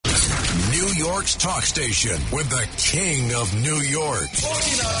York's talk station with the king of New York.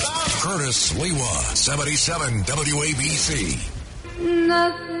 Curtis Lewa, 77 WABC.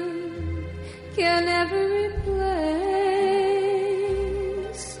 Nothing can ever replace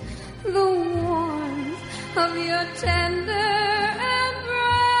the warmth of your tender embrace.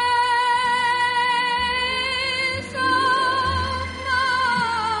 Oh,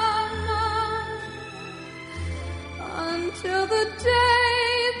 Mama, until the day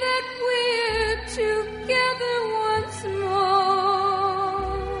that we're together once more,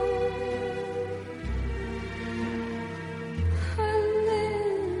 I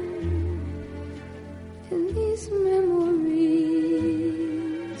live in these memories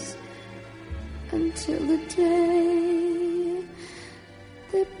until the day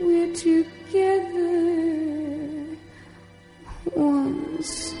that we're together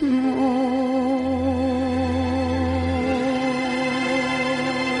once more.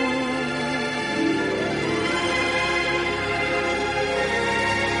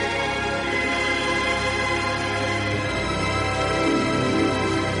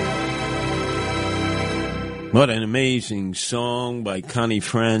 What an amazing song by Connie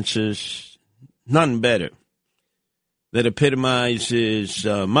Francis. None better. That epitomizes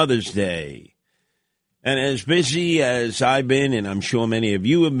Mother's Day. And as busy as I've been, and I'm sure many of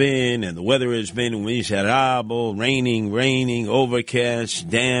you have been, and the weather has been miserable, raining, overcast,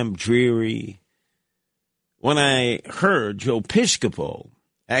 damp, dreary. When I heard Joe Piscopo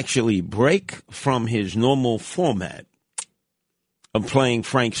actually break from his normal format of playing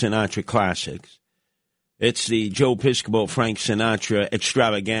Frank Sinatra classics, it's the Joe Piscopo Frank Sinatra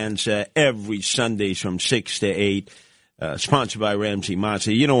extravaganza every Sunday from 6 to 8, sponsored by Ramsey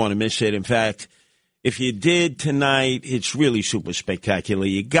Mazza. You don't want to miss it. In fact, if you did tonight, it's really super spectacular.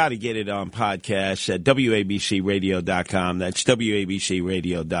 You got to get it on podcast at WABCRadio.com. That's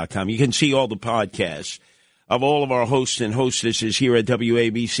WABCRadio.com. You can see all the podcasts of all of our hosts and hostesses here at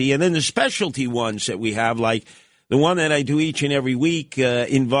WABC, and then the specialty ones that we have, like the one that I do each and every week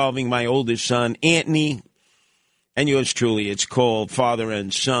involving my oldest son, Anthony, and yours truly. It's called Father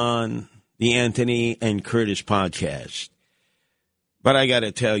and Son, the Anthony and Curtis podcast. But I got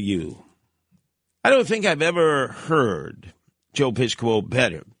to tell you, I don't think I've ever heard Joe Piscopo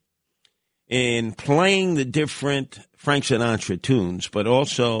better in playing the different Frank Sinatra tunes, but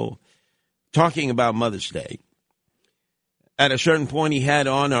also talking about Mother's Day. At a certain point, he had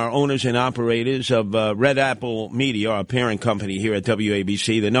on our owners and operators of Red Apple Media, our parent company here at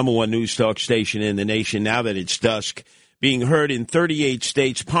WABC, the number one news talk station in the nation, now that it's dusk, being heard in 38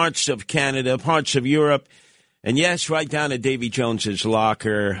 states, parts of Canada, parts of Europe, and yes, right down to Davy Jones's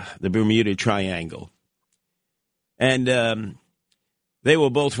locker, the Bermuda Triangle. And they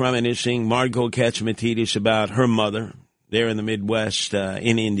were both reminiscing, Margot Katzimatidis, about her mother there in the Midwest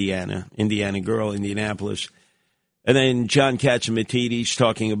in Indiana girl, Indianapolis. And then John Katzimatidis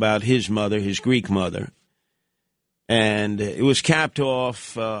talking about his mother, his Greek mother. And it was capped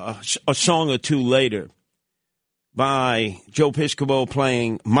off a song or two later by Joe Piscopo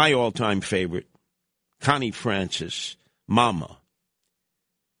playing my all-time favorite, Connie Francis, Mama.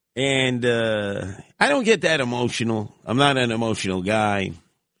 And I don't get that emotional. I'm not an emotional guy.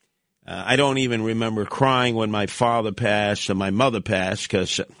 I don't even remember crying when my father passed or my mother passed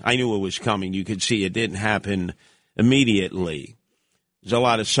because I knew it was coming. You could see it didn't happen immediately. There's a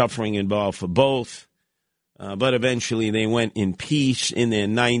lot of suffering involved for both, but eventually they went in peace in their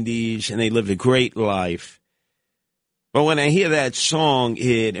 90s, and they lived a great life. But when I hear that song,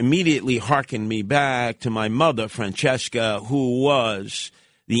 it immediately harkened me back to my mother, Francesca, who was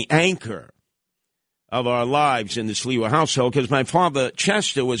the anchor of our lives in the Sliwa household, because my father,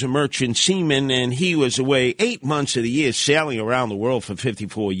 Chester, was a merchant seaman, and he was away 8 months of the year, sailing around the world for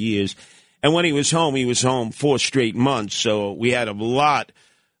 54 years. And when he was home 4 straight months, so we had a lot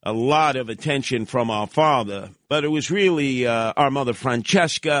of attention from our father. But it was really our mother,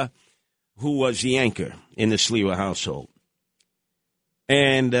 Francesca, who was the anchor in the Sliwa household.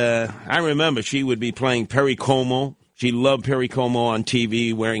 And I remember she would be playing Perry Como. She loved Perry Como on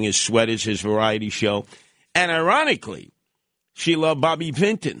TV, wearing his sweaters, his variety show. And ironically, she loved Bobby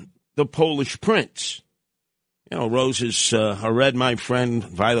Vinton, the Polish Prince. You know, Roses Are Red, My Friend,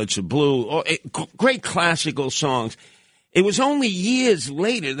 Violets Are Blue, great classical songs. It was only years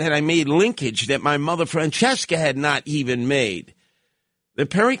later that I made linkage that my mother Francesca had not even made. The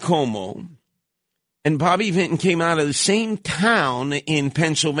Perry Como and Bobby Vinton came out of the same town in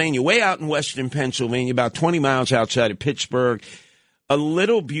Pennsylvania, way out in western Pennsylvania, about 20 miles outside of Pittsburgh, a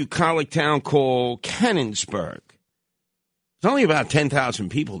little bucolic town called Canonsburg. There's only about 10,000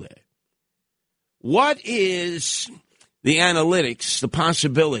 people there. What is the analytics, the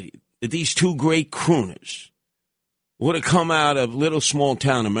possibility that these two great crooners would have come out of little small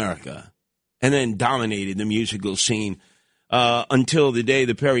town America and then dominated the musical scene until the day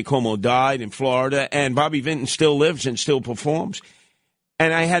that Perry Como died in Florida, and Bobby Vinton still lives and still performs.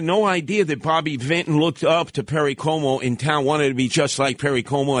 And I had no idea that Bobby Vinton looked up to Perry Como in town, wanted to be just like Perry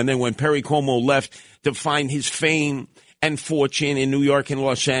Como, and then when Perry Como left to find his fame and fortune in New York and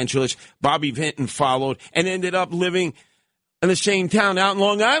Los Angeles, Bobby Vinton followed and ended up living in the same town out in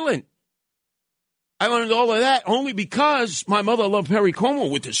Long Island. I learned all of that only because my mother loved Perry Como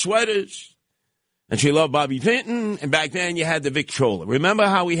with the sweaters. And she loved Bobby Vinton, and back then you had the Victrola. Remember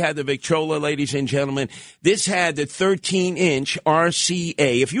how we had the Victrola, ladies and gentlemen? This had the 13-inch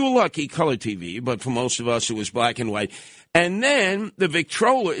RCA, if you were lucky, color TV, but for most of us it was black and white. And then the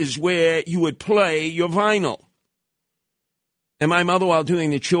Victrola is where you would play your vinyl. And my mother, while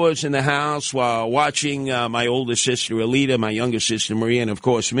doing the chores in the house, while watching my older sister Alita, my younger sister Maria, and of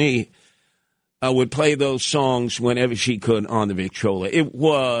course me, would play those songs whenever she could on the Victrola. It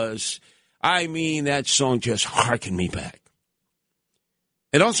was... that song just harkened me back.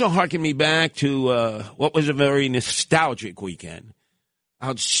 It also harkened me back to what was a very nostalgic weekend.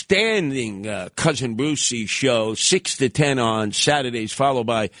 Outstanding Cousin Brucey show, 6 to 10 on Saturdays, followed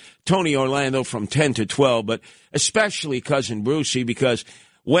by Tony Orlando from 10 to 12, but especially Cousin Brucey because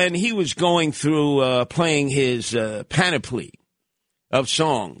when he was going through playing his panoply of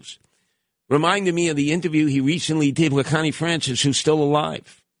songs, reminded me of the interview he recently did with Connie Francis, who's still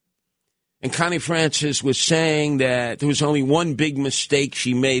alive. And Connie Francis was saying that there was only one big mistake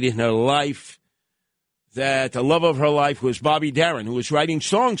she made in her life, that the love of her life was Bobby Darin, who was writing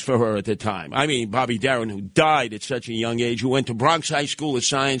songs for her at the time. I mean, Bobby Darin, who died at such a young age, who went to Bronx High School of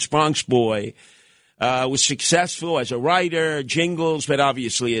Science, Bronx boy, was successful as a writer, jingles, but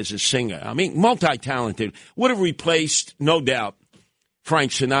obviously as a singer. I mean, multi-talented. Would have replaced, no doubt,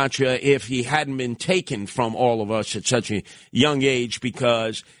 Frank Sinatra if he hadn't been taken from all of us at such a young age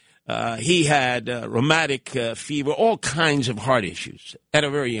because... he had rheumatic fever, all kinds of heart issues at a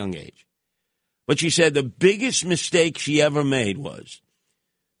very young age. But she said the biggest mistake she ever made was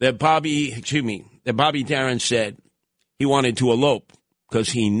that Bobby Darin said he wanted to elope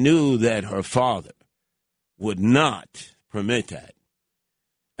because he knew that her father would not permit that.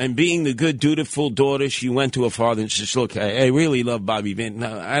 And being the good, dutiful daughter, she went to her father and says, look, I really love Bobby Vinton.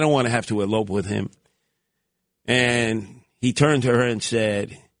 I don't want to have to elope with him. And he turned to her and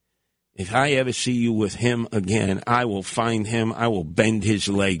said, if I ever see you with him again, I will find him, I will bend his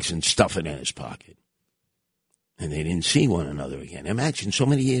legs and stuff it in his pocket. And they didn't see one another again. Imagine so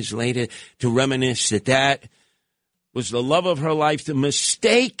many years later to reminisce that was the love of her life, the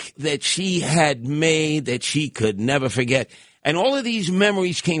mistake that she had made that she could never forget. And all of these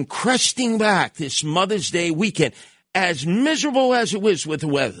memories came cresting back this Mother's Day weekend, as miserable as it was with the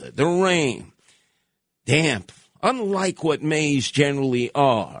weather, the rain, damp, unlike what Mays generally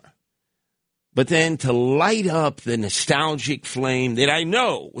are. But then to light up the nostalgic flame that I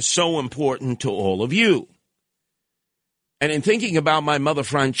know was so important to all of you. And in thinking about my mother,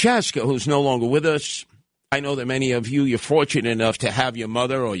 Francesca, who's no longer with us, I know that many of you, you're fortunate enough to have your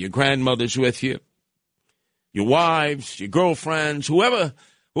mother or your grandmothers with you, your wives, your girlfriends, whoever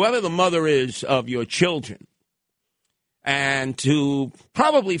the mother is of your children. And to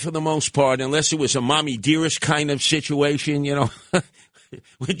probably for the most part, unless it was a mommy dearest kind of situation, you know,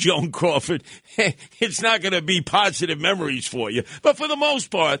 with Joan Crawford, it's not going to be positive memories for you. But for the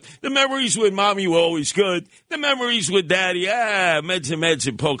most part, the memories with Mommy were always good. The memories with Daddy, meds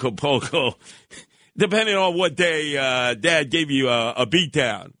and poco. Depending on what day Dad gave you a beat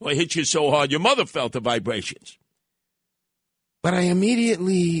down or hit you so hard, your mother felt the vibrations. But I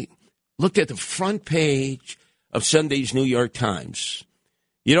immediately looked at the front page of Sunday's New York Times.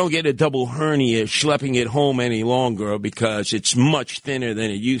 You don't get a double hernia schlepping it home any longer because it's much thinner than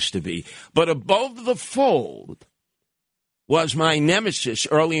it used to be. But above the fold was my nemesis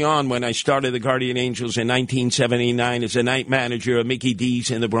early on when I started the Guardian Angels in 1979 as a night manager of Mickey D's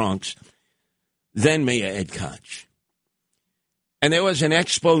in the Bronx, then Mayor Ed Koch. And there was an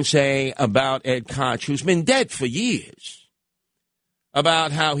expose about Ed Koch, who's been dead for years,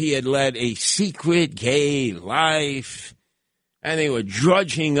 about how he had led a secret gay life. And they were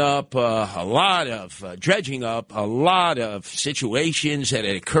dredging up a lot of situations that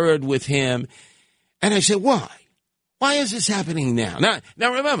had occurred with him. And I said, why? Why is this happening now?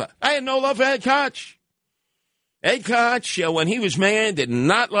 Now remember, I had no love for Ed Koch. Ed Koch, when he was mayor, did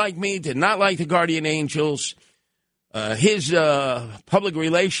not like me, did not like the Guardian Angels. His public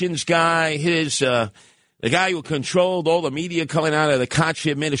relations guy, the guy who controlled all the media coming out of the Koch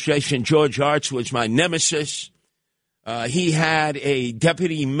administration, George Arts, was my nemesis. He had a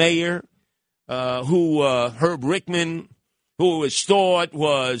deputy mayor who, Herb Rickman, who was thought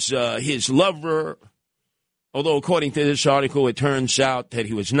was his lover, although according to this article, it turns out that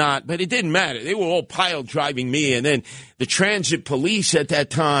he was not. But it didn't matter. They were all pile driving me. And then the transit police at that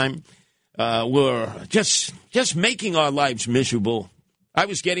time were just making our lives miserable. I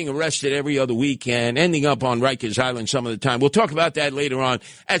was getting arrested every other weekend, ending up on Rikers Island some of the time. We'll talk about that later on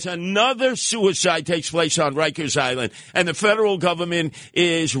as another suicide takes place on Rikers Island, and the federal government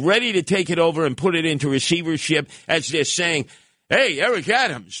is ready to take it over and put it into receivership as they're saying, hey, Eric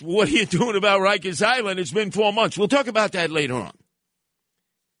Adams, what are you doing about Rikers Island? It's been 4 months. We'll talk about that later on.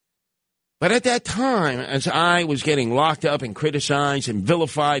 But at that time, as I was getting locked up and criticized and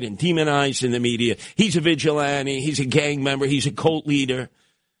vilified and demonized in the media, he's a vigilante, he's a gang member, he's a cult leader.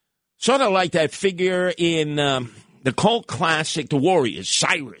 Sort of like that figure in the cult classic, The Warriors,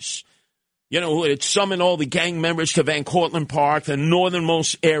 Cyrus. You know, who had summoned all the gang members to Van Cortlandt Park, the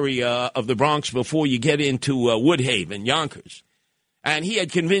northernmost area of the Bronx before you get into Woodhaven, Yonkers. And he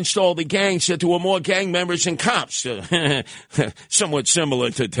had convinced all the gangs that there were more gang members than cops, somewhat similar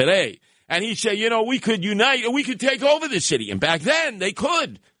to today. And he said, you know, we could unite and we could take over the city. And back then, they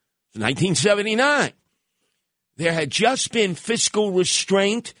could. 1979. There had just been fiscal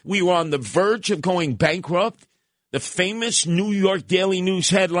restraint. We were on the verge of going bankrupt. The famous New York Daily News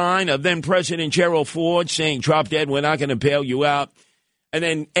headline of then-President Gerald Ford saying, drop dead, we're not going to bail you out. And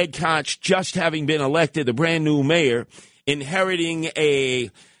then Ed Koch, just having been elected the brand-new mayor, inheriting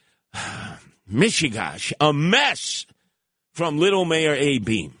a mishigash, a mess from little Mayor Abe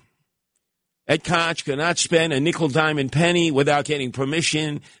Beame. Ed Koch could not spend a nickel, dime, and penny without getting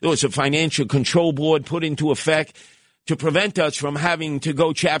permission. There was a financial control board put into effect to prevent us from having to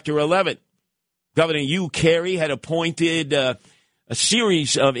go Chapter 11. Governor Hugh Carey had appointed a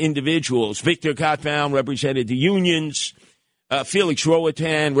series of individuals. Victor Gottbaum represented the unions. Felix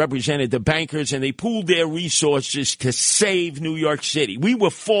Roatan represented the bankers, and they pooled their resources to save New York City. We were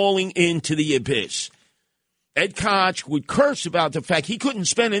falling into the abyss. Ed Koch would curse about the fact he couldn't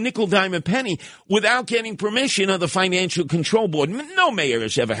spend a nickel, dime, and penny without getting permission of the Financial Control Board. No mayor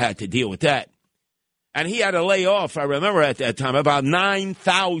has ever had to deal with that. And he had to lay off, I remember at that time, about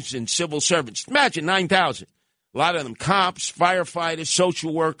 9,000 civil servants. Imagine 9,000. A lot of them cops, firefighters,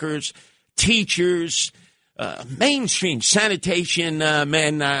 social workers, teachers, mainstream sanitation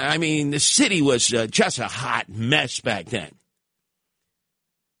men. I mean, the city was just a hot mess back then.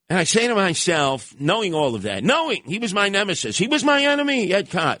 And I say to myself, knowing all of that, knowing he was my nemesis, he was my enemy, Ed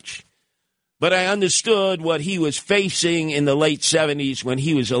Koch. But I understood what he was facing in the late 70s when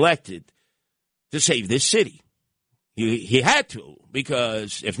he was elected to save this city. He had to,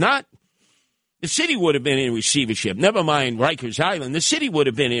 because if not, the city would have been in receivership. Never mind Rikers Island, the city would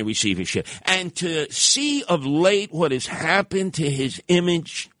have been in receivership. And to see of late what has happened to his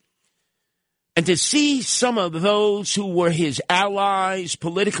image, and to see some of those who were his allies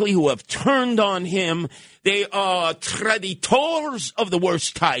politically who have turned on him, they are traditors of the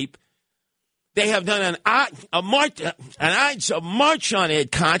worst type. They have done a march on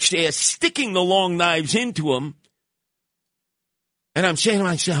Ed Koch. They are sticking the long knives into him. And I'm saying to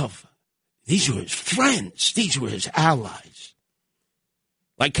myself, these were his friends. These were his allies.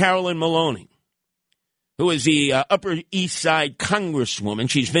 Like Carolyn Maloney, who is the Upper East Side congresswoman.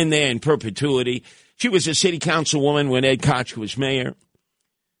 She's been there in perpetuity. She was a city councilwoman when Ed Koch was mayor.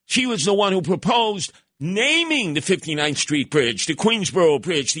 She was the one who proposed naming the 59th Street Bridge, the Queensboro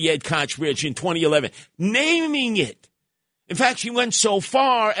Bridge, the Ed Koch Bridge in 2011. Naming it. In fact, she went so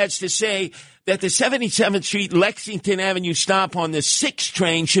far as to say that the 77th Street Lexington Avenue stop on the 6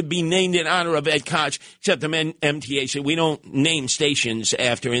 train should be named in honor of Ed Koch, except the MTA said we don't name stations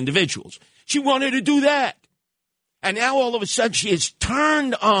after individuals. She wanted to do that. And now all of a sudden she has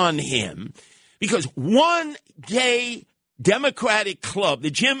turned on him because one gay Democratic club,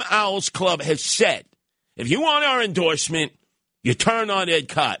 the Jim Owls Club, has said, if you want our endorsement, you turn on Ed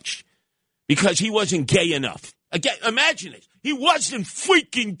Koch because he wasn't gay enough. Again, imagine it. He wasn't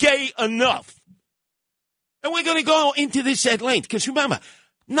freaking gay enough. And we're going to go into this at length because remember,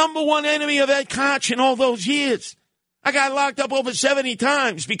 number one enemy of Ed Koch in all those years. I got locked up over 70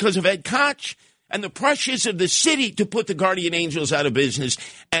 times because of Ed Koch and the pressures of the city to put the Guardian Angels out of business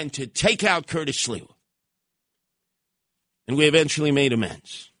and to take out Curtis Sliwa. And we eventually made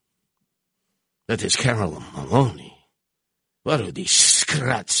amends. That is Carolyn Maloney. What a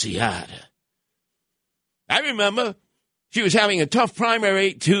disgraziata. I remember she was having a tough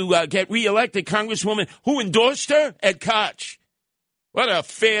primary to get reelected congresswoman. Who endorsed her? Ed Koch. What a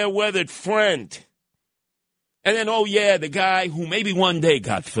fair-weathered friend. And then, oh, yeah, the guy who maybe one day,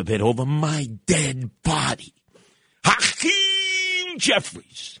 God forbid, over my dead body, Hakeem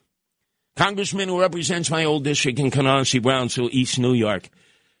Jeffries, congressman who represents my old district in Canarsie, Brownsville, East New York,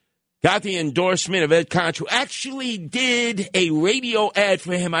 got the endorsement of Ed Koch, who actually did a radio ad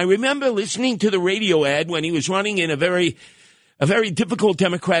for him. I remember listening to the radio ad when he was running in a very difficult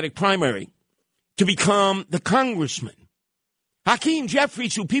Democratic primary to become the congressman. Hakeem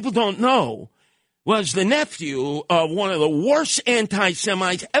Jeffries, who people don't know, was the nephew of one of the worst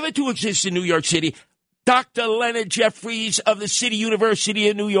anti-Semites ever to exist in New York City, Dr. Leonard Jeffries of the City University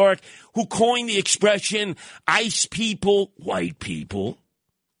of New York, who coined the expression ice people, white people,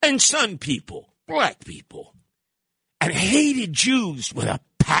 and sun people, black people, and hated Jews with a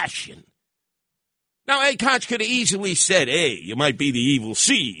passion. Now, Ed Koch could have easily said, hey, you might be the evil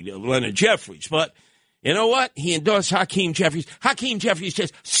seed of Leonard Jeffries, but you know what? He endorsed Hakeem Jeffries. Hakeem Jeffries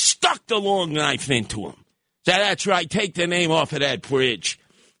just stuck the long knife into him. So that's right, take the name off of that bridge.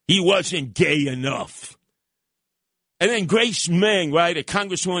 He wasn't gay enough. And then Grace Meng, right, a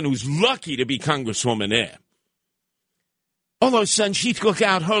congresswoman who's lucky to be congresswoman there. All of a sudden, she took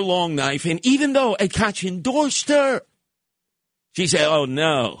out her long knife, and even though Ed Koch endorsed her, she said, oh,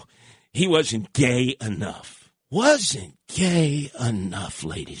 no, he wasn't gay enough. Wasn't gay enough,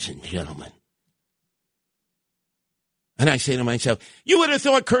 ladies and gentlemen. And I say to myself, you would have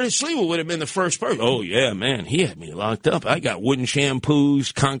thought Curtis Lewa would have been the first person. Oh, yeah, man, he had me locked up. I got wooden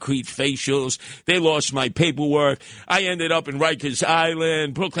shampoos, concrete facials. They lost my paperwork. I ended up in Rikers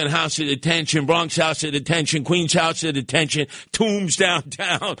Island, Brooklyn House of Detention, Bronx House of Detention, Queens House of Detention, Tombs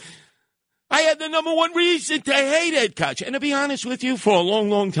downtown. I had the number one reason to hate Ed Koch. And to be honest with you, for a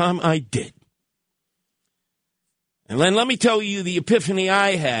long, long time, I did. And then let me tell you the epiphany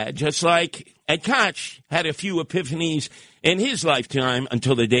I had, just like Ed Koch had a few epiphanies in his lifetime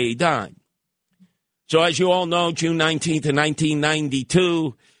until the day he died. So as you all know, June 19th of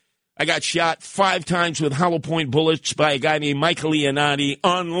 1992, I got shot 5 times with hollow point bullets by a guy named Michael Leonardi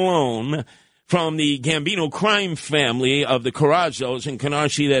on loan from the Gambino crime family of the Carrazzos in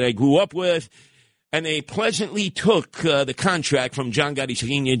Canarsie that I grew up with. And they pleasantly took the contract from John Gotti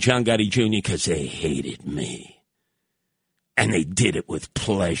Sr., John Gotti Jr., because they hated me. And they did it with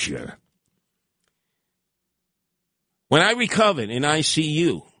pleasure. When I recovered in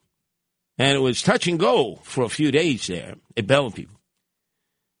ICU, and it was touch and go for a few days there at Bellevue.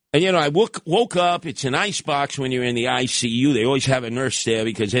 And, you know, I woke up. It's an ice box when you're in the ICU. They always have a nurse there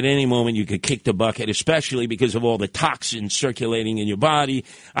because at any moment you could kick the bucket, especially because of all the toxins circulating in your body.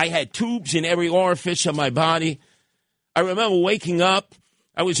 I had tubes in every orifice of my body. I remember waking up.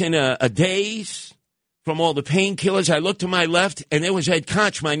 I was in a daze from all the painkillers. I looked to my left, and there was Ed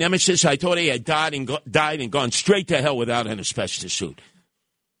Koch, my nemesis. I thought he had died and gone straight to hell without an asbestos suit.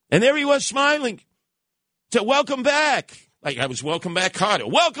 And there he was smiling. Said, welcome back. Like I was welcome back Carter.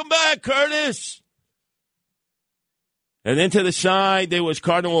 Welcome back, Curtis. And then to the side, there was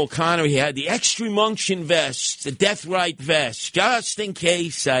Cardinal O'Connor. He had the extreme unction vest, the death right vest, just in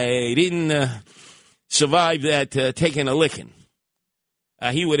case I didn't survive that taking a licking.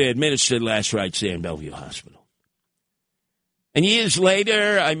 He would have administered last rites there in Bellevue Hospital. And years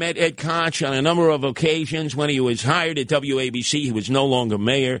later, I met Ed Koch on a number of occasions. When he was hired at WABC, he was no longer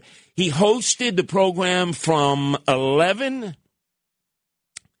mayor. He hosted the program from 11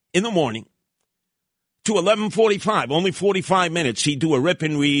 in the morning to 11:45, only 45 minutes. He'd do a rip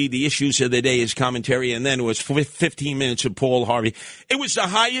and read, the issues of the day, his commentary, and then it was 15 minutes of Paul Harvey. It was the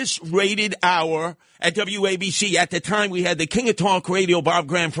highest rated hour at WABC. At the time, we had the King of Talk Radio, Bob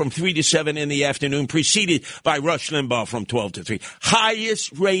Graham, from 3 to 7 in the afternoon, preceded by Rush Limbaugh from 12 to 3.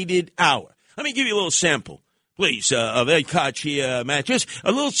 Highest rated hour. Let me give you a little sample, please, of Ed Koch here, Matt. Just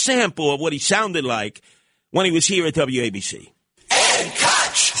a little sample of what he sounded like when he was here at WABC. Ed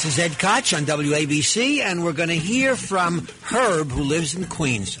Koch. This is Ed Koch on WABC, and we're going to hear from Herb, who lives in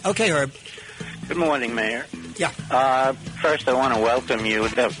Queens. Okay, Herb. Good morning, Mayor. Yeah. First, I want to welcome you.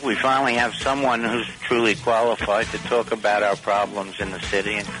 That we finally have someone who's truly qualified to talk about our problems in the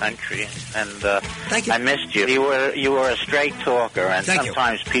city and country. And thank you. I missed you. You were a straight talker, and thank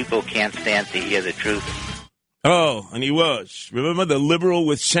sometimes you. People can't stand to hear the truth. Oh, and he was. Remember the liberal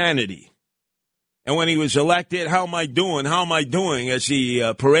with sanity. And when he was elected, how am I doing? How am I doing? As he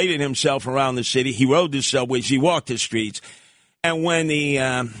paraded himself around the city, he rode the subways, he walked the streets. And when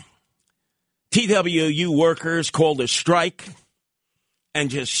the TWU workers called a strike and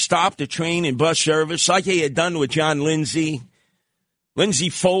just stopped the train and bus service, like he had done with John Lindsay, Lindsay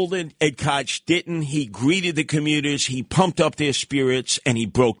folded, Ed Koch didn't. He greeted the commuters, he pumped up their spirits, and he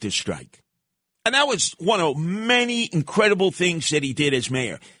broke the strike. And that was one of many incredible things that he did as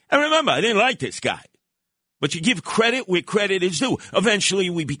mayor. And remember, I didn't like this guy. But you give credit where credit is due. Eventually,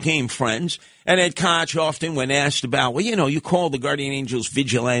 we became friends. And Ed Koch often, when asked about, well, you call the Guardian Angels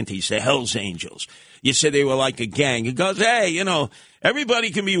vigilantes, the Hells Angels. You said they were like a gang. He goes, hey, everybody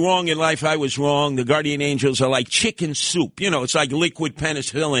can be wrong in life. I was wrong. The Guardian Angels are like chicken soup. It's like liquid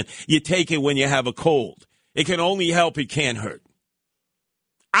penicillin. You take it when you have a cold. It can only help. It can't hurt.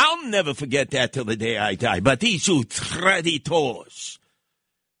 I'll never forget that till the day I die. But these traditors,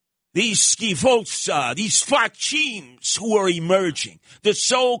 these schifos, these fachims who are emerging, the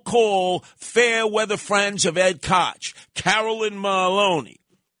so-called fair-weather friends of Ed Koch, Carolyn Maloney,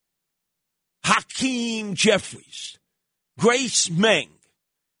 Hakeem Jeffries, Grace Meng,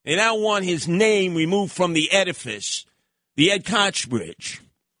 they now want his name removed from the edifice, the Ed Koch Bridge,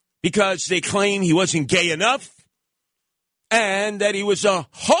 because they claim he wasn't gay enough and that he was a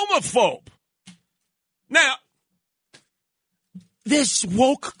homophobe. Now, this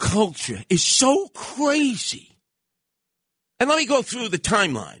woke culture is so crazy. And let me go through the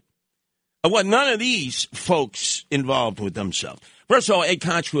timeline of what none of these folks involved with themselves. First of all, Ed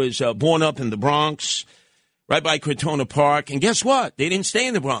Koch was born up in the Bronx, right by Crotona Park. And guess what? They didn't stay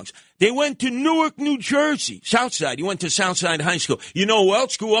in the Bronx. They went to Newark, New Jersey, Southside. He went to Southside High School. You know who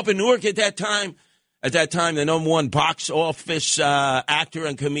else grew up in Newark at that time? At that time, the number one box office actor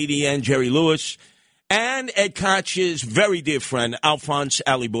and comedian, Jerry Lewis. And Ed Koch's very dear friend, Alphonse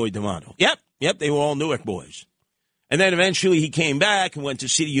Alley Boy D'Amato. Yep, they were all Newark boys. And then eventually he came back and went to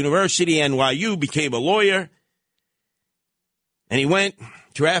City University, NYU, became a lawyer. And he went,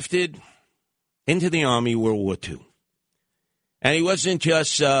 drafted into the Army, World War II. And he wasn't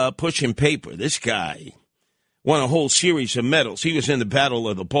just pushing paper. This guy won a whole series of medals. He was in the Battle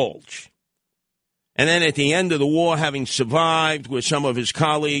of the Bulge. And then at the end of the war, having survived where some of his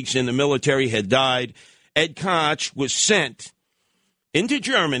colleagues in the military had died, Ed Koch was sent into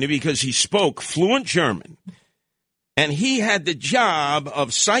Germany because he spoke fluent German. And he had the job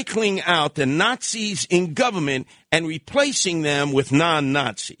of cycling out the Nazis in government and replacing them with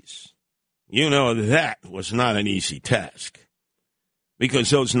non-Nazis. That was not an easy task because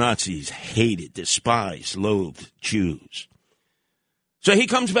those Nazis hated, despised, loathed Jews. So he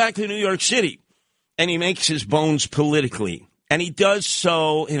comes back to New York City. And he makes his bones politically. And he does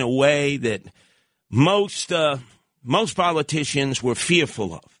so in a way that most politicians were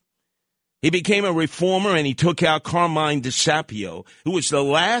fearful of. He became a reformer, and he took out Carmine DeSapio, who was the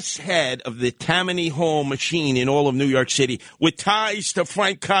last head of the Tammany Hall machine in all of New York City, with ties to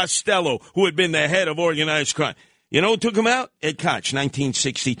Frank Costello, who had been the head of organized crime. You know who took him out? Ed Koch,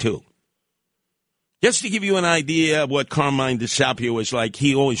 1962. Just to give you an idea of what Carmine DeSapio was like,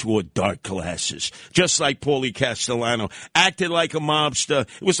 he always wore dark glasses, just like Paulie Castellano, acted like a mobster.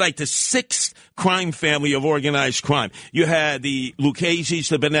 It was like the sixth crime family of organized crime. You had the Lucchese's,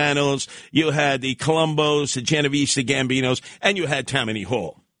 the Bananos, you had the Colombos, the Genovese, the Gambinos, and you had Tammany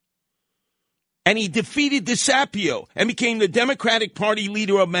Hall. And he defeated DeSapio and became the Democratic Party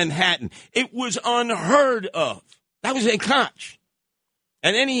leader of Manhattan. It was unheard of. That was Ed Koch.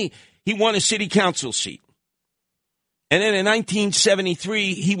 And then he won a city council seat. And then in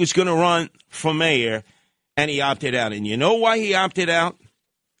 1973, he was going to run for mayor, and he opted out. And you know why he opted out?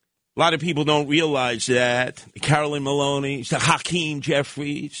 A lot of people don't realize that. The Carolyn Maloney's, the Hakeem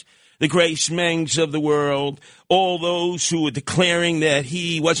Jeffries, the Grace Mengs of the world, all those who were declaring that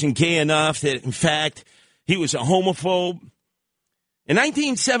he wasn't gay enough, that, in fact, he was a homophobe. In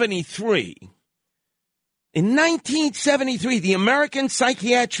 1973, the American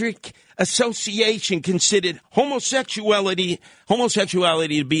Psychiatric Association considered homosexuality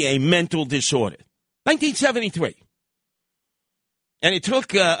to be a mental disorder. 1973. And it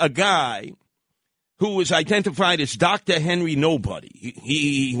took a guy who was identified as Dr. Henry Nobody.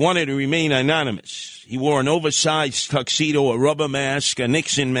 He wanted to remain anonymous. He wore an oversized tuxedo, a rubber mask, a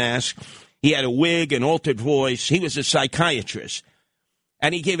Nixon mask. He had a wig, an altered voice. He was a psychiatrist.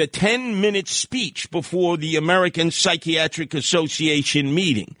 And he gave a 10-minute speech before the American Psychiatric Association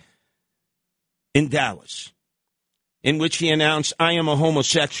meeting in Dallas, in which he announced, I am a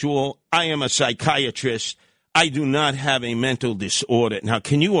homosexual, I am a psychiatrist, I do not have a mental disorder. Now,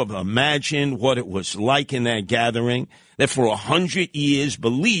 can you imagine what it was like in that gathering, that for 100 years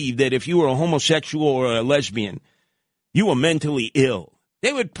believed that if you were a homosexual or a lesbian, you were mentally ill?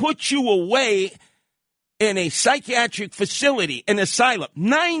 They would put you away in a psychiatric facility, an asylum,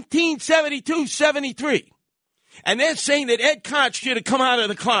 1972-73. And they're saying that Ed Koch should have come out of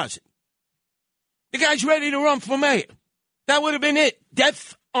the closet. The guy's ready to run for mayor. That would have been it.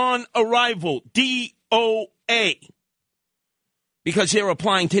 Death on arrival, DOA. Because they're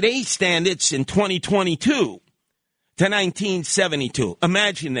applying today's standards in 2022 to 1972.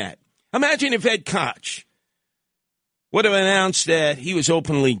 Imagine that. Imagine if Ed Koch would have announced that he was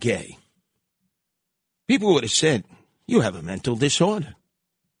openly gay, people would have said, you have a mental disorder.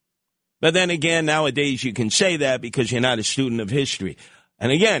 But then again, nowadays you can say that because you're not a student of history.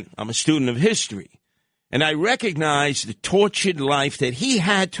 And again, I'm a student of history. And I recognize the tortured life that he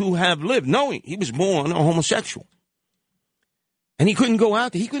had to have lived, knowing he was born a homosexual. And he couldn't go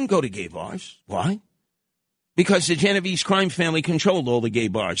out there. He couldn't go to gay bars. Why? Because the Genovese crime family controlled all the gay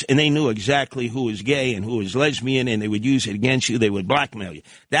bars. And they knew exactly who was gay and who was lesbian, and they would use it against you. They would blackmail you.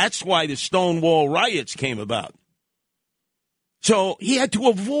 That's why the Stonewall riots came about. So he had to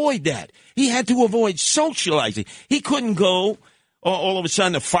avoid that. He had to avoid socializing. He couldn't go all of a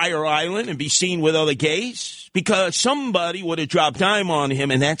sudden to Fire Island and be seen with other gays because somebody would have dropped dime on him,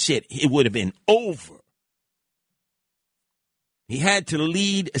 and that's it. It would have been over. He had to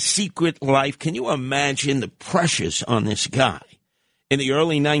lead a secret life. Can you imagine the pressures on this guy in the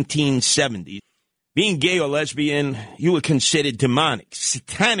early 1970s? Being gay or lesbian, you were considered demonic,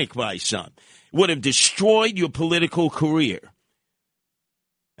 satanic by some. It would have destroyed your political career.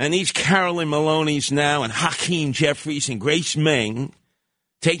 And these Carolyn Maloneys now and Hakeem Jeffries and Grace Meng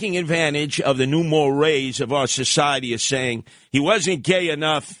taking advantage of the new mores of our society is saying he wasn't gay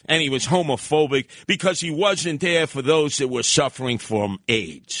enough and he was homophobic because he wasn't there for those that were suffering from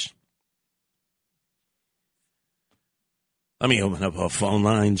AIDS. Let me open up our phone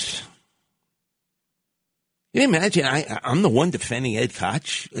lines. Can you imagine? I'm the one defending Ed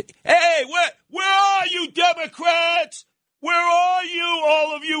Koch. Hey, where are you, Democrats? Where are you,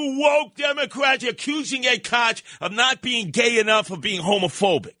 all of you woke Democrats, accusing Ed Koch of not being gay enough, of being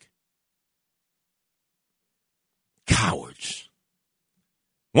homophobic? Cowards.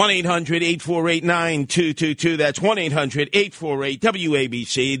 1-800-848-9222. That's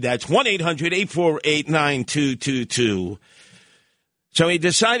 1-800-848-WABC. That's 1-800-848-9222. So he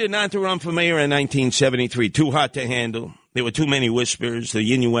decided not to run for mayor in 1973. Too hot to handle. There were too many whispers,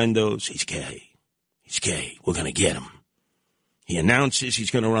 the innuendos. He's gay. He's gay. We're going to get him. He announces he's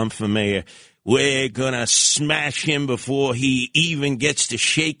going to run for mayor. We're going to smash him before he even gets to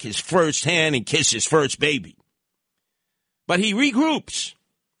shake his first hand and kiss his first baby. But he regroups.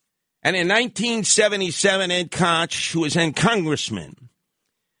 And in 1977, Ed Koch, who is then congressman,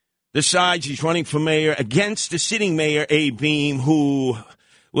 decides he's running for mayor against the sitting mayor, Abe Beame, who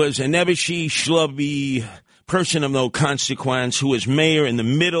was a nebbishy, schlubby person of no consequence, who was mayor in the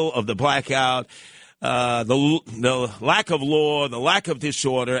middle of the blackout. The lack of law, the lack of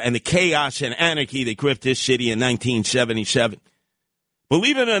disorder, and the chaos and anarchy that gripped this city in 1977.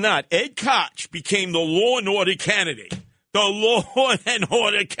 Believe it or not, Ed Koch became the law and order candidate. The law and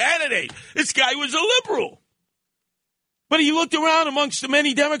order candidate. This guy was a liberal. But he looked around amongst the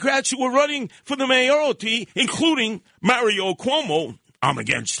many Democrats who were running for the mayoralty, including Mario Cuomo. I'm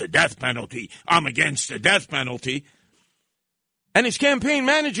against the death penalty. I'm against the death penalty. And his campaign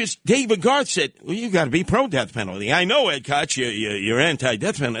manager, David Garth, said, well, you got to be pro-death penalty. I know, Ed Koch, you're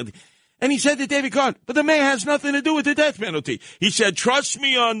anti-death penalty. And he said to David Garth, but the mayor has nothing to do with the death penalty. He said, trust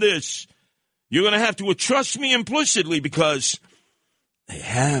me on this. You're going to have to trust me implicitly because they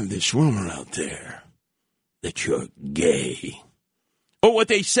have this rumor out there that you're gay. Or what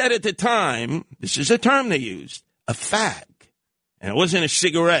they said at the time, this is a term they used, a fag. And it wasn't a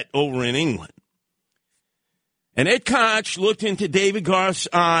cigarette over in England. And Ed Koch looked into David Garth's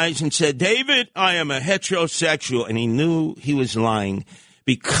eyes and said, David, I am a heterosexual. And he knew he was lying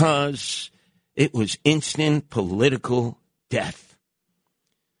because it was instant political death.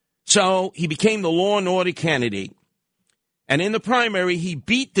 So he became the law and order candidate. And in the primary, he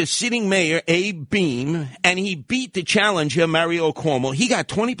beat the sitting mayor, Abe Beame, and he beat the challenger, Mario Cuomo. He got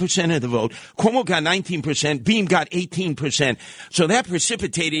 20% of the vote. Cuomo got 19%. Beame got 18%. So that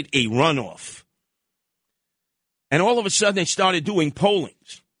precipitated a runoff. And all of a sudden, they started doing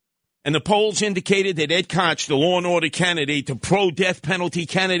pollings. And the polls indicated that Ed Koch, the law and order candidate, the pro-death penalty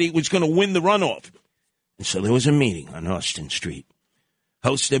candidate, was going to win the runoff. And so there was a meeting on Austin Street,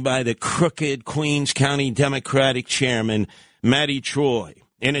 hosted by the crooked Queens County Democratic Chairman, Matty Troy.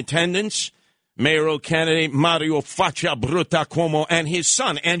 In attendance, mayoral candidate Mario Faccia Bruta Cuomo and his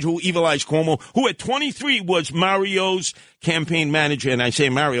son, Andrew Evil Eyes Cuomo, who at 23 was Mario's campaign manager. And I say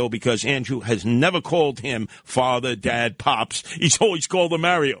Mario because Andrew has never called him father, dad, pops. He's always called him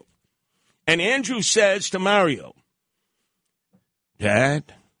Mario. And Andrew says to Mario,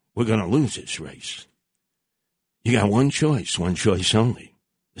 Dad, we're going to lose this race. You got one choice only.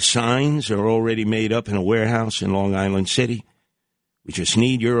 The signs are already made up in a warehouse in Long Island City. We just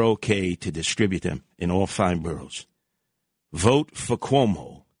need your okay to distribute them in all 5 boroughs. Vote for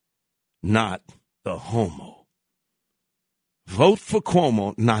Cuomo, not the homo. Vote for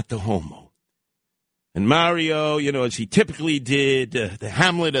Cuomo, not the homo. And Mario, as he typically did, the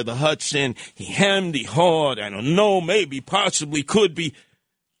Hamlet of the Hudson, he hemmed, he hawed, I don't know, maybe, possibly, could be.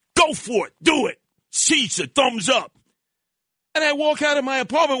 Go for it, do it. Caesar, thumbs up. And I walk out of my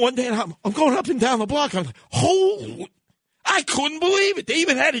apartment one day, and I'm going up and down the block. I'm like, I couldn't believe it. They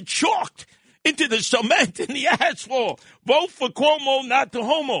even had it chalked into the cement and the asphalt. Vote for Cuomo, not the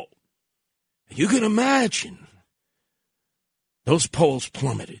homo. You can imagine. Those polls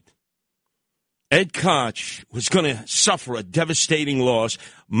plummeted. Ed Koch was going to suffer a devastating loss.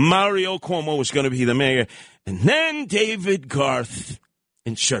 Mario Cuomo was going to be the mayor. And then David Garth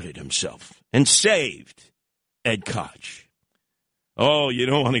inserted himself and saved Ed Koch. Oh, you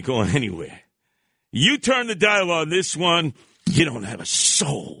don't want to go anywhere. You turn the dial on this one, you don't have a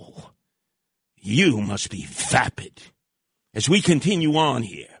soul. You must be vapid. As we continue on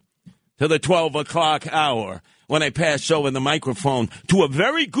here to the 12 o'clock hour, when I pass over the microphone to a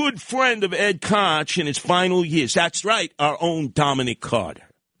very good friend of Ed Koch in his final years. That's right, our own Dominic Carter.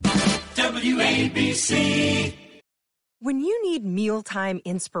 WABC. When you need mealtime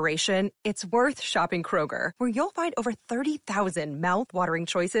inspiration, it's worth shopping Kroger, where you'll find over 30,000 mouth-watering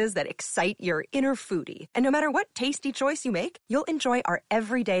choices that excite your inner foodie. And no matter what tasty choice you make, you'll enjoy our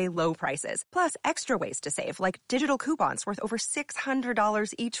everyday low prices, plus extra ways to save, like digital coupons worth over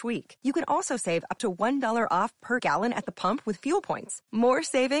 $600 each week. You can also save up to $1 off per gallon at the pump with fuel points. More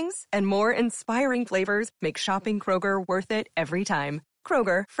savings and more inspiring flavors make shopping Kroger worth it every time.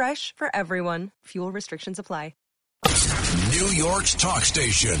 Kroger, fresh for everyone. Fuel restrictions apply. New York's talk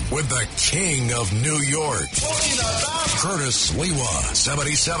station with the king of New York. Curtis Lewa,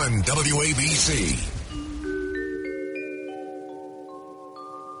 77 WABC.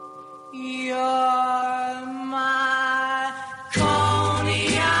 You're my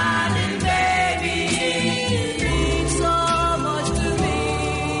Coney Island baby. Means so much to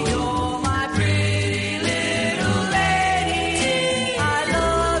me. You're my pretty little lady. I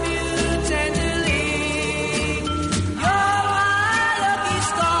love you tenderly. You're my lucky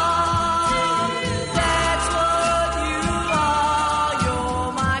star. That's what you are.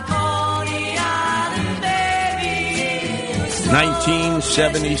 You're my Coney Island baby. So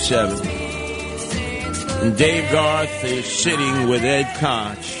 1977. And Dave Garth is sitting with Ed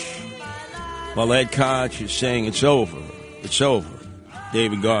Koch while Ed Koch is saying it's over. It's over.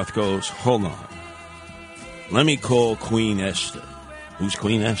 David Garth goes, hold on. Let me call Queen Esther. Who's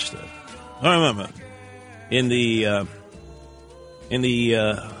Queen Esther? I remember in the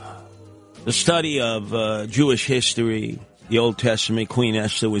study of Jewish history, the Old Testament, Queen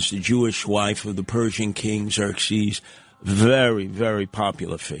Esther was the Jewish wife of the Persian king Xerxes. Very, very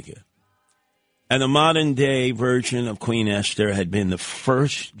popular figure. And the modern-day version of Queen Esther had been the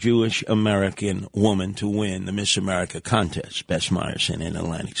first Jewish-American woman to win the Miss America contest, Bess Meyerson in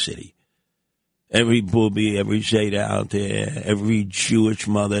Atlantic City. Every booby, every Zeta out there, every Jewish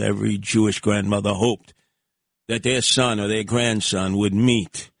mother, every Jewish grandmother hoped that their son or their grandson would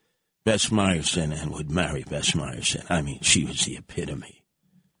meet Bess Meyerson and would marry Bess Meyerson. I mean, she was the epitome.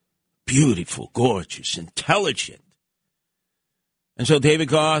 Beautiful, gorgeous, intelligent. And so David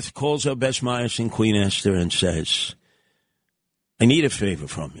Garth calls up Bess Meyerson, Queen Esther, and says, I need a favor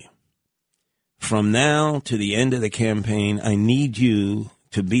from you. From now to the end of the campaign, I need you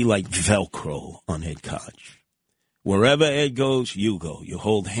to be like Velcro on Ed Koch. Wherever Ed goes, you go. You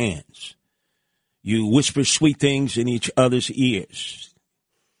hold hands. You whisper sweet things in each other's ears.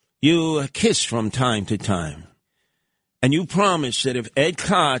 You kiss from time to time. And you promise that if Ed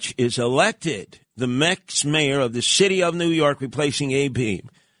Koch is elected the next mayor of the city of New York, replacing A.B.,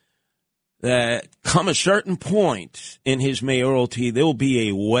 that come a certain point in his mayoralty, there will be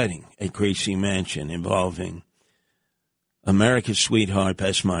a wedding at Gracie Mansion involving America's sweetheart,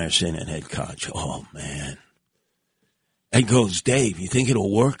 Bess Meyerson, and Ed Koch. Oh, man. Ed goes, Dave, you think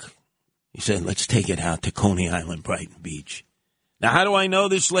it'll work? He said, let's take it out to Coney Island, Brighton Beach. Now, how do I know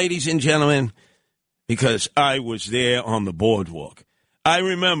this, ladies and gentlemen? Because I was there on the boardwalk. I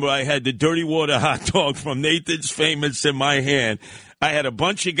remember I had the dirty water hot dog from Nathan's Famous in my hand. I had a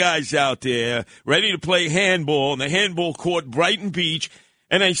bunch of guys out there ready to play handball in the handball court, Brighton Beach,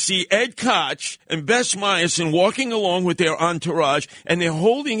 and I see Ed Koch and Bess Meyerson walking along with their entourage, and they're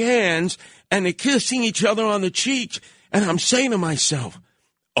holding hands, and they're kissing each other on the cheeks, and I'm saying to myself,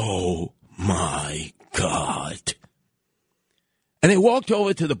 oh, my God. And they walked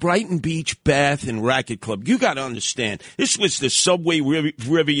over to the Brighton Beach Bath and Racket Club. You got to understand, this was the Subway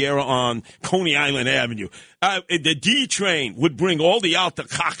Riviera on Coney Island Avenue. The D train would bring all the alta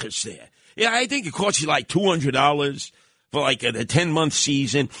cockers there. Yeah, I think it cost you like $200 for like a 10-month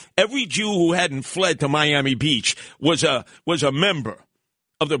season. Every Jew who hadn't fled to Miami Beach was a member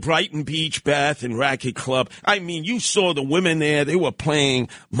of the Brighton Beach Bath and Racket Club. I mean, you saw the women there. They were playing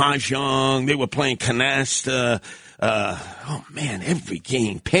mahjong. They were playing canasta. Every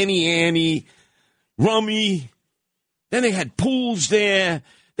game. Penny Ante, rummy. Then they had pools there.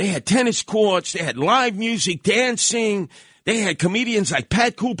 They had tennis courts. They had live music, dancing. They had comedians like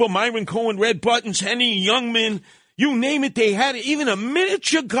Pat Cooper, Myron Cohen, Red Buttons, Henny Youngman. You name it, they had it. Even a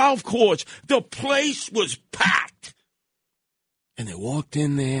miniature golf course. The place was packed. And they walked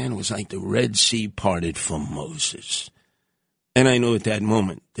in there, and it was like the Red Sea parted for Moses. And I knew at that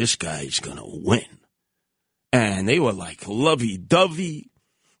moment, this guy's going to win. And they were like lovey-dovey.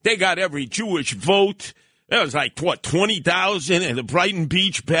 They got every Jewish vote. There was like, 20,000 at the Brighton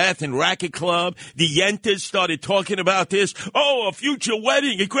Beach Bath and Racket Club. The Yentas started talking about this. Oh, a future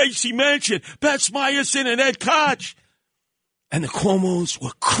wedding at Gracie Mansion. Beth Meyerson and Ed Koch. And the Cuomos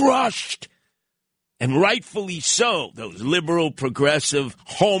were crushed. And rightfully so, those liberal, progressive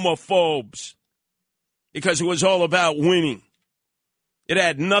homophobes. Because it was all about winning. It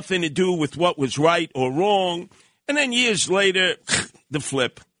had nothing to do with what was right or wrong. And then years later, the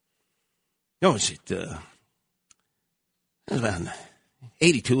flip. What was it? Around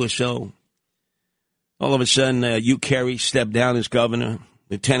 82 or so. All of a sudden, Hugh Carey stepped down as governor.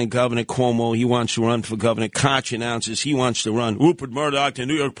 Lieutenant Governor Cuomo, he wants to run for governor. Koch announces he wants to run. Rupert Murdoch, the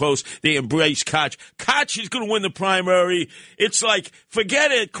New York Post, they embrace Koch. Koch is going to win the primary. It's like,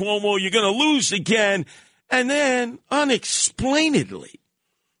 forget it, Cuomo, you're going to lose again. And then, unexplainedly,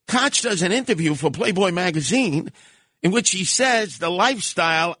 Koch does an interview for Playboy magazine in which he says the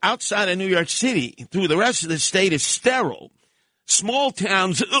lifestyle outside of New York City through the rest of the state is sterile. Small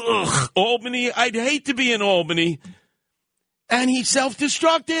towns, Albany, I'd hate to be in Albany. And he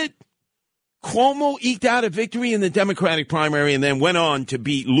self-destructed. Cuomo eked out a victory in the Democratic primary and then went on to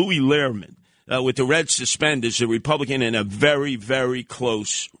beat Louis Lehrman with the red suspenders, a Republican, in a very, very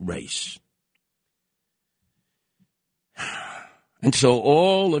close race. And so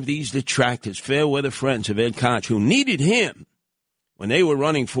all of these detractors, fair weather friends of Ed Koch, who needed him when they were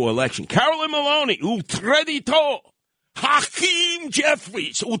running for election, Carolyn Maloney, utredito, Hakeem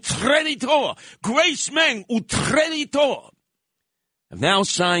Jeffries, utredito, Grace Meng, utredito, have now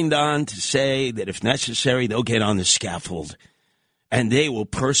signed on to say that if necessary, they'll get on the scaffold and they will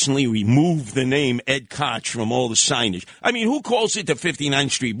personally remove the name Ed Koch from all the signage. I mean, who calls it the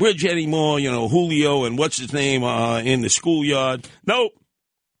 59th Street Bridge anymore? You know, Julio and what's his name in the schoolyard? Nope.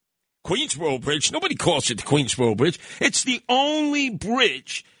 Queensboro Bridge. Nobody calls it the Queensboro Bridge. It's the only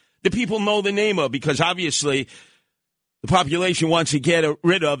bridge that people know the name of because obviously the population wants to get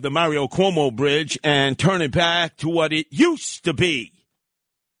rid of the Mario Cuomo Bridge and turn it back to what it used to be.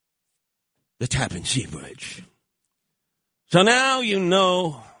 The Tappan Zee Bridge. So now you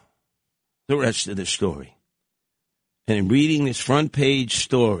know the rest of the story. And in reading this front page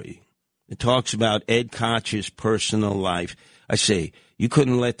story, it talks about Ed Koch's personal life. I say, you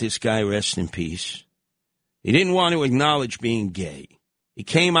couldn't let this guy rest in peace. He didn't want to acknowledge being gay. He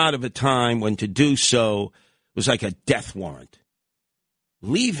came out of a time when to do so was like a death warrant.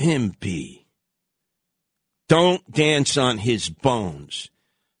 Leave him be. Don't dance on his bones.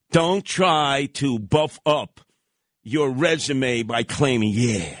 Don't try to buff up your resume by claiming,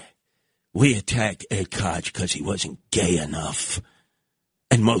 yeah, we attacked Ed Koch because he wasn't gay enough.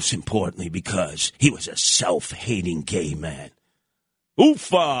 And most importantly, because he was a self-hating gay man.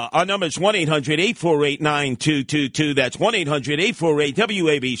 Oofa! Our number is 1-800-848-9222. That's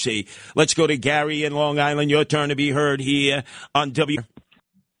 1-800-848-WABC. Let's go to Gary in Long Island. Your turn to be heard here on W.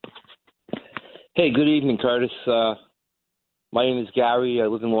 Hey, good evening, Curtis. My name is Gary. I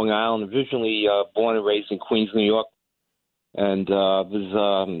live in Long Island. Originally born and raised in Queens, New York. And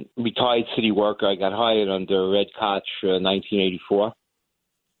was retired city worker. I got hired under Ed Koch in 1984.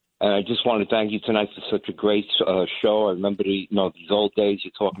 And I just want to thank you tonight for such a great show. I remember these old days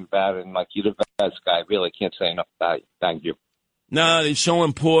you're talking about, and like you're the best guy. I really can't say enough about you. Thank you. No, it's so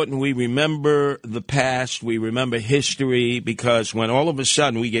important. We remember the past. We remember history, because when all of a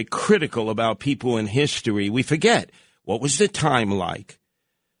sudden we get critical about people in history, we forget. What was the time like?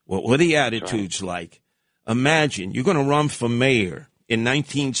 What were the attitudes like? Imagine you're going to run for mayor in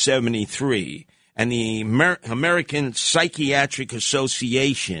 1973, and the American Psychiatric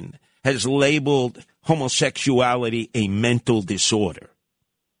Association has labeled homosexuality a mental disorder.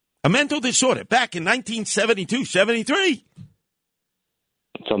 A mental disorder back in 1972, 73.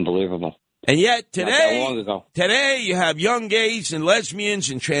 It's unbelievable. And yet Not that long ago. today you have young gays and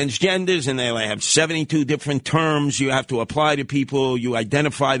lesbians and transgenders, and they have 72 different terms you have to apply to people. You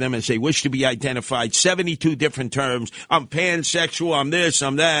identify them as they wish to be identified. 72 different terms. I'm pansexual, I'm this,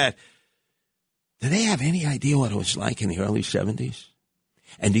 I'm that. Do they have any idea what it was like in the early 70s?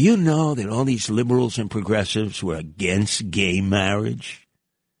 And do you know that all these liberals and progressives were against gay marriage?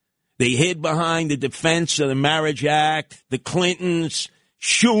 They hid behind the defense of the Marriage Act, the Clintons,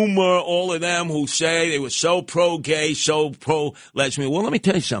 Schumer, all of them who say they were so pro-gay, so pro-lesbian. Well, let me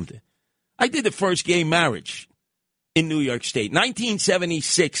tell you something. I did the first gay marriage in New York State,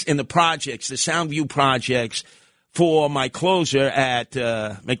 1976, in the projects, the Soundview projects, for my closer at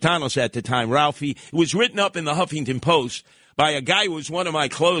McDonald's at the time, Ralphie. It was written up in the Huffington Post by a guy who was one of my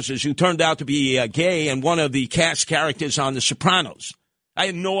closers who turned out to be gay and one of the cast characters on The Sopranos. I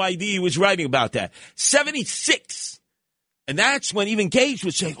had no idea he was writing about that. 76. And that's when even gays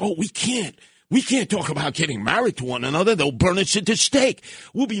would say, oh, we can't talk about getting married to one another. They'll burn us at the stake.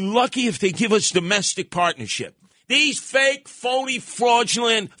 We'll be lucky if they give us domestic partnership. These fake, phony,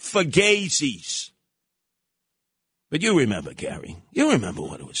 fraudulent fugazis. But you remember, Gary. You remember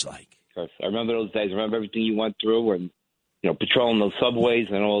what it was like. Of course. I remember those days. I remember everything you went through and, patrolling those subways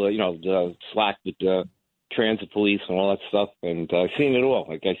and all the, the slack with the transit police and all that stuff. And I've seen it all.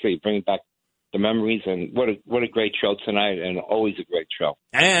 Like I say, bringing back the memories. And what a great show tonight, and always a great show.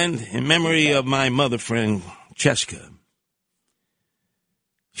 And in memory of my mother friend, Cheska,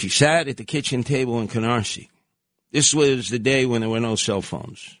 she sat at the kitchen table in Canarsie. This was the day when there were no cell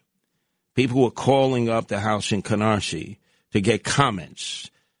phones. People were calling up the house in Canarsie to get comments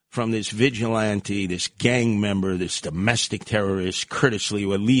from this vigilante, this gang member, this domestic terrorist, Curtis Lee,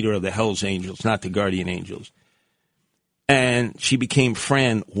 a leader of the Hells Angels, not the Guardian Angels. And she became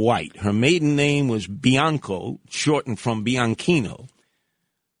Fran White. Her maiden name was Bianco, shortened from Bianchino.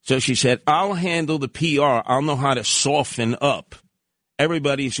 So she said, I'll handle the PR. I'll know how to soften up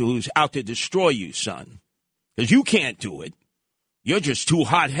everybody who's out to destroy you, son. Because you can't do it. You're just too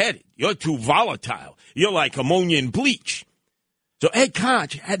hot-headed. You're too volatile. You're like ammonia and bleach. So Ed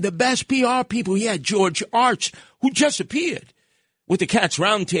Koch had the best PR people. He had George Arts, who just appeared with the Cats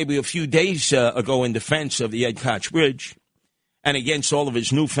Roundtable a few days ago in defense of the Ed Koch Bridge and against all of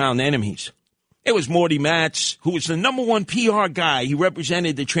his newfound enemies. It was Morty Matz, who was the number one PR guy. He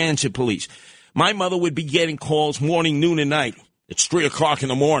represented the transit police. My mother would be getting calls morning, noon, and night. It's 3 o'clock in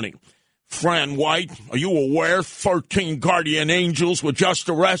the morning. Fran White, are you aware 13 Guardian Angels were just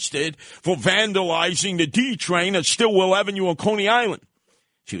arrested for vandalizing the D train at Stillwell Avenue on Coney Island?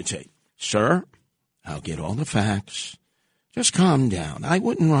 She would say, sir, I'll get all the facts. Just calm down. I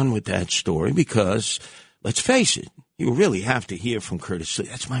wouldn't run with that story because, let's face it, you really have to hear from Curtis Lee.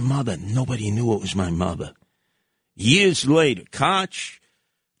 That's my mother. Nobody knew it was my mother. Years later, Koch,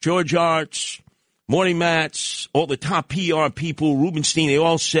 George Arts, Morty Matz, all the top PR people, Rubenstein, they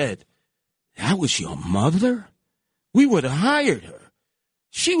all said, that was your mother? We would have hired her.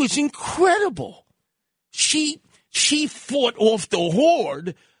 She was incredible. She fought off the horde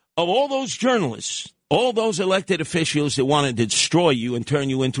of all those journalists, all those elected officials that wanted to destroy you and turn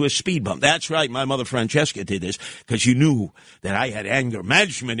you into a speed bump. That's right. My mother, Francesca, did this because you knew that I had anger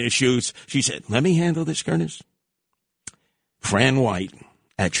management issues. She said, let me handle this, Curtis. Fran White,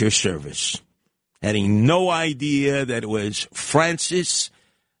 at your service, having no idea that it was Francesca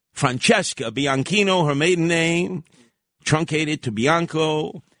Bianchino, her maiden name, truncated to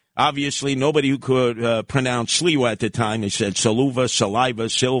Bianco. Obviously, nobody who could pronounce Sliwa at the time. They said Saluva, Saliva,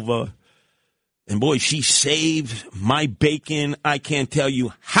 Silva. And boy, she saved my bacon, I can't tell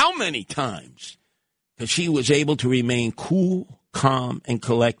you how many times, because she was able to remain cool, calm, and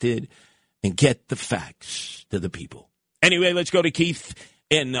collected and get the facts to the people. Anyway, let's go to Keith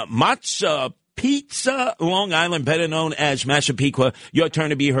in Matza Pizza, Long Island, better known as Massapequa. Your turn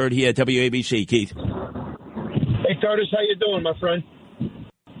to be heard here at WABC, Keith. Hey, Curtis, how you doing, my friend?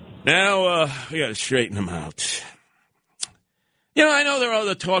 Now, we got to straighten them out. I know there are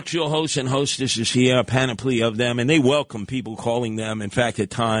other talk show hosts and hostesses here, a panoply of them, and they welcome people calling them. In fact, at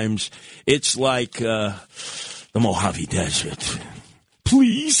times, it's like the Mojave Desert.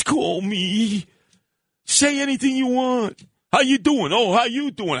 Please call me. Say anything you want. How you doing? Oh, how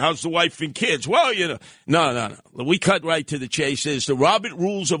you doing? How's the wife and kids? Well, No. We cut right to the chase. There's the Robert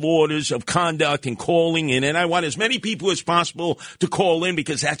Rules of Orders of Conduct and calling in, and I want as many people as possible to call in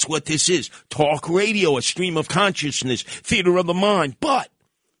because that's what this is. Talk radio, a stream of consciousness, theater of the mind. But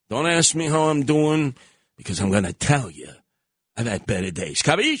don't ask me how I'm doing because I'm going to tell you I've had better days.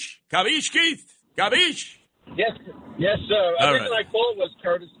 Kavish? Kavish, Keith? Kavish? Yes, sir. The reason I called was,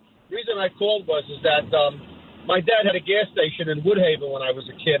 Curtis, is that my dad had a gas station in Woodhaven when I was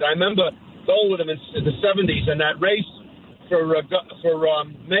a kid. I remember going with him in the 70s, and that race for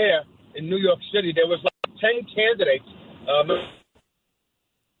mayor in New York City, there was like 10 candidates.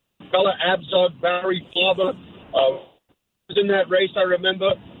 Bella Abzug, Barry Farber was in that race, I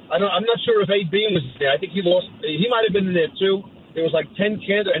remember. I'm not sure if A. Beam was there. I think he lost. He might have been in there, too. There was like 10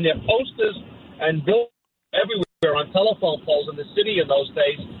 candidates, and their posters and bills everywhere on telephone poles in the city in those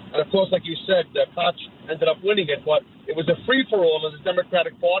days. And, of course, like you said, Koch ended up winning it, but it was a free-for-all in the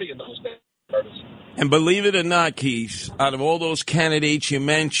Democratic Party in those days, Curtis. And believe it or not, Keith, out of all those candidates you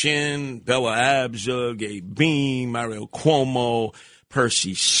mentioned, Bella Abzug, Abe Beam, Mario Cuomo,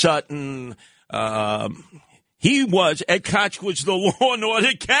 Percy Sutton, Ed Koch was the law and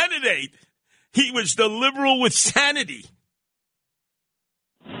order candidate. He was the liberal with sanity.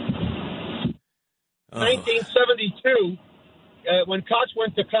 1972, when Koch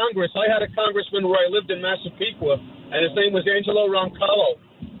went to Congress, I had a congressman where I lived in Massapequa, and his name was Angelo Roncallo.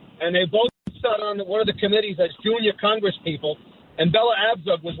 And they both sat on one of the committees as junior Congress people, and Bella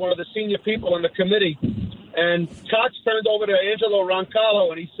Abzug was one of the senior people on the committee. And Koch turned over to Angelo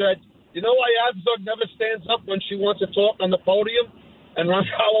Roncallo, and he said, "You know why Abzug never stands up when she wants to talk on the podium?" And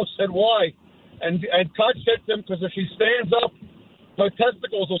Roncallo said, "Why?" And Koch said to him, "Because if she stands up, her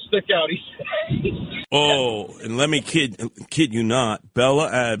testicles will stick out." He said. Oh, and let me kid you not, Bella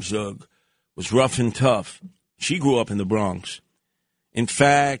Abzug was rough and tough. She grew up in the Bronx. In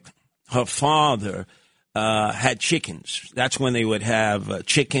fact, her father had chickens. That's when they would have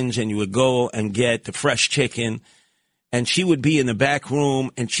chickens, and you would go and get the fresh chicken. And she would be in the back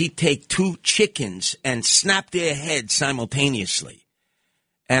room, and she'd take two chickens and snap their heads simultaneously.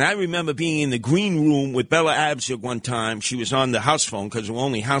 And I remember being in the green room with Bella Abzug one time. She was on the house phone because there were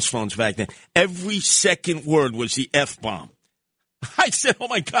only house phones back then. Every second word was the F-bomb. I said, oh,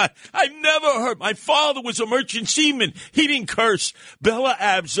 my God, I've never heard. My father was a merchant seaman. He didn't curse. Bella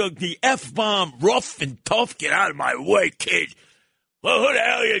Abzug, the F-bomb, rough and tough. Get out of my way, kid. Well, who the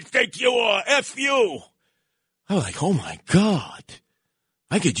hell you think you are? F you. I was like, oh, my God.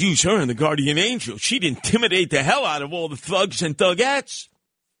 I could use her in the Guardian Angel. She'd intimidate the hell out of all the thugs and thugettes.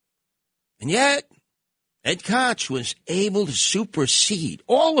 And yet, Ed Koch was able to supersede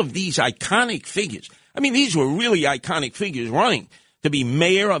all of these iconic figures. I mean, these were really iconic figures running to be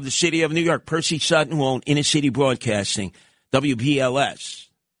mayor of the city of New York. Percy Sutton, who owned Inner City Broadcasting, WBLS.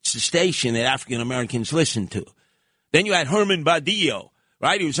 It's the station that African Americans listen to. Then you had Herman Badillo,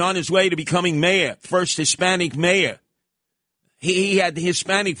 right? He was on his way to becoming mayor, first Hispanic mayor. He had the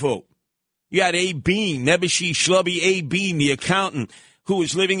Hispanic vote. You had Abe Beam, Nebuchadnezzar Schlubby Abe Beam, the accountant, who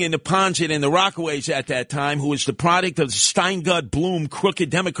was living in the Ponset and the Rockaways at that time, who was the product of the Steingart Bloom crooked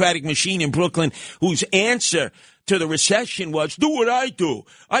Democratic machine in Brooklyn, whose answer to the recession was, do what I do.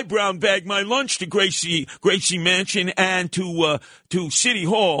 I brown bag my lunch to Gracie Mansion and to City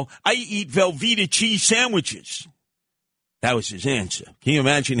Hall. I eat Velveeta cheese sandwiches. That was his answer. Can you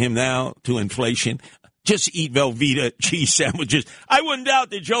imagine him now to inflation? Just eat Velveeta cheese sandwiches. I wouldn't doubt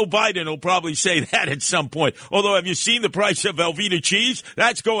that Joe Biden will probably say that at some point. Although, have you seen the price of Velveeta cheese?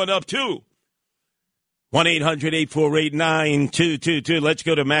 That's going up, too. 1-800-848-9222. Let's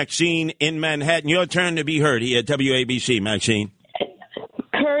go to Maxine in Manhattan. Your turn to be heard here at WABC, Maxine.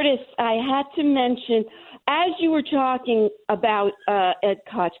 Curtis, I had to mention, as you were talking about Ed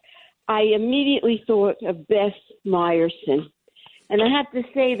Koch, I immediately thought of Bess Meyerson. And I have to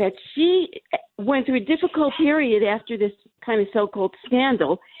say that she went through a difficult period after this kind of so-called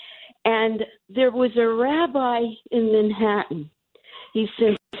scandal. And there was a rabbi in Manhattan. He's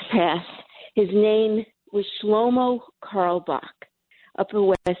since passed. His name was Shlomo Carlebach, Upper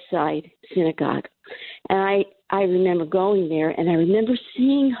West Side Synagogue. And I remember going there, and I remember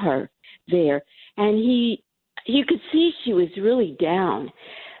seeing her there. And you could see she was really down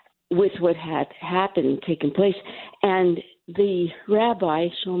with what had happened, taken place. And the rabbi,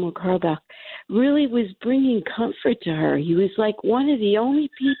 Shlomo Carlebach, really was bringing comfort to her. He was like one of the only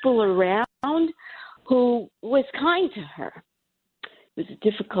people around who was kind to her. It was a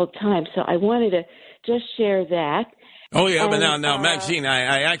difficult time, so I wanted to just share that. Oh, yeah, but now, Maxine,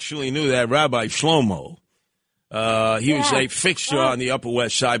 I actually knew that Rabbi Shlomo. He was a fixture on the Upper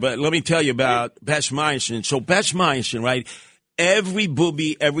West Side. But let me tell you about Bess Meyerson. So Bess Meyerson, right, every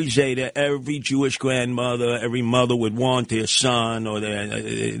booby, every Zeta, every Jewish grandmother, every mother would want their son or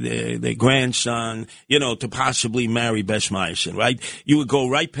their grandson, to possibly marry Bess Meyerson, right? You would go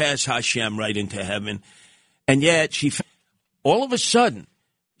right past Hashem, right into heaven. And yet, all of a sudden,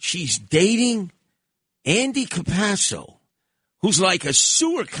 she's dating Andy Capasso, who's like a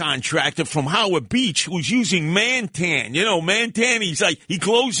sewer contractor from Howard Beach who's using Mantan. Mantan, he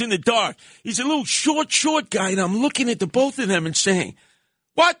glows in the dark. He's a little short guy, and I'm looking at the both of them and saying,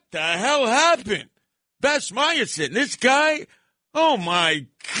 what the hell happened? Bess Meyerson, this guy? Oh, my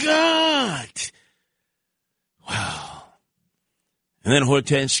God. Wow. And then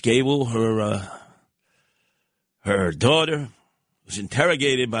Hortense Gable, her daughter, was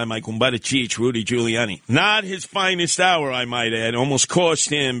interrogated by my kumbada cheech, Rudy Giuliani. Not his finest hour, I might add. Almost cost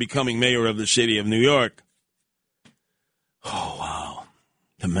him becoming mayor of the city of New York. Oh, wow.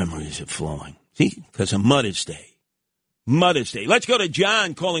 The memories are flowing. See, because of Mother's Day. Mother's Day. Let's go to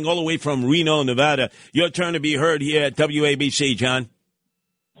John calling all the way from Reno, Nevada. Your turn to be heard here at WABC, John.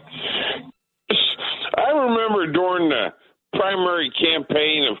 I remember during the primary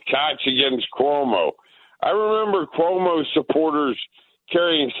campaign of Koch against Cuomo, I remember Cuomo supporters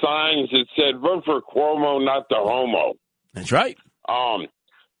carrying signs that said, vote for Cuomo, not the homo. That's right. Do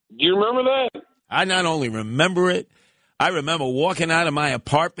you remember that? I not only remember it, I remember walking out of my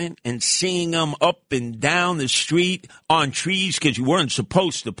apartment and seeing them up and down the street on trees because you weren't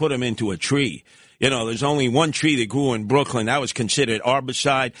supposed to put them into a tree. You know, there's only one tree that grew in Brooklyn. That was considered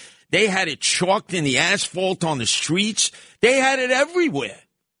arbicide. They had it chalked in the asphalt on the streets. They had it everywhere.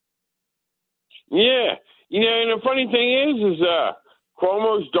 Yeah. You know, and the funny thing is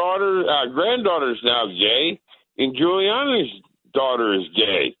Cuomo's granddaughter's now gay, and Giuliani's daughter is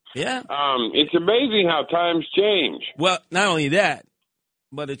gay. Yeah. It's amazing how times change. Well, not only that,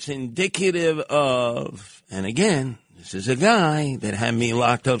 but it's indicative of, and again, this is a guy that had me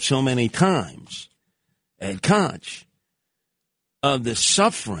locked up so many times, Ed Koch, of the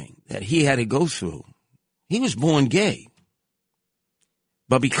suffering that he had to go through. He was born gay.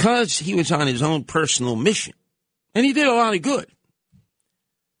 But because he was on his own personal mission, and he did a lot of good,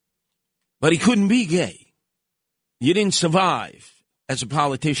 but he couldn't be gay. You didn't survive as a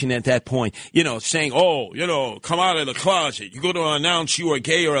politician at that point, you know, saying, oh, you know, come out of the closet. You're going to announce you are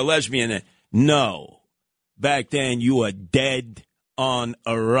gay or a lesbian. No. Back then, you were dead on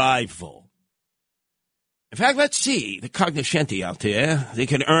arrival. In fact, let's see the cognoscenti out there. They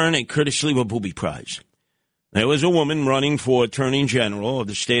could earn a Curtis Lewa Booby Prize. There was a woman running for Attorney General of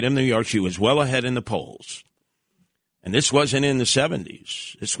the state of New York. She was well ahead in the polls. And this wasn't in the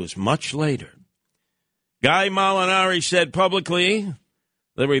 70s. This was much later. Guy Molinari said publicly,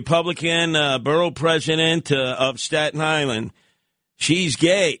 the Republican borough president of Staten Island, she's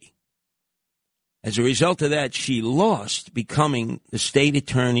gay. As a result of that, she lost becoming the state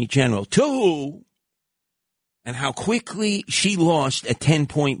attorney general. To who? And how quickly she lost a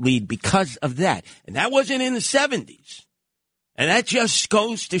 10-point lead because of that. And that wasn't in the 70s. And that just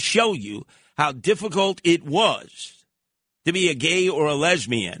goes to show you how difficult it was to be a gay or a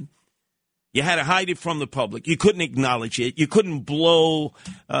lesbian. You had to hide it from the public. You couldn't acknowledge it. You couldn't blow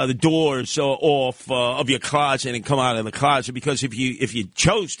the doors off of your closet and come out of the closet, because if you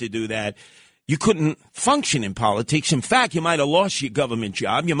chose to do that, you couldn't function in politics. In fact, you might have lost your government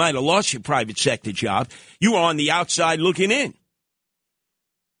job. You might have lost your private sector job. You were on the outside looking in.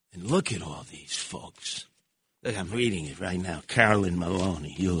 And look at all these folks. Look, I'm reading it right now. Carolyn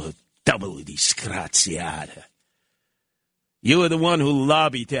Maloney, you're doubly disgraziata. You were the one who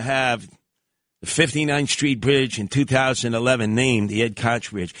lobbied to have the 59th Street Bridge in 2011 named the Ed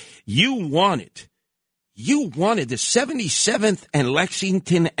Koch Bridge. You wanted the 77th and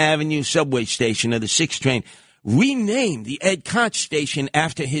Lexington Avenue subway station of the 6th train renamed the Ed Koch station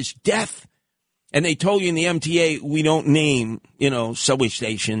after his death. And they told you in the MTA, we don't name, subway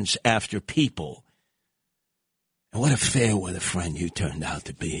stations after people. And what a fair weather friend you turned out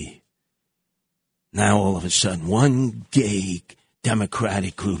to be. Now all of a sudden, one gay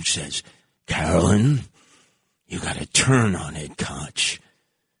Democratic group says, Carolyn, you got to turn on Ed Koch.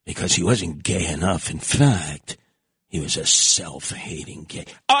 Because he wasn't gay enough. In fact, he was a self-hating gay.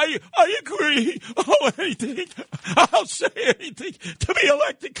 I agree. I'll say anything to be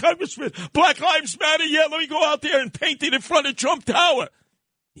elected congressman. Black Lives Matter. Yeah, let me go out there and paint it in front of Trump Tower.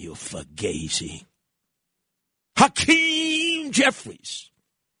 You fugazi. Hakeem Jeffries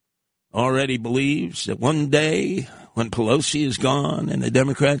already believes that one day, when Pelosi is gone and the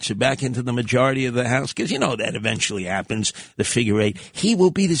Democrats are back into the majority of the House, because you know that eventually happens, the figure eight, he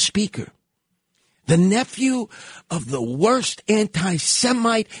will be the Speaker. The nephew of the worst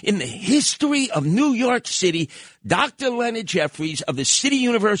anti-Semite in the history of New York City, Dr. Leonard Jeffries of the City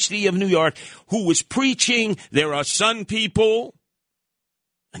University of New York, who was preaching, there are sun people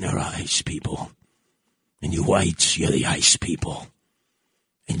and there are ice people. And you whites, you're the ice people.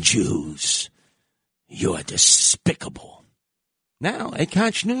 And Jews, you're despicable. Now, Ed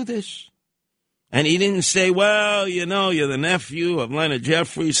Koch knew this. And he didn't say, well, you're the nephew of Leonard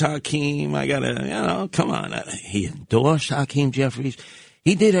Jeffries, Hakeem. I got to, come on. He endorsed Hakeem Jeffries.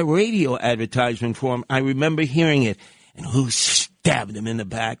 He did a radio advertisement for him. I remember hearing it. And who stabbed him in the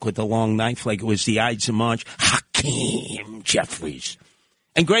back with a long knife like it was the Ides of March? Hakeem Jeffries.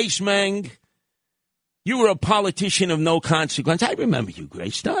 And Grace Meng, you were a politician of no consequence. I remember you,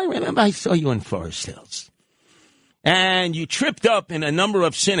 Grace. I remember I saw you in Forest Hills. And you tripped up in a number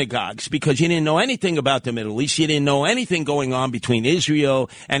of synagogues because you didn't know anything about the Middle East. You didn't know anything going on between Israel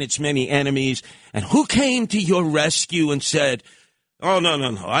and its many enemies. And who came to your rescue and said, oh,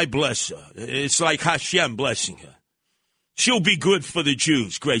 no, I bless her. It's like Hashem blessing her. She'll be good for the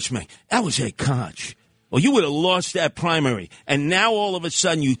Jews, Grace May. That was Ed Koch. Well, you would have lost that primary. And now all of a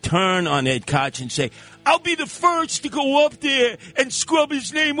sudden you turn on Ed Koch and say, I'll be the first to go up there and scrub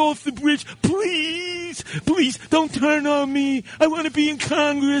his name off the bridge. Please, don't turn on me. I want to be in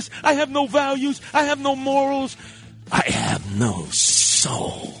Congress. I have no values. I have no morals. I have no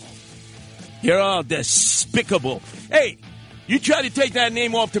soul. You're all despicable. Hey, you try to take that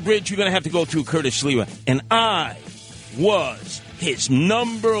name off the bridge, you're going to have to go through Curtis Lewa. And I was his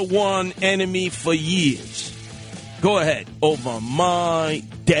number one enemy for years. Go ahead. Over my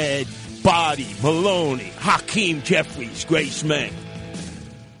dead body. Maloney, Hakeem Jeffries, Grace May.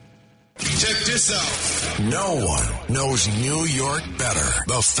 Check this out. No one knows New York better.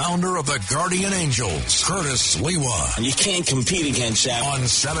 The founder of the Guardian Angels, Curtis Lewa. And you can't compete against that. On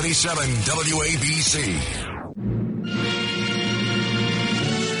 77 WABC.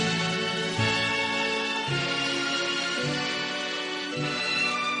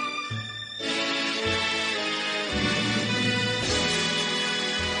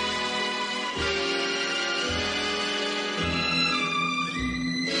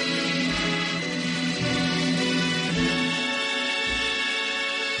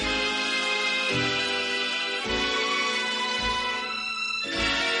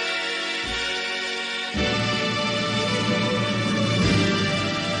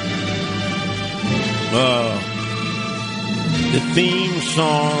 The theme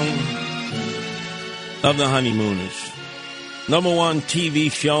song of the Honeymooners. Number one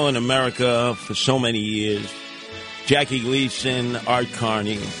TV show in America for so many years. Jackie Gleason, Art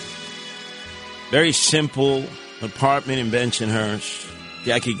Carney. Very simple apartment in Bensonhurst.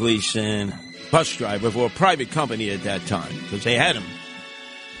 Jackie Gleason, bus driver for a private company at that time because they had him.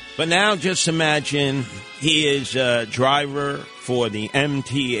 But now just imagine he is a driver for the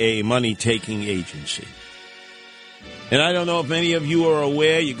MTA money-taking agency. And I don't know if many of you are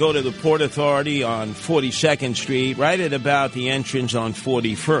aware, you go to the Port Authority on 42nd Street, right at about the entrance on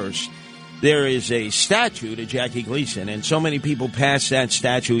 41st. There is a statue to Jackie Gleason, and so many people pass that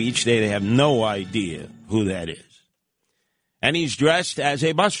statue each day, they have no idea who that is. And he's dressed as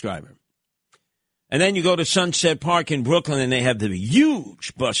a bus driver. And then you go to Sunset Park in Brooklyn, and they have the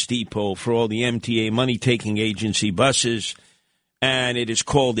huge bus depot for all the MTA money-taking agency buses, and it is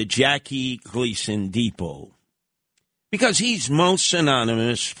called the Jackie Gleason Depot. Because he's most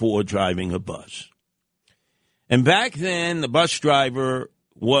synonymous for driving a bus. And back then, the bus driver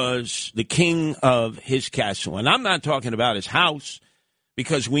was the king of his castle. And I'm not talking about his house,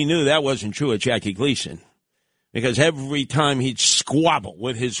 because we knew that wasn't true of Jackie Gleason. Because every time he'd squabble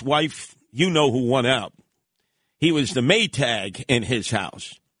with his wife, you know who won out. He was the Maytag in his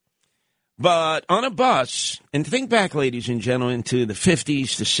house. But on a bus, and think back, ladies and gentlemen, to the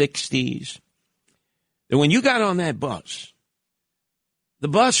 50s, the 60s, and when you got on that bus, the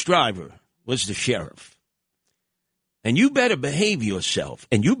bus driver was the sheriff. And you better behave yourself,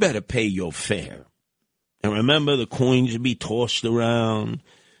 and you better pay your fare. And remember, the coins would be tossed around.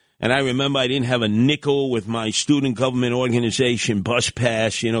 And I remember I didn't have a nickel with my student government organization bus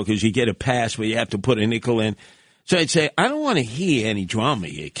pass, because you get a pass where you have to put a nickel in. So I'd say, I don't want to hear any drama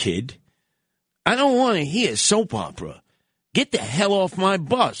here, kid. I don't want to hear soap opera. Get the hell off my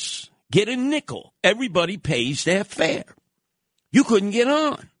bus. Get a nickel. Everybody pays their fare. You couldn't get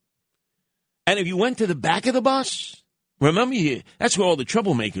on. And if you went to the back of the bus, remember, that's where all the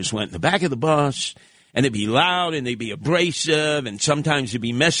troublemakers went, the back of the bus, and they'd be loud and they'd be abrasive, and sometimes they'd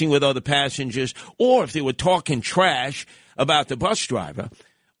be messing with other passengers, or if they were talking trash about the bus driver,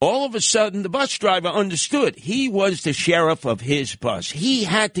 all of a sudden the bus driver understood he was the sheriff of his bus. He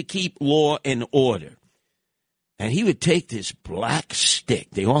had to keep law and order. And he would take this black stick.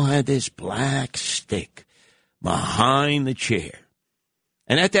 They all had this black stick behind the chair.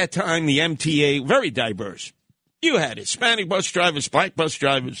 And at that time, the MTA, very diverse. You had Hispanic bus drivers, black bus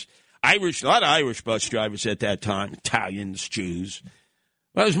drivers, Irish, a lot of Irish bus drivers at that time, Italians, Jews.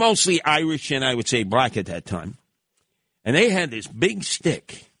 Well, it was mostly Irish and I would say black at that time. And they had this big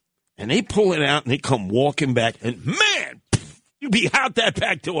stick. And they pull it out and they come walking back. And man, you'd be out that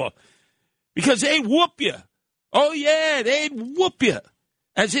back door. Because they'd whoop you. Oh, yeah, they'd whoop you.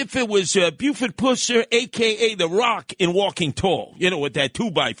 As if it was Buford Pusser, a.k.a. The Rock in Walking Tall, with that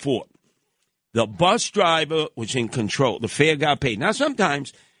 2x4. The bus driver was in control. The fare got paid. Now,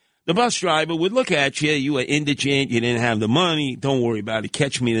 sometimes the bus driver would look at you. You were indigent. You didn't have the money. Don't worry about it.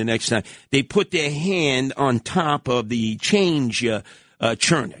 Catch me the next time. They put their hand on top of the change churner.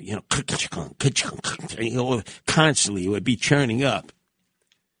 Constantly it would be churning up.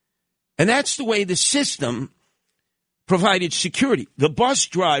 And that's the way the system provided security. The bus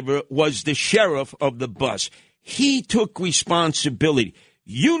driver was the sheriff of the bus. He took responsibility.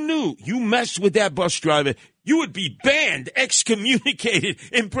 You knew you messed with that bus driver, you would be banned, excommunicated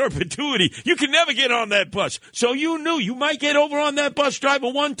in perpetuity. You could never get on that bus. So you knew you might get over on that bus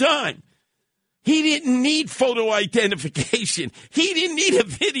driver one time. He didn't need photo identification. He didn't need a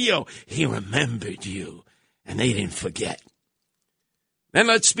video. He remembered you, and they didn't forget. Then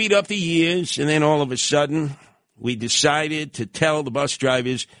let's speed up the years, and then all of a sudden, we decided to tell the bus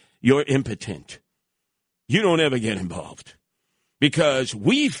drivers, you're impotent. You don't ever get involved. Because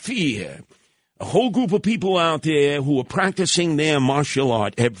we fear a whole group of people out there who are practicing their martial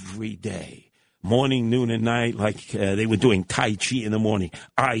art every day, morning, noon, and night, like they were doing Tai Chi in the morning.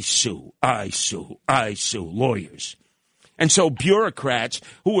 I sue, lawyers. And so bureaucrats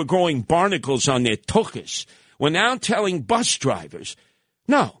who were growing barnacles on their tuchus were now telling bus drivers,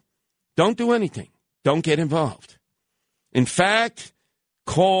 no, don't do anything. Don't get involved. In fact,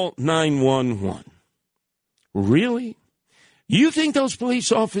 call 911. Really? You think those police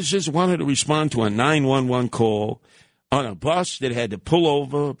officers wanted to respond to a 911 call on a bus that had to pull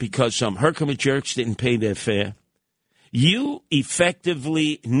over because some herkimer-jerks didn't pay their fare? You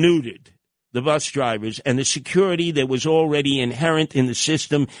effectively neutered the bus drivers and the security that was already inherent in the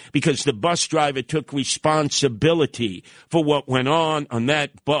system because the bus driver took responsibility for what went on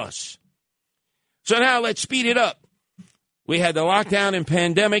that bus. So now let's speed it up. We had the lockdown and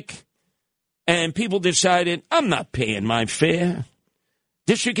pandemic. And people decided, I'm not paying my fare.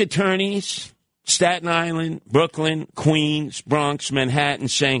 District attorneys, Staten Island, Brooklyn, Queens, Bronx, Manhattan,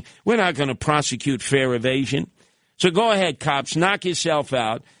 saying, we're not going to prosecute fare evasion. So go ahead, cops, knock yourself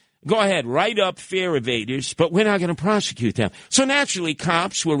out. Go ahead, write up fare evaders, but we're not going to prosecute them. So naturally,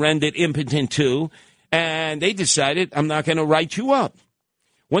 cops were rendered impotent too, and they decided, I'm not going to write you up.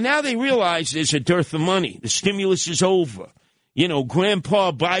 Well, now they realize there's a dearth of money. The stimulus is over. You know,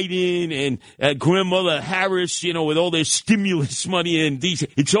 Grandpa Biden and Grandmother Harris, you know, with all their stimulus money and these,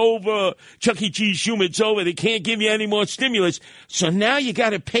 it's over. Chuck E. Cheese Schumer, it's over. They can't give you any more stimulus. So now you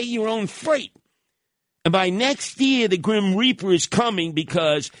got to pay your own freight. And by next year, the Grim Reaper is coming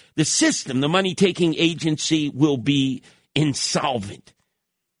because the system, the money-taking agency, will be insolvent.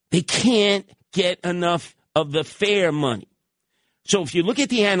 They can't get enough of the fare money. So if you look at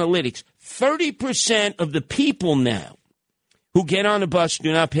the analytics, 30% of the people now who get on the bus do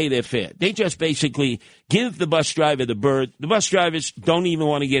not pay their fare. They just basically give the bus driver the bird. The bus drivers don't even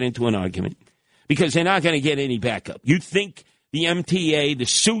want to get into an argument because they're not going to get any backup. You think the MTA, the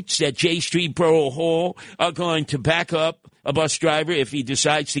suits at J Street Borough Hall are going to back up a bus driver if he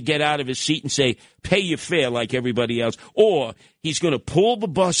decides to get out of his seat and say, pay your fare like everybody else? Or he's going to pull the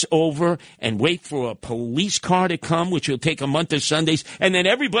bus over and wait for a police car to come, which will take a month of Sundays, and then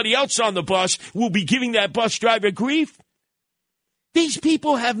everybody else on the bus will be giving that bus driver grief? These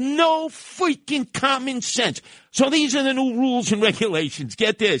people have no freaking common sense. So these are the new rules and regulations.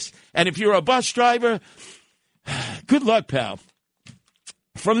 Get this. And if you're a bus driver, good luck, pal.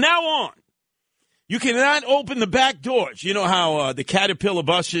 From now on, you cannot open the back doors. You know how the Caterpillar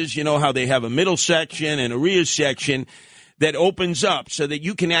buses, you know how they have a middle section and a rear section that opens up so that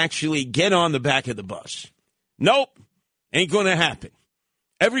you can actually get on the back of the bus. Nope, ain't going to happen.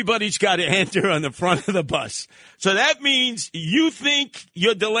 Everybody's got to enter on the front of the bus. So that means you think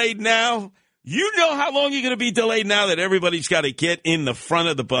you're delayed now. You know how long you're going to be delayed now that everybody's got to get in the front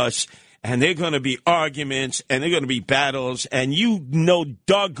of the bus. And they're going to be arguments and they're going to be battles. And you know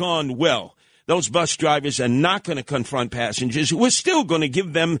doggone well those bus drivers are not going to confront passengers. We're still going to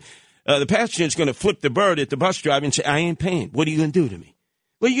give them, the passenger's going to flip the bird at the bus driver and say, I ain't paying. What are you going to do to me?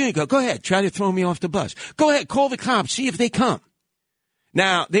 Where are you going to go? Go ahead. Try to throw me off the bus. Go ahead. Call the cops. See if they come.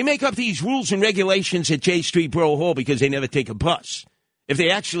 Now, they make up these rules and regulations at J Street Borough Hall because they never take a bus. If they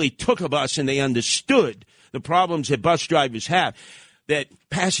actually took a bus and they understood the problems that bus drivers have, that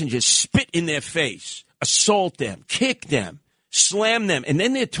passengers spit in their face, assault them, kick them, slam them, and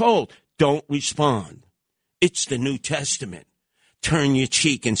then they're told, don't respond. It's the New Testament. Turn your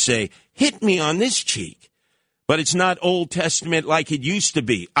cheek and say, hit me on this cheek. But it's not Old Testament like it used to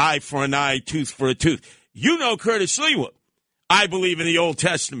be, eye for an eye, tooth for a tooth. You know Curtis Lewa. I believe in the Old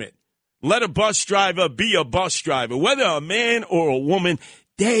Testament. Let a bus driver be a bus driver. Whether a man or a woman,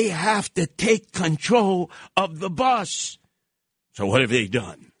 they have to take control of the bus. So what have they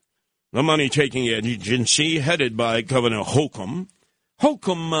done? The money-taking agency headed by Governor Holcomb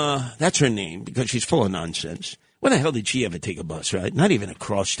Holcomb, that's her name because she's full of nonsense. When the hell did she ever take a bus, right? Not even a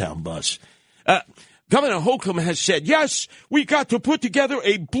crosstown bus. Governor Holcomb has said, yes, we got to put together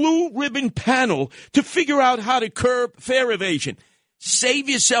a blue ribbon panel to figure out how to curb fare evasion. Save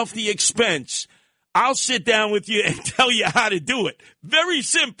yourself the expense. I'll sit down with you and tell you how to do it. Very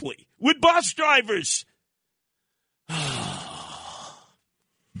simply, with bus drivers.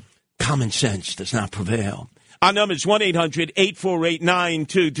 Common sense does not prevail. Our number is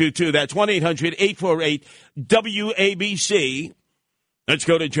 1-800-848-9222. That's 1-800-848-WABC. Let's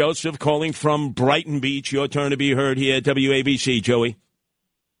go to Joseph calling from Brighton Beach. Your turn to be heard here at WABC, Joey.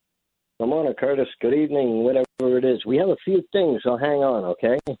 Good morning, Curtis. Good evening, whatever it is. We have a few things, so hang on,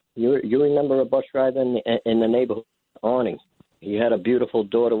 okay? You remember a bus driver in the neighborhood, Arnie? He had a beautiful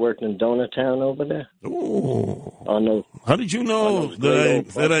daughter working in Donut Town over there. Oh. How did you know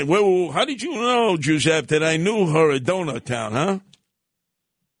how did you know, Giuseppe, that I knew her at Donut Town, huh?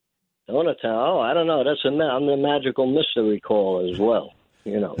 Donut Town? Oh, I don't know. I'm the magical mystery caller as well.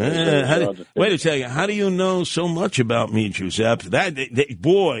 You know. Wait a second. How do you know so much about me, Giuseppe?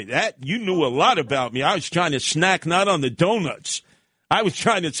 That you knew a lot about me. I was trying to snack not on the donuts. I was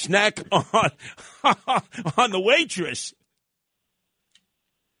trying to snack on the waitress.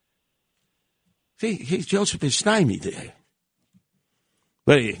 See, Joseph is stymied there.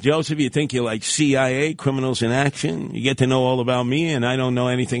 But Joseph, you think you're like CIA, criminals in action? You get to know all about me and I don't know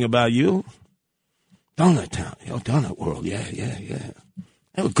anything about you? Donut Town, Donut World, yeah.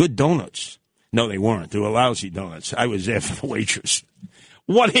 They were good donuts. No, they weren't. They were lousy donuts. I was there for the waitress.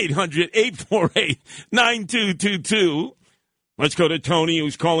 1-800-848-9222. Let's go to Tony,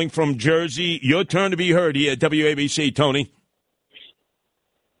 who's calling from Jersey. Your turn to be heard here at WABC, Tony.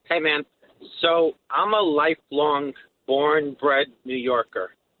 Hey, man. So I'm a lifelong born-bred New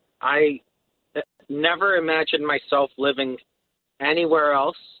Yorker. I never imagined myself living anywhere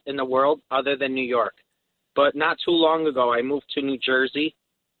else in the world other than New York. But not too long ago, I moved to New Jersey,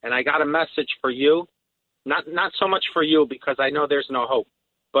 and I got a message for you. Not so much for you because I know there's no hope,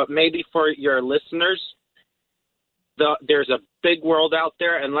 but maybe for your listeners. There's a big world out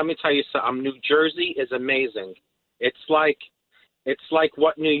there, and let me tell you something. New Jersey is amazing. It's like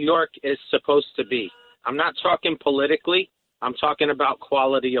what New York is supposed to be. I'm not talking politically. I'm talking about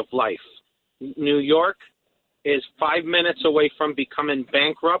quality of life. New York is 5 minutes away from becoming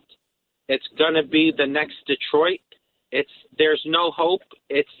bankrupt. It's going to be the next Detroit. There's no hope.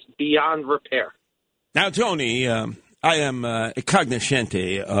 It's beyond repair. Now, Tony, I am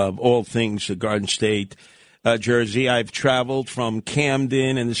cognoscente of all things Garden State, Jersey. I've traveled from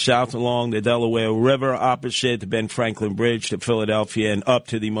Camden in the south along the Delaware River, opposite the Ben Franklin Bridge to Philadelphia, and up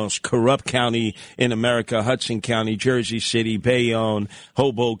to the most corrupt county in America, Hudson County, Jersey City, Bayonne,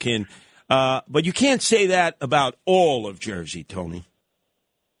 Hoboken. But you can't say that about all of Jersey, Tony.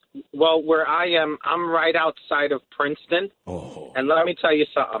 Well, where I am, I'm right outside of Princeton. Oh. And let me tell you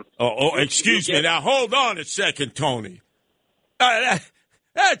something. Excuse me. Now, hold on a second, Tony. That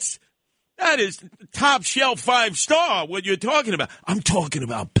is top shelf 5-star, what you're talking about. I'm talking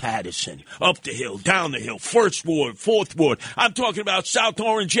about Patterson, up the hill, down the hill, 1st Ward, 4th Ward. I'm talking about South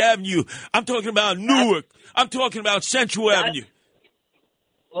Orange Avenue. I'm talking about Newark. I'm talking about Central Avenue.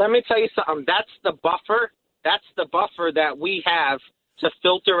 Let me tell you something. That's the buffer. That's the buffer that we have to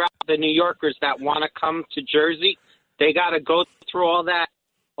filter out the New Yorkers that want to come to Jersey. They got to go through all that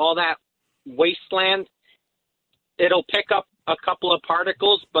wasteland. It'll pick up a couple of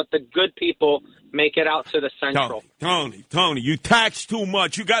particles, but the good people make it out to the central. Tony, you tax too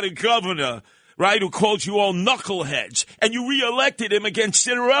much. You got a governor, right, who calls you all knuckleheads, and you reelected him against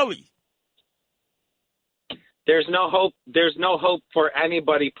Citarelli. There's no hope. There's no hope for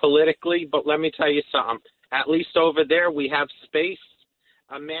anybody politically, but let me tell you something. At least over there, we have space.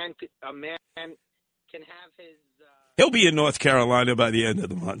 A man can have his... He'll be in North Carolina by the end of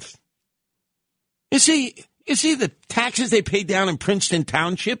the month. You see the taxes they pay down in Princeton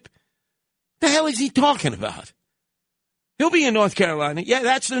Township? The hell is he talking about? He'll be in North Carolina. Yeah,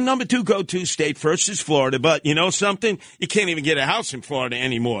 that's the number 2 go-to state. First is Florida. But you know something? You can't even get a house in Florida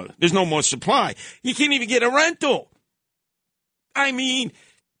anymore. There's no more supply. You can't even get a rental. I mean,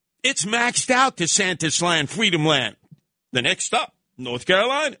 it's maxed out, DeSantis land, Freedom Land. The next stop, North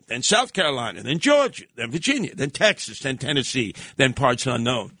Carolina, then South Carolina, then Georgia, then Virginia, then Texas, then Tennessee, then parts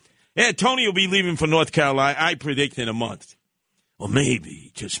unknown. Yeah, Tony will be leaving for North Carolina, I predict, in a month. Or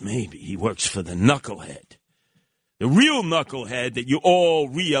maybe, just maybe, he works for the knucklehead. The real knucklehead that you all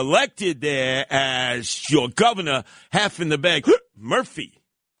reelected there as your governor, half in the bag, Murphy.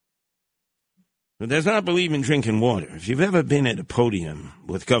 Who does not believe in drinking water. If you've ever been at a podium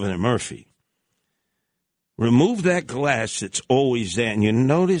with Governor Murphy, remove that glass that's always there, and you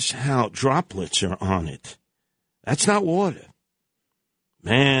notice how droplets are on it. That's not water.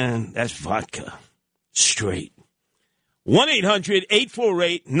 Man, that's vodka. Straight.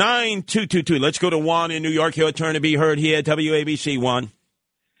 1-800-848-9222. Let's go to Juan in New York. Your turn to be heard here at WABC. Juan.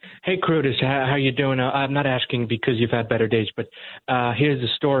 Hey, Curtis, how you doing? I'm not asking because you've had better days, but here's the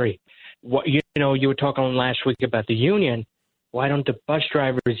story. You were talking last week about the union. Why don't the bus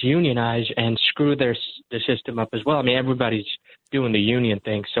drivers unionize and screw the system up as well? I mean, everybody's doing the union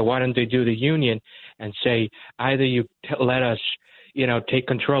thing, so why don't they do the union and say either you let us, take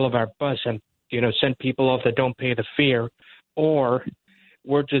control of our bus and, send people off that don't pay the fare, or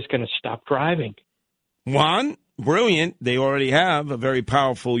we're just going to stop driving. Juan, brilliant. They already have a very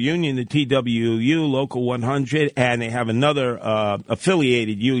powerful union, the TWU, Local 100, and they have another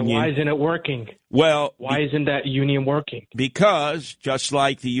affiliated union. So why isn't it working? Well, why isn't that union working? Because just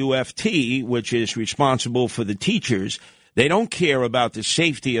like the UFT, which is responsible for the teachers, they don't care about the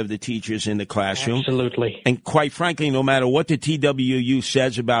safety of the teachers in the classroom. Absolutely. And quite frankly, no matter what the TWU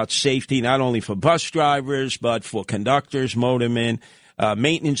says about safety, not only for bus drivers, but for conductors, motormen,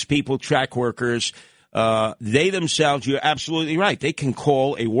 maintenance people, track workers, they themselves, you're absolutely right. They can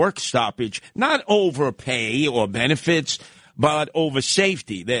call a work stoppage, not over pay or benefits, but over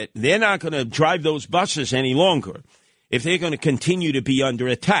safety. That they're not going to drive those buses any longer if they're going to continue to be under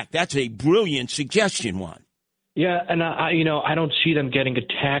attack. That's a brilliant suggestion, Juan. Yeah, and I don't see them getting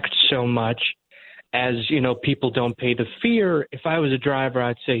attacked so much as, people don't pay the fare. If I was a driver,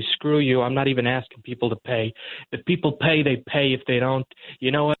 I'd say, screw you. I'm not even asking people to pay. If people pay, they pay. If they don't, you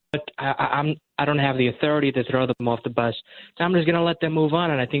know what? I don't have the authority to throw them off the bus. So I'm just going to let them move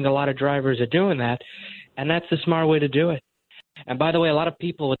on. And I think a lot of drivers are doing that. And that's the smart way to do it. And by the way, a lot of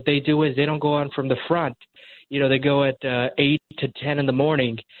people, what they do is they don't go on from the front. They go at 8 to 10 in the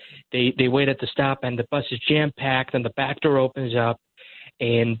morning. They wait at the stop, and the bus is jam-packed, and the back door opens up,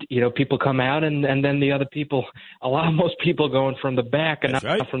 and, people come out, and then the other people, most people going from the back and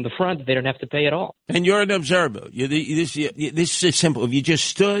not from the front, they don't have to pay at all. And you're an observer. This is simple. If you just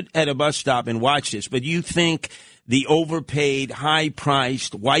stood at a bus stop and watched this, but you think the overpaid,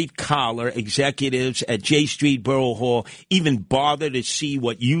 high-priced, white-collar executives at J Street Borough Hall even bother to see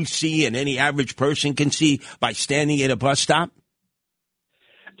what you see and any average person can see by standing at a bus stop?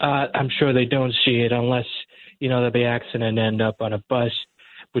 I'm sure they don't see it unless, that the accident end up on a bus,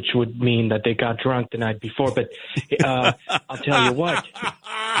 which would mean that they got drunk the night before. But I'll tell you what,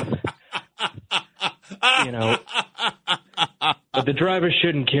 but the driver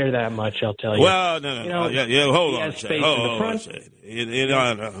shouldn't care that much, I'll tell you. Well, no. Hold on a second.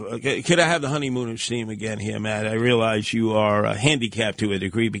 Could I have the honeymooners theme again here, Matt? I realize you are handicapped to a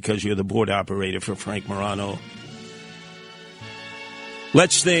degree because you're the board operator for Frank Morano.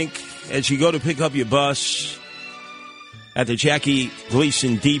 Let's think, as you go to pick up your bus at the Jackie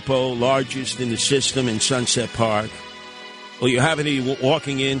Gleason Depot, largest in the system in Sunset Park, or you happen to be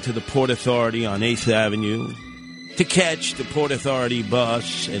walking into the Port Authority on 8th Avenue to catch the Port Authority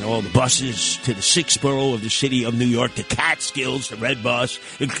bus and all the buses to the 6th borough of the city of New York, the Catskills, the red bus.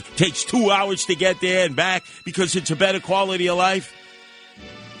 It takes 2 hours to get there and back because it's a better quality of life.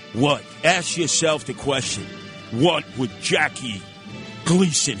 What? Ask yourself the question, what would Jackie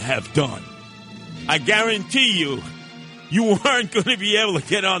Gleason have done? I guarantee you weren't going to be able to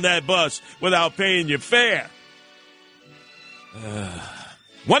get on that bus without paying your fare.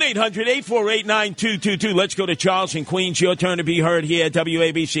 1-800-848-9222. Let's go to Charles in Queens. Your turn to be heard here at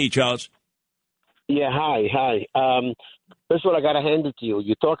WABC, Charles. Yeah, hi. This is what I got to hand it to you.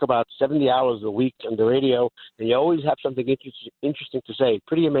 You talk about 70 hours a week on the radio, and you always have something interesting to say.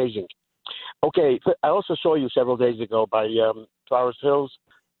 Pretty amazing. Okay, I also saw you several days ago by Flowers Hills.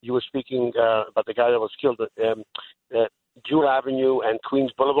 You were speaking about the guy that was killed at Jewel Avenue and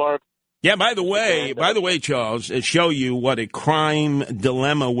Queens Boulevard. Yeah, by the way, Charles, to show you what a crime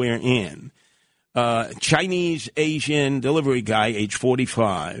dilemma we're in. Chinese Asian delivery guy, age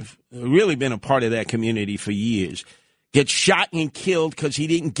 45, really been a part of that community for years, gets shot and killed because he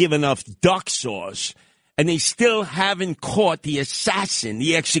didn't give enough duck sauce. And they still haven't caught the assassin,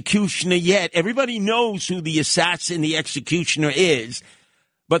 the executioner yet. Everybody knows who the assassin, the executioner is.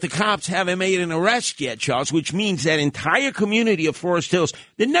 But the cops haven't made an arrest yet, Charles, which means that entire community of Forest Hills,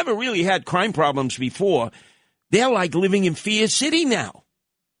 they never really had crime problems before. They're like living in Fear City now.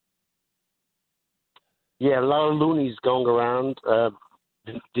 Yeah, a lot of loonies going around. The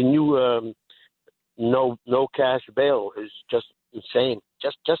new no cash bail is just insane.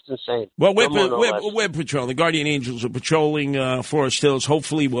 Just insane. Well, we're patrolling. The Guardian Angels are patrolling Forest Hills.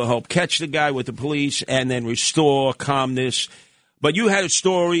 Hopefully we'll help catch the guy with the police and then restore calmness. But you had a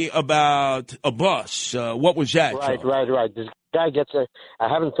story about a bus. What was that? Right. This guy gets I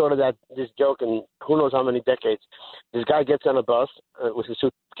haven't thought of this joke in who knows how many decades. This guy gets on a bus with a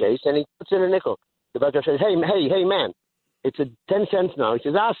suitcase, and he puts in a nickel. The bus driver says, hey, man, it's 10 cents now. He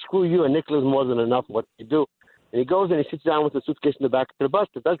says, screw you, a nickel is more than enough. What do you do? And he goes and he sits down with the suitcase in the back of the bus.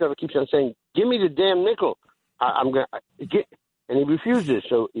 The bus driver keeps on saying, give me the damn nickel. I'm going to get, and he refuses.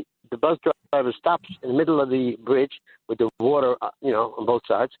 So the bus driver stops in the middle of the bridge with the water, on both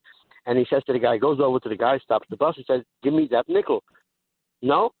sides. And he says to the guy, goes over to the guy, stops the bus, and says, give me that nickel.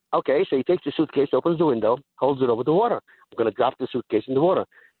 No? Okay, so he takes the suitcase, opens the window, holds it over the water. I'm going to drop the suitcase in the water.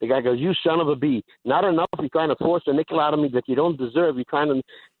 The guy goes, you son of a bee. Not enough. You're trying to force a nickel out of me that you don't deserve. You're trying to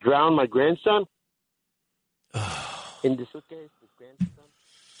drown my grandson in the suitcase. His grandson.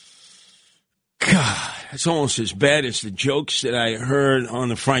 God, it's almost as bad as the jokes that I heard on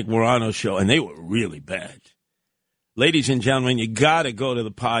the Frank Morano show, and they were really bad. Ladies and gentlemen, you got to go to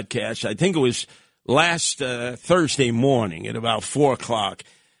the podcast. I think it was last Thursday morning at about 4 o'clock.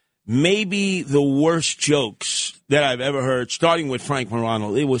 Maybe the worst jokes that I've ever heard, starting with Frank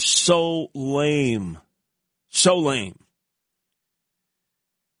Morano. It was so lame. So lame.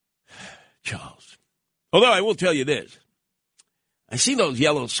 Charles. Although I will tell you this. I see those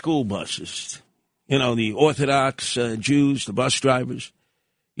yellow school buses. The Orthodox Jews, the bus drivers.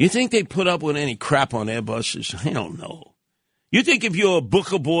 You think they put up with any crap on their buses? I don't know. You think if you're a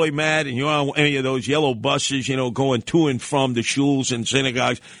Booker boy, Matt, and you're on any of those yellow buses, going to and from the shuls and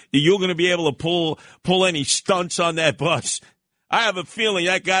synagogues, that you're going to be able to pull any stunts on that bus? I have a feeling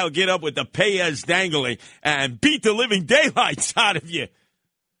that guy will get up with the payas dangling and beat the living daylights out of you.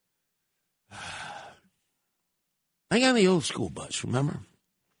 I got the old school bus, remember?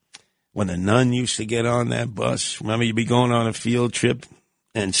 When the nun used to get on that bus. Remember, you'd be going on a field trip,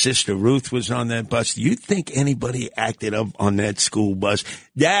 and Sister Ruth was on that bus. Do you think anybody acted up on that school bus?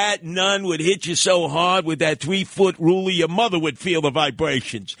 That nun would hit you so hard with that 3-foot ruler, your mother would feel the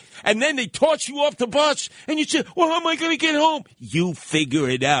vibrations. And then they toss you off the bus, and you say, well, how am I going to get home? You figure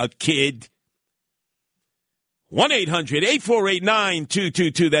it out, kid.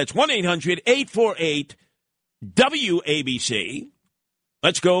 1-800-848-9222. That's 1-800-848-WABC.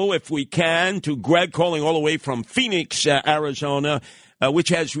 Let's go, if we can, to Greg calling all the way from Phoenix, Arizona, which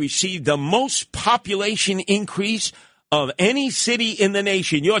has received the most population increase of any city in the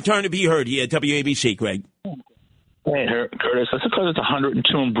nation. Your turn to be heard here at WABC, Greg. Hey, Curtis, that's because it's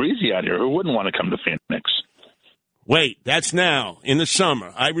 102 and breezy out here. Who wouldn't want to come to Phoenix? Wait, that's now, in the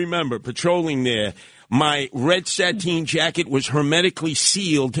summer. I remember patrolling there. My red sateen jacket was hermetically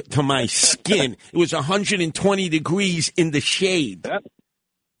sealed to my skin. It was 120 degrees in the shade.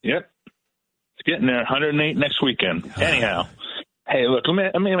 Yep. It's getting there. 108 next weekend. Anyhow. Hey, look,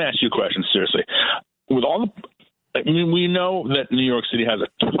 let me ask you a question, seriously. With all we know that New York City has a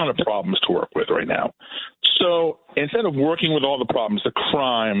ton of problems to work with right now. So instead of working with all the problems, the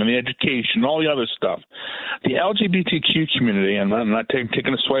crime and the education, all the other stuff, the LGBTQ community, and I'm not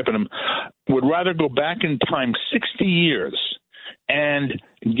taking a swipe at them, would rather go back in time 60 years and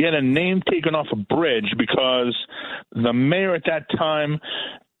get a name taken off a bridge because the mayor at that time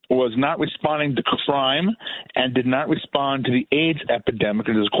was not responding to crime and did not respond to the AIDS epidemic,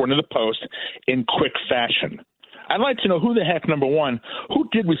 according to the Post, in quick fashion. I'd like to know who the heck, number one, who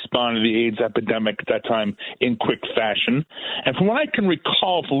did respond to the AIDS epidemic at that time in quick fashion? And from what I can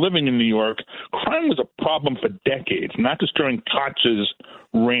recall from living in New York, crime was a problem for decades, not just during Koch's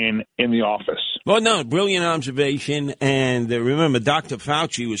reign in the office. Well, no, brilliant observation. And remember, Dr.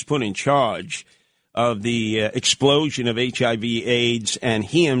 Fauci was put in charge of the explosion of HIV/AIDS, and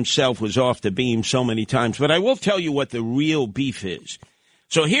he himself was off the beam so many times. But I will tell you what the real beef is.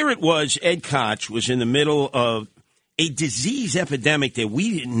 So here it was, Ed Koch was in the middle of a disease epidemic that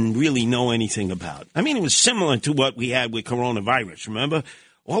we didn't really know anything about. I mean, it was similar to what we had with coronavirus, remember?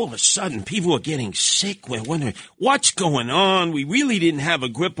 All of a sudden, people were getting sick. We're wondering, what's going on? We really didn't have a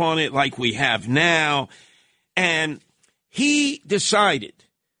grip on it like we have now. And he decided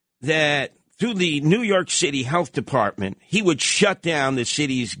that through the New York City Health Department, he would shut down the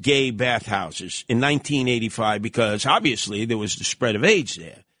city's gay bathhouses in 1985 because, obviously, there was the spread of AIDS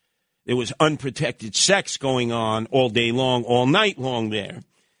there. There was unprotected sex going on all day long, all night long there.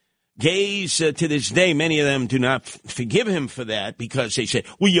 Gays, to this day, many of them do not forgive him for that because they say,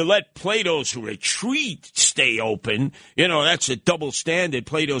 well, you let Plato's Retreat stay open. You know, that's a double standard,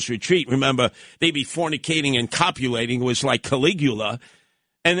 Plato's Retreat. Remember, they'd be fornicating and copulating. It was like Caligula.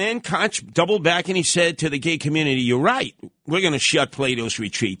 And then Koch doubled back and he said to the gay community, you're right, we're going to shut Plato's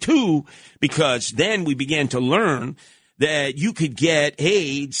Retreat too, because then we began to learn that you could get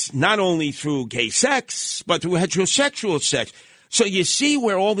AIDS not only through gay sex, but through heterosexual sex. So you see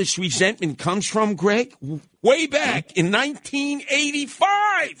where all this resentment comes from, Greg? Way back in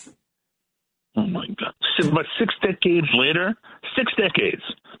 1985. Oh, my God. But 6 decades later? 6 decades.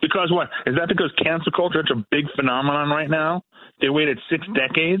 Because what? Is that because cancel culture is such a big phenomenon right now? They waited 6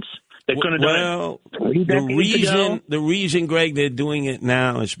 decades? They couldn't have done it 3 decades ago? The reason, Greg, they're doing it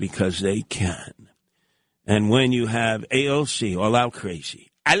now is because they can. And when you have AOC, all out crazy,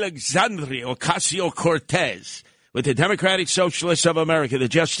 Alexandria Ocasio-Cortez, with the Democratic Socialists of America, the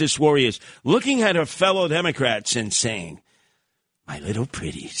Justice Warriors, looking at her fellow Democrats and saying, my little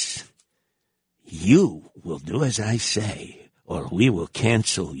pretties, you will do as I say, or we will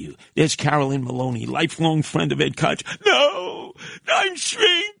cancel you. There's Carolyn Maloney, lifelong friend of Ed Koch. No, I'm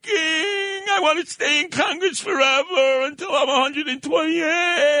shrinking. I want to stay in Congress forever until I'm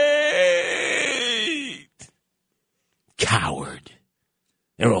 128. Coward.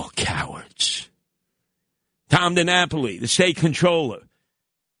 They're all cowards. Tom DiNapoli, the state controller,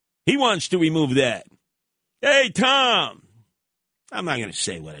 he wants to remove that. Hey, Tom. I'm not going to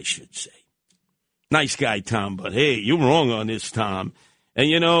say what I should say. Nice guy, Tom, but hey, you're wrong on this, Tom. And,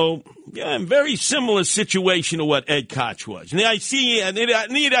 you know, I'm very similar situation to what Ed Koch was. Need I say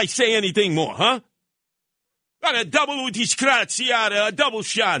anything more, huh? Got a double disgraziata, a double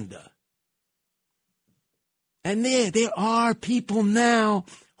shanda. And there are people now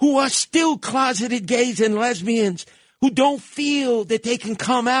who are still closeted gays and lesbians who don't feel that they can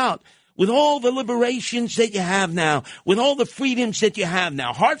come out with all the liberations that you have now, with all the freedoms that you have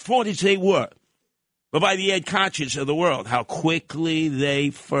now, hard-fought as they were. But by the Ed Koches of the world, how quickly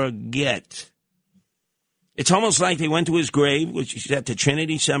they forget. It's almost like they went to his grave, which is at the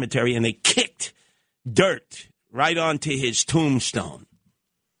Trinity Cemetery, and they kicked dirt right onto his tombstone.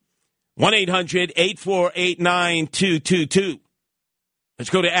 1-800-848-9222. Let's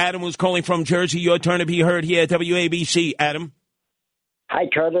go to Adam, who's calling from Jersey. Your turn to be heard here at WABC. Adam. Hi,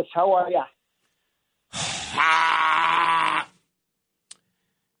 Curtis. How are you?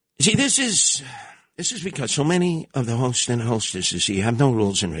 See, this is because so many of the hosts and hostesses here have no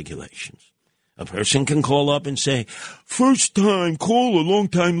rules and regulations. A person can call up and say, first time caller, long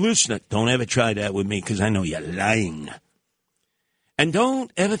time listener. Don't ever try that with me because I know you're lying. And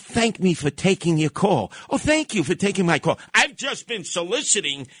don't ever thank me for taking your call. Oh, thank you for taking my call. I've just been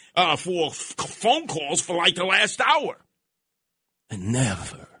soliciting for phone calls for like the last hour. And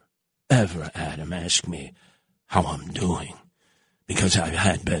never, ever, Adam, ask me how I'm doing. Because I've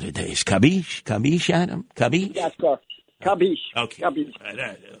had better days. Kabish? Kabish, Adam? Kabish? Yes, sir. Kabish. Okay. Kabish.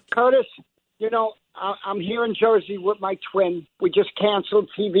 Curtis, you know, I'm here in Jersey with my twin. We just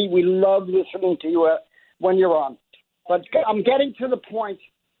canceled TV. We love listening to you when you're on. But I'm getting to the point.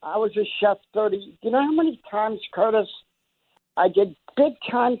 I was a chef 30. You know how many times, Curtis, I did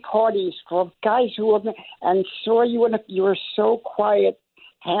big-time parties for guys who were and saw you, and you were so quiet,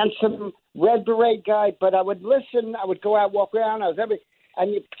 handsome, red beret guy, but I would listen. I would go out, walk around.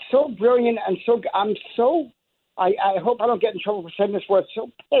 And you're so brilliant and I hope I don't get in trouble for saying this word.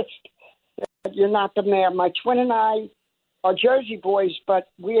 So pissed that you're not the mayor. My twin and I are Jersey boys, but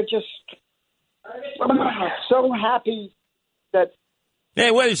we are just so happy that.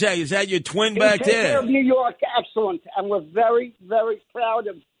 Hey, what is that? Is that your twin back there? Care of New York, excellent, and we're very, very proud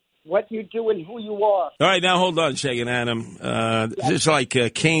of what you do and who you are. All right, now hold on a second, Adam. This is like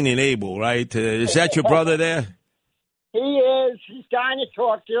Cain and Abel, right? Is that your brother there? He is. He's dying to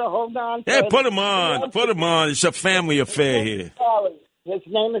talk to you. Hold on. Hey, put him on. Put him on. It's a family affair here. His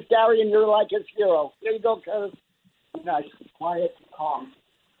name is Gary, and you're like his hero. Here you go, Curtis. Nice, quiet, calm.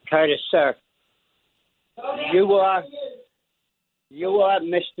 Curtis, sir, you are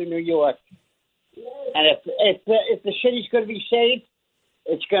Mr. New York. And if the city's going to be saved,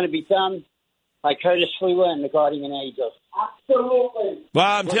 it's going to be done by Curtis Lewa and the Guardian Angels. Absolutely. Well,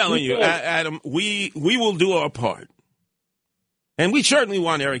 I'm telling you, Adam, we will do our part. And we certainly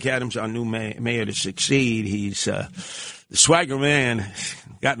want Eric Adams, our new mayor, to succeed. He's the swagger man,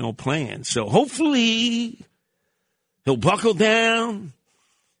 got no plans. So hopefully he'll buckle down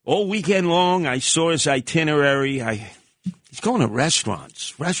all weekend long. I saw his itinerary. He's going to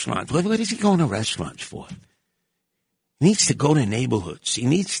restaurants. What is he going to restaurants for? He needs to go to neighborhoods. He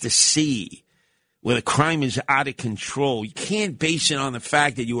needs to see where the crime is out of control. You can't base it on the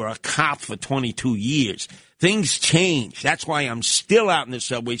fact that you were a cop for 22 years. Things change. That's why I'm still out in the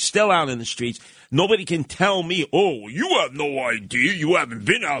subway, still out in the streets. Nobody can tell me, oh, you have no idea. You haven't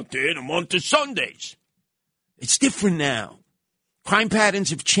been out there in a month of Sundays. It's different now. Crime patterns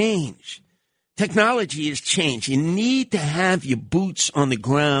have changed. Technology has changed. You need to have your boots on the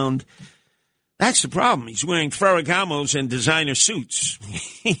ground. That's the problem. He's wearing Ferragamos and designer suits.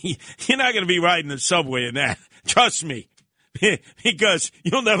 You're not going to be riding the subway in that. Trust me. because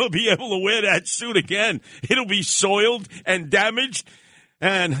you'll never be able to wear that suit again. It'll be soiled and damaged,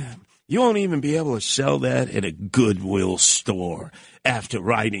 and you won't even be able to sell that at a Goodwill store after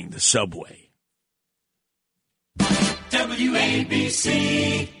riding the subway.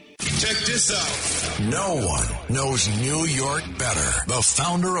 WABC. Check this out. No one knows New York better. The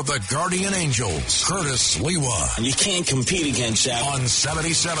founder of the Guardian Angels, Curtis Lewa. And you can't compete against that. On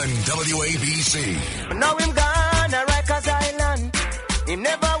 77 WABC. But now him gone a Rikers Island. Him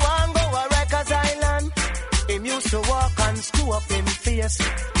never want go a Rikers Island. Him used to walk and screw up him face.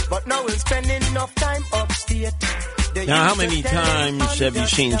 But now he's spending enough time upstate. Now, how many times have you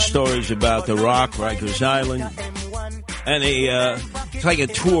seen stories about The Rock, Rikers Island? And it's like a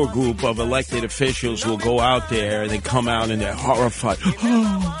tour group of elected officials will go out there and they come out and they're horrified.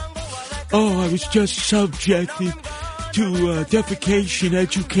 Oh, I was just subjected to defecation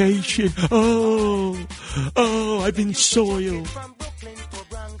education. Oh, I've been soiled.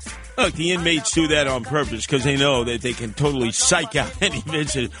 Look, the inmates do that on purpose because they know that they can totally psych out any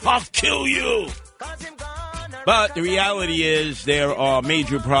visitor. I'll kill you. But the reality is there are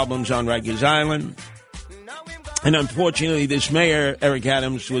major problems on Rikers Island. And unfortunately, this mayor, Eric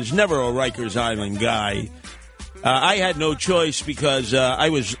Adams, was never a Rikers Island guy. I had no choice because I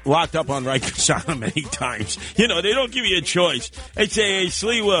was locked up on Rikers Island many times. You know, they don't give you a choice. They say, hey,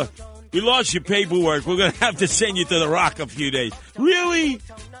 Sliwa, we lost your paperwork. We're going to have to send you to the Rock a few days. Really?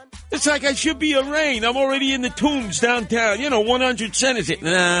 It's like I should be arraigned. I'm already in the tombs downtown. 100 sentences.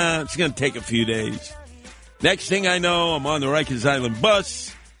 Nah, it's going to take a few days. Next thing I know, I'm on the Rikers Island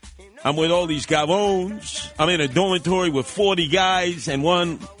bus. I'm with all these gavones. I'm in a dormitory with 40 guys and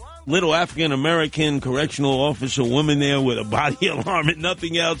one little African-American correctional officer woman there with a body alarm and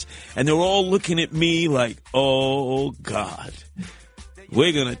nothing else. And they're all looking at me like, oh, God.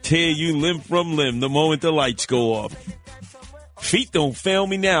 We're going to tear you limb from limb the moment the lights go off. Feet don't fail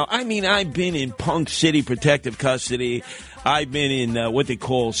me now. I mean, I've been in Punk City protective custody. I've been in what they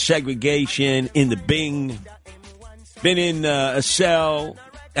call segregation, in the Bing. Been in a cell.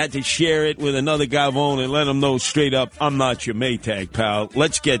 Had to share it with another gavone and let him know straight up, I'm not your Maytag, pal.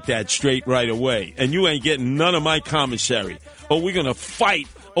 Let's get that straight right away. And you ain't getting none of my commissary. Or we're going to fight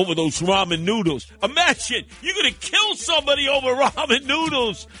over those ramen noodles. Imagine, you're going to kill somebody over ramen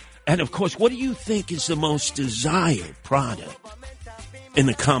noodles. And, of course, what do you think is the most desired product in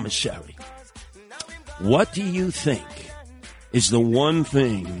the commissary? What do you think is the one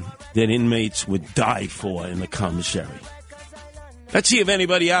thing that inmates would die for in the commissary? Let's see if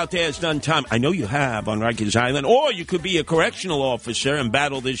anybody out there has done time. I know you have on Rikers Island. Or you could be a correctional officer,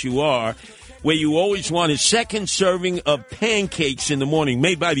 embattled as you are, where you always want a second serving of pancakes in the morning,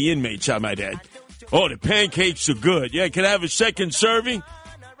 made by the inmates, I might add. Oh, the pancakes are good. Yeah, can I have a second serving?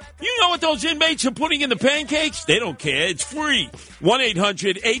 You know what those inmates are putting in the pancakes? They don't care. It's free.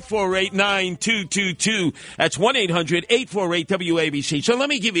 1-800-848-9222. That's 1-800-848-WABC. So let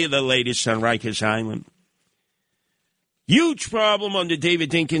me give you the latest on Rikers Island. Huge problem under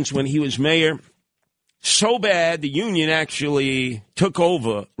David Dinkins when he was mayor. So bad, the union actually took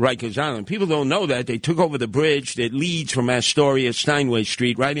over Rikers Island. People don't know that. They took over the bridge that leads from Astoria, Steinway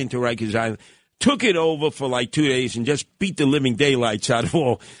Street, right into Rikers Island. Took it over for like 2 days and just beat the living daylights out of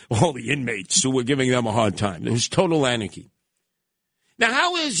all the inmates who were giving them a hard time. It was total anarchy. Now,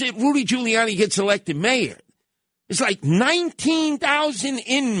 how is it Rudy Giuliani gets elected mayor? It's like 19,000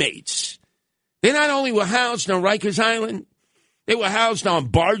 inmates. They not only were housed on Rikers Island, they were housed on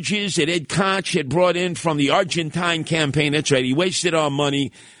barges that Ed Koch had brought in from the Argentine campaign. That's right. He wasted our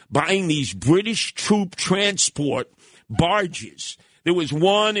money buying these British troop transport barges. There was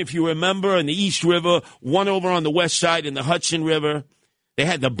one, if you remember, in the East River, one over on the west side in the Hudson River. They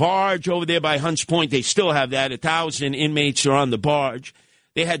had the barge over there by Hunts Point. They still have that. 1,000 inmates are on the barge.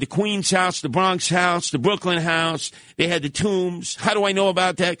 They had the Queens House, the Bronx House, the Brooklyn House. They had the Tombs. How do I know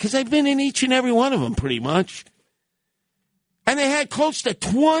about that? Because I've been in each and every one of them, pretty much. And they had close to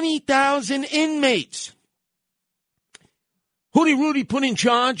 20,000 inmates. Who did Rudy put in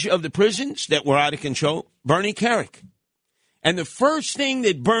charge of the prisons that were out of control? Bernie Kerik. And the first thing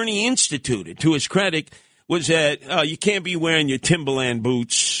that Bernie instituted, to his credit, was that you can't be wearing your Timberland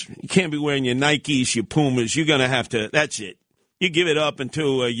boots. You can't be wearing your Nikes, your Pumas. You're going to have to, that's it. You give it up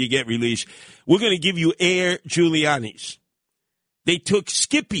until you get released. We're going to give you Air Giuliani's. They took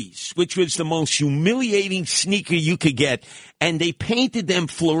Skippies, which was the most humiliating sneaker you could get, and they painted them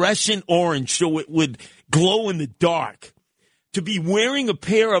fluorescent orange so it would glow in the dark. To be wearing a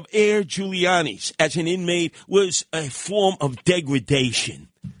pair of Air Giuliani's as an inmate was a form of degradation.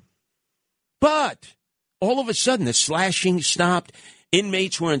 But all of a sudden, the slashing stopped.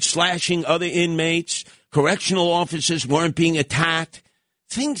 Inmates weren't slashing other inmates. Correctional officers weren't being attacked.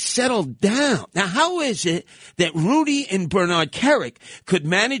 Things settled down. Now, how is it that Rudy and Bernard Kerrick could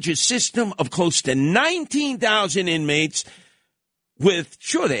manage a system of close to 19,000 inmates with,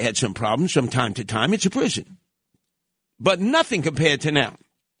 sure, they had some problems from time to time. It's a prison. But nothing compared to now.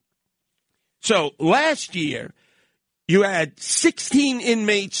 So last year, you had 16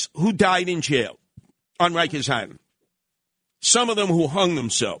 inmates who died in jail on Rikers Island. Some of them who hung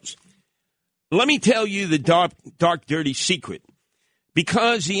themselves. Let me tell you the dark, dirty secret.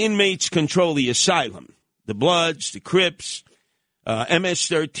 Because the inmates control the asylum, the Bloods, the Crips,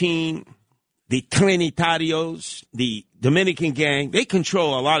 MS-13, the Trinitarios, the Dominican gang, they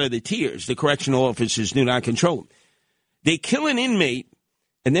control a lot of the tiers. The correctional officers do not control them. They kill an inmate,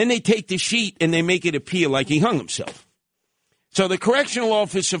 and then they take the sheet and they make it appear like he hung himself. So the correctional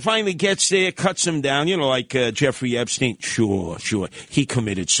officer finally gets there, cuts him down, like Jeffrey Epstein. Sure, he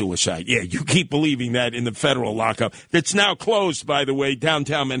committed suicide. Yeah, you keep believing that in the federal lockup. That's now closed, by the way,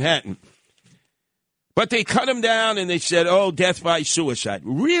 downtown Manhattan. But they cut him down and they said, death by suicide.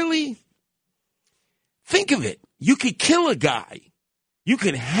 Really? Think of it. You could kill a guy. You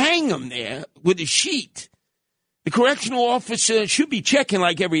could hang him there with a sheet. The correctional officer should be checking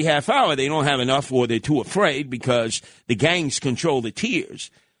like every half hour. They don't have enough or they're too afraid because the gangs control the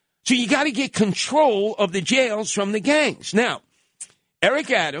tiers. So you got to get control of the jails from the gangs. Now, Eric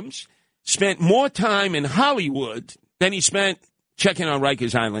Adams spent more time in Hollywood than he spent checking on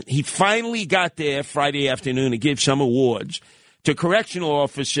Rikers Island. He finally got there Friday afternoon to give some awards to correctional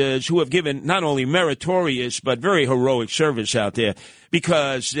officers who have given not only meritorious but very heroic service out there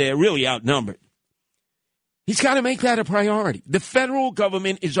because they're really outnumbered. He's got to make that a priority. The federal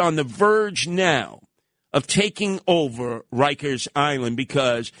government is on the verge now of taking over Rikers Island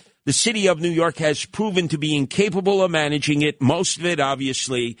because the city of New York has proven to be incapable of managing it. Most of it,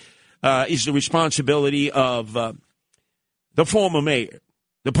 obviously, is the responsibility of the former mayor,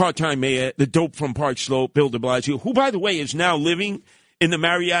 the part-time mayor, the dope from Park Slope, Bill de Blasio, who, by the way, is now living in the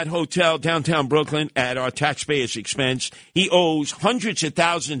Marriott Hotel downtown Brooklyn at our taxpayers' expense. He owes hundreds of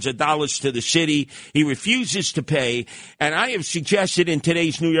thousands of dollars to the city. He refuses to pay. And I have suggested in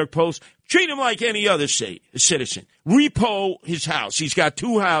today's New York Post, treat him like any other citizen. Repo his house. He's got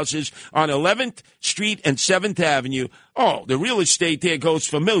 2 houses on 11th Street and 7th Avenue. Oh, the real estate there goes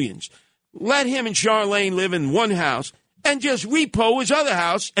for millions. Let him and Charlene live in one house and just repo his other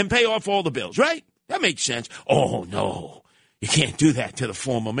house and pay off all the bills, right? That makes sense. Oh, no. You can't do that to the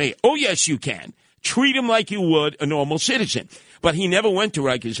former mayor. Oh, yes, you can. Treat him like you would a normal citizen. But he never went to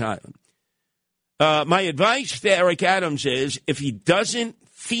Rikers Island. My advice to Eric Adams is if he doesn't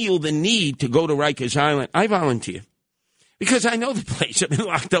feel the need to go to Rikers Island, I volunteer. Because I know the place. I've been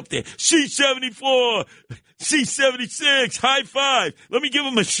locked up there. C-74, C-76, high five. Let me give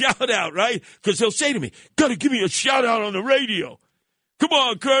him a shout-out, right? Because they'll say to me, got to give me a shout-out on the radio. Come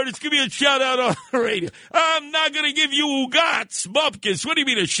on, Curtis, give me a shout-out on the radio. I'm not going to give you Ugats, Bupkis. What do you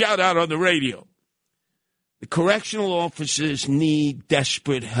mean a shout-out on the radio? The correctional officers need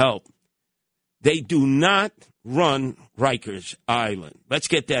desperate help. They do not run Rikers Island. Let's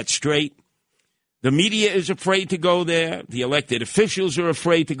get that straight. The media is afraid to go there. The elected officials are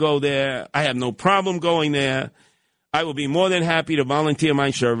afraid to go there. I have no problem going there. I will be more than happy to volunteer my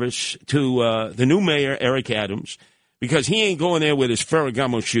service to the new mayor, Eric Adams, because he ain't going there with his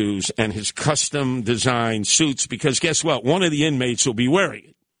Ferragamo shoes and his custom-designed suits, because guess what? One of the inmates will be wearing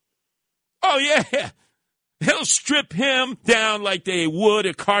it. Oh, yeah. They'll strip him down like they would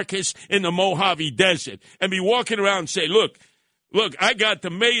a carcass in the Mojave Desert and be walking around and say, look, I got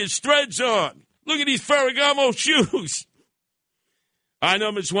the mayor's threads on. Look at these Ferragamo shoes. Our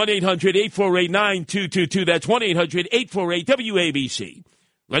number is 1-800-848-9222. That's 1-800-848-WABC.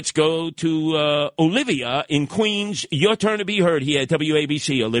 Let's go to Olivia in Queens. Your turn to be heard here at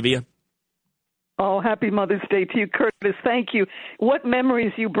WABC, Olivia. Oh, happy Mother's Day to you, Curtis. Thank you. What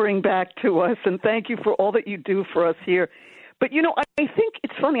memories you bring back to us, and thank you for all that you do for us here. But, I think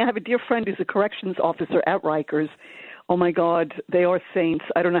it's funny. I have a dear friend who's a corrections officer at Rikers. Oh, my God, they are saints.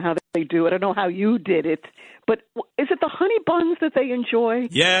 I don't know how they do it. I don't know how you did it. But is it the honey buns that they enjoy?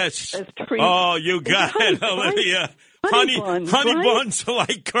 Yes. As treats? Oh, you got it, Olivia. Honey buns are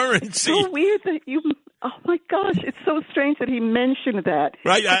like currency. So weird that you... Oh, my gosh. It's so strange that he mentioned that.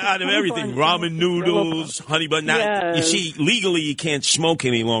 Right, out of everything. Ramen noodles, honey bun. Now, yes. You see, legally you can't smoke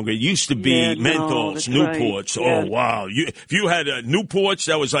any longer. It used to be menthols, Newports. Right. Oh, wow. If you had Newports,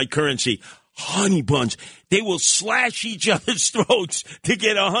 that was like currency. Honey buns. They will slash each other's throats to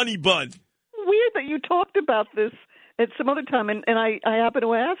get a honey bun. Weird that you talked about this at some other time, and I happened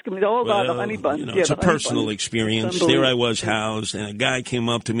to ask him, the honey buns. It's a personal experience. There I was housed, and a guy came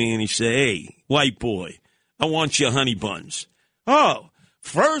up to me, and he said, hey, white boy, I want your honey buns. Oh,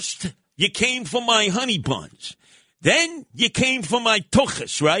 first you came for my honey buns. Then you came for my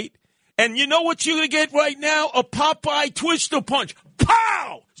tuchus, right? And you know what you're going to get right now? A Popeye Twister Punch.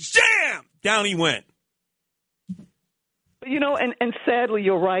 Pow! Zam! Down he went. You know, and sadly,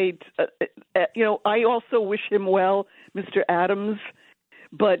 you're right. You know, I also wish him well, Mr. Adams,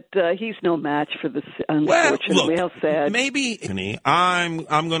 but he's no match for this, unfortunately. Well, look, how sad. Maybe I'm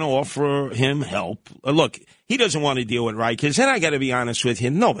going to offer him help. Look, he doesn't want to deal with Rikers, and I got to be honest with you,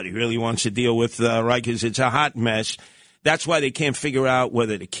 nobody really wants to deal with Rikers. It's a hot mess. That's why they can't figure out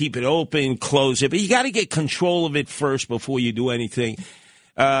whether to keep it open, close it. But you got to get control of it first before you do anything.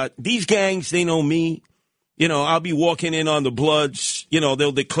 These gangs, they know me. You know, I'll be walking in on the Bloods. You know,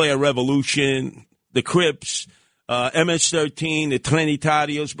 they'll declare revolution, the Crips, MS-13, the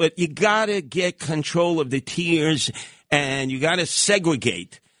Trinitarios. But you got to get control of the tiers, and you got to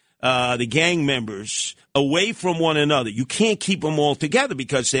segregate the gang members away from one another. You can't keep them all together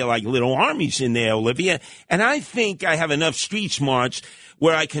because they're like little armies in there, Olivia. And I think I have enough street smarts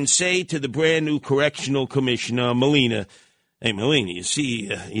where I can say to the brand new correctional commissioner, Molina, hey, Molina, you see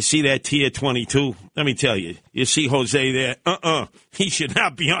that tier 22? Let me tell you, you see Jose there? He should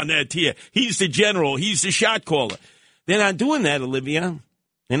not be on that tier. He's the general. He's the shot caller. They're not doing that, Olivia.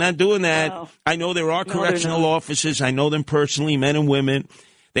 They're not doing that. Wow. I know there are correctional officers. I know them personally, men and women.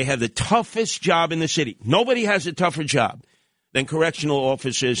 They have the toughest job in the city. Nobody has a tougher job than correctional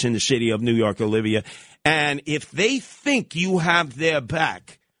officers in the city of New York, Olivia. And if they think you have their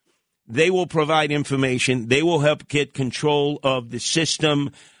back, they will provide information. They will help get control of the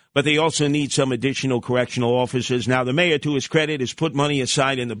system, but they also need some additional correctional officers. Now, the mayor, to his credit, has put money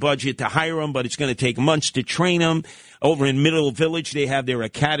aside in the budget to hire them, but it's going to take months to train them. Over in Middle Village, they have their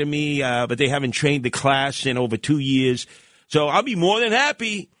academy, but they haven't trained the class in over 2 years. So I'll be more than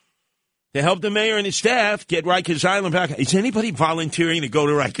happy to help the mayor and his staff get Rikers Island back. Is anybody volunteering to go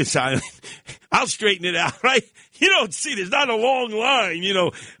to Rikers Island? I'll straighten it out, right? You don't see, there's not a long line,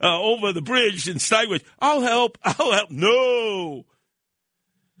 over the bridge in Steinwich. I'll help. No.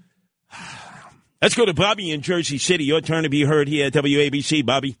 Let's go to Bobby in Jersey City. Your turn to be heard here at WABC,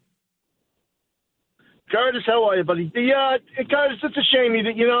 Bobby. Curtis, how are you, buddy? Curtis, it's a shame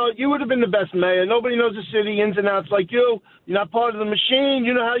you would have been the best mayor. Nobody knows the city ins and outs like you. You're not part of the machine.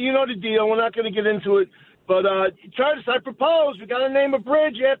 You know the deal. We're not going to get into it. But, Curtis, I propose we got to name a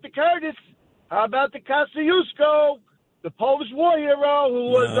bridge after Curtis. How about the Kosciuszko, the Polish war hero who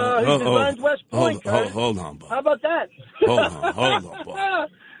was who designed West Point? Hold on, Bob. How about that? Hold on, Bob.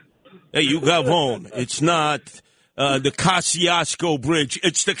 Hey, you got on. It's not the Kosciuszko Bridge.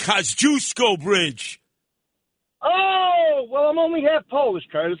 It's the Kosciuszko Bridge. Oh, well, I'm only half Polish,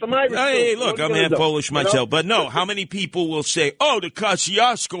 Curtis. I'm Irish. Hey, look, I'm half Polish myself. But no, how many people will say, oh, the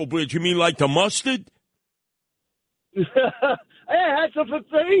Kosciuszko Bridge? You mean like the mustard? Hey, I had something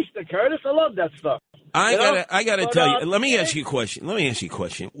for Easter, Curtis. I love that stuff. I gotta tell you. Let me ask you a question.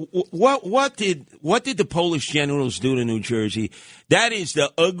 What did the Polish generals do to New Jersey? That is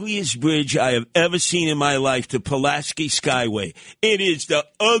the ugliest bridge I have ever seen in my life, the Pulaski Skyway. It is the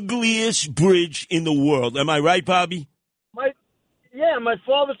ugliest bridge in the world. Am I right, Bobby? My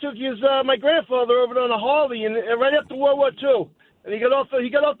father took my grandfather over on a Harley, and right after World War II, and he got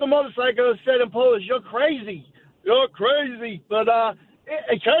off the motorcycle and said in Polish, "You're crazy. You're crazy." But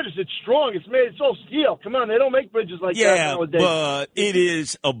hey, Curtis, it's strong. It's made. It's all steel. Come on, they don't make bridges like that nowadays. Yeah, but it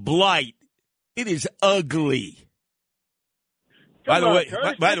is a blight. It is ugly. By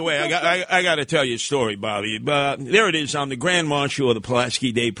the way, I got to tell you a story, Bobby. There it is on the Grand Marshal of the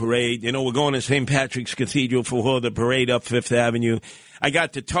Pulaski Day Parade. We're going to St. Patrick's Cathedral for the parade up Fifth Avenue. I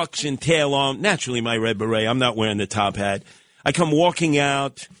got the tux and tail on. Naturally, my red beret. I'm not wearing the top hat. I come walking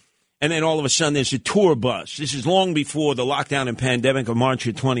out. And then all of a sudden, there's a tour bus. This is long before the lockdown and pandemic of March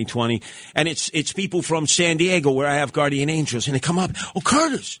of 2020. And it's people from San Diego, where I have Guardian Angels. And they come up. Oh,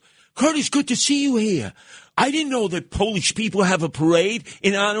 Curtis, good to see you here. I didn't know that Polish people have a parade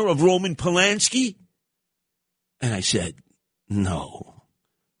in honor of Roman Polanski. And I said, no,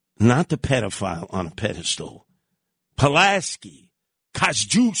 not the pedophile on a pedestal. Pulaski,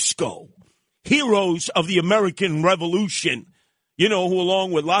 Kosciuszko, heroes of the American Revolution. Who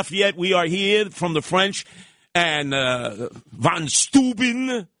along with Lafayette, we are here from the French, and von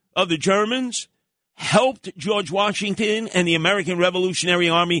Steuben of the Germans helped George Washington and the American Revolutionary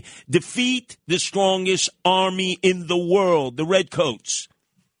Army defeat the strongest army in the world, the Redcoats.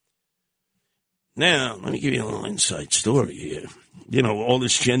 Now, let me give you a little inside story here. All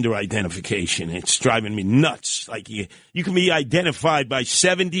this gender identification, it's driving me nuts. Like, you can be identified by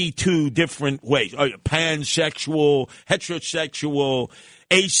 72 different ways. Pansexual, heterosexual,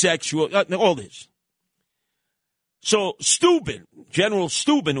 asexual, all this. So Steuben, General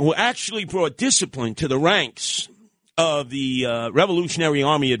Steuben, who actually brought discipline to the ranks of the Revolutionary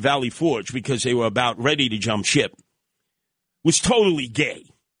Army at Valley Forge because they were about ready to jump ship, was totally gay.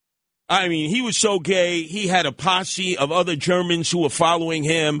 I mean, he was so gay, he had a posse of other Germans who were following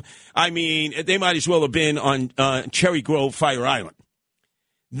him. I mean, they might as well have been on Cherry Grove, Fire Island.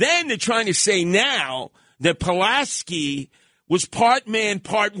 Then they're trying to say now that Pulaski was part man,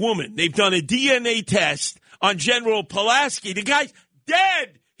 part woman. They've done a DNA test on General Pulaski. The guy's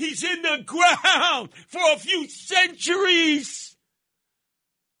dead. He's in the ground for a few centuries.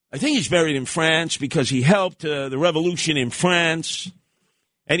 I think he's buried in France because he helped the revolution in France,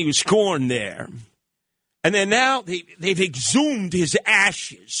 and he was scorned there. And then now they've exhumed his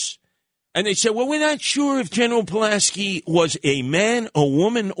ashes. And they said, well, we're not sure if General Pulaski was a man, a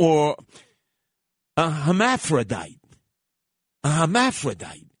woman, or a hermaphrodite. A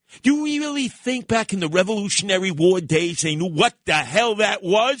hermaphrodite. Do you really think back in the Revolutionary War days they knew what the hell that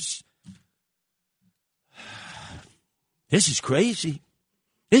was? This is crazy.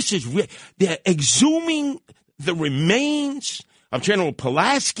 This is they're exhuming the remains of General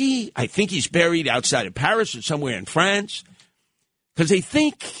Pulaski. I think he's buried outside of Paris or somewhere in France because they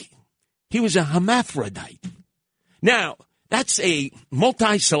think he was a hermaphrodite. Now, that's a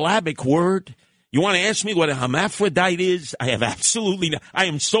multisyllabic word. You want to ask me what a hermaphrodite is? I have absolutely no. I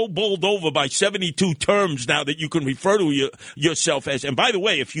am so bowled over by 72 terms now that you can refer to yourself as. And by the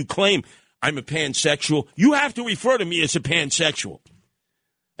way, if you claim I'm a pansexual, you have to refer to me as a pansexual.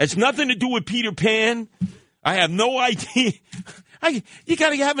 It's nothing to do with Peter Pan. I have no idea. You got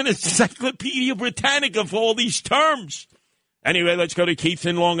to have an Encyclopedia Britannica for all these terms. Anyway, let's go to Keith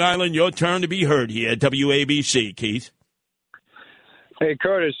in Long Island. Your turn to be heard here at WABC, Keith. Hey,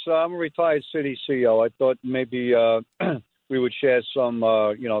 Curtis, I'm a retired city CEO. I thought maybe we would share some,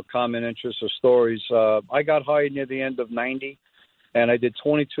 common interests or stories. I got hired near the end of 90, and I did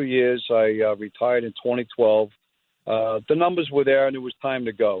 22 years. I retired in 2012. The numbers were there, and it was time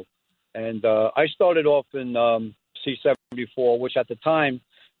to go. And I started off in C-74, which at the time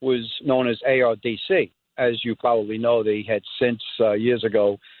was known as ARDC. As you probably know, they had since years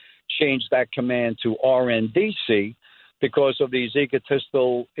ago changed that command to RNDC because of these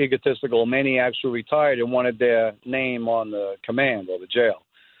egotistical maniacs who retired and wanted their name on the command or the jail,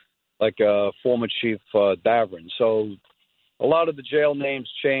 like former Chief Davern. So a lot of the jail names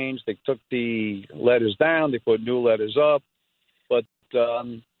changed. They took the letters down. They put new letters up. But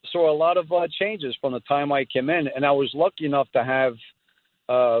saw a lot of changes from the time I came in. And I was lucky enough to have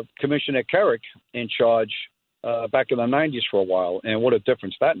Commissioner Kerrick in charge back in the 90s for a while. And what a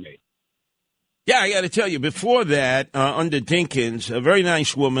difference that made. Yeah, I got to tell you, before that, under Dinkins, a very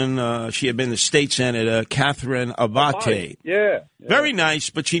nice woman, she had been the state senator, Catherine Abate. Yeah. Very nice,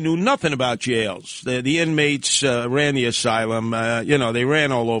 but she knew nothing about jails. The inmates ran the asylum. They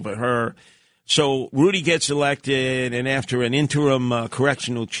ran all over her. So Rudy gets elected, and after an interim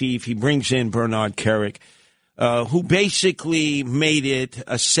correctional chief, he brings in Bernard Kerrick, who basically made it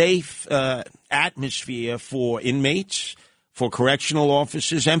a safe atmosphere for inmates, for correctional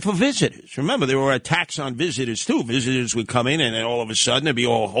officers, and for visitors. Remember, there were attacks on visitors, too. Visitors would come in, and then all of a sudden, there'd be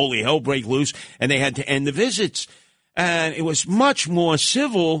all holy hell break loose, and they had to end the visits. And it was much more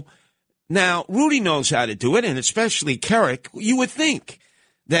civil. Now, Rudy knows how to do it, and especially Kerrick. You would think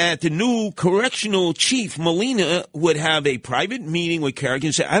that the new correctional chief, Molina, would have a private meeting with Kerrick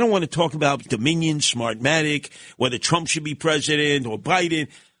and say, I don't want to talk about Dominion, Smartmatic, whether Trump should be president or Biden.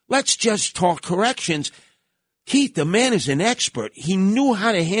 Let's just talk corrections. Keith, the man is an expert. He knew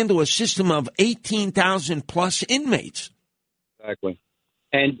how to handle a system of 18,000 plus inmates. Exactly.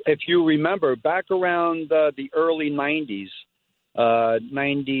 And if you remember, back around the early 90s,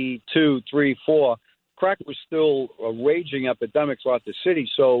 92, 3, 4, crack was still a raging epidemic throughout the city.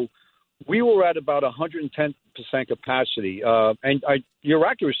 So we were at about 110% capacity. And your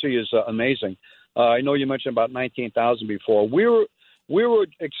accuracy is amazing. I know you mentioned about 19,000 before. We were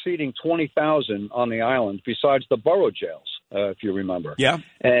exceeding 20,000 on the island, besides the borough jails, if you remember. Yeah.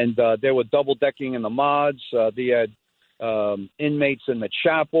 And they were double-decking in the mods. They had inmates in the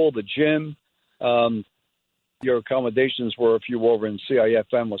chapel, the gym. Your accommodations were if you were over in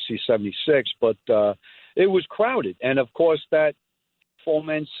CIFM or C-76, but it was crowded. And, of course, that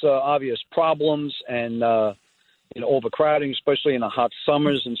foments obvious problems and overcrowding, especially in the hot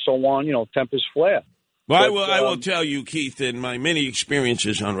summers and so on. Tempers flare. Well, I will tell you, Keith, in my many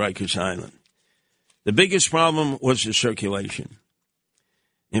experiences on Rikers Island, the biggest problem was the circulation.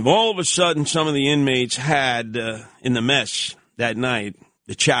 If all of a sudden some of the inmates had in the mess that night,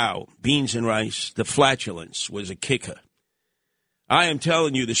 the chow, beans and rice, the flatulence was a kicker. I am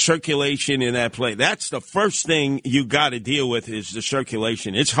telling you, the circulation in that place, that's the first thing you got to deal with is the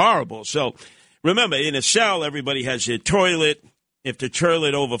circulation. It's horrible. So remember, in a cell, everybody has their toilet. If the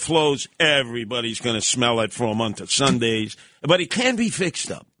toilet overflows, everybody's going to smell it for a month of Sundays. But it can be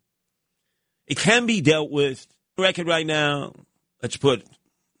fixed up. It can be dealt with. Record right now, let's put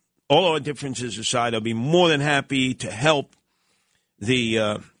all our differences aside. I'll be more than happy to help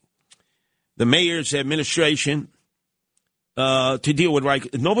the mayor's administration to deal with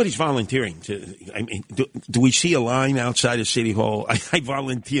Rikers. Nobody's volunteering. Do we see a line outside of City Hall? I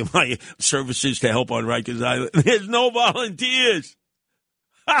volunteer my services to help on Rikers Island. There's no volunteers.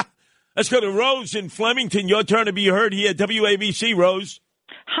 Ha! Let's go to Rose in Flemington. Your turn to be heard here at WABC, Rose.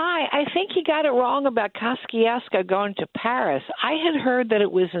 Hi. I think you got it wrong about Kosciuszko going to Paris. I had heard that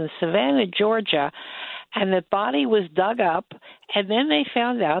it was in Savannah, Georgia, and the body was dug up, and then they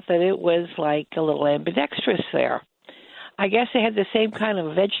found out that it was like a little ambidextrous there. I guess they had the same kind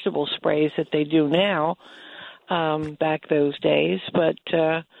of vegetable sprays that they do now, back those days. But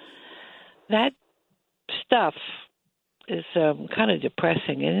that stuff is kind of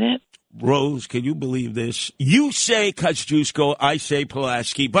depressing, isn't it? Rose, can you believe this? You say Kosciuszko, I say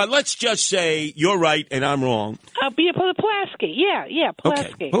Pulaski, but let's just say you're right and I'm wrong. Pulaski. Yeah,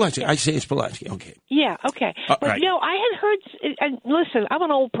 Pulaski. Okay, Pulaski. Yeah. I say it's Pulaski. Okay. Yeah, okay. But right. no, I had heard, and listen, I'm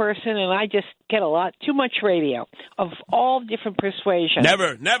an old person and I just get too much radio of all different persuasions.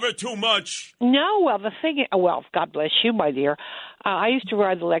 Never too much. No, well, the thing is, God bless you, my dear. I used to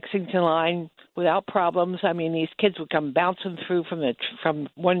ride the Lexington line without problems. I mean, these kids would come bouncing through from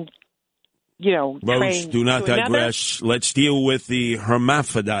one, Rose, train do not to digress. Another. Let's deal with the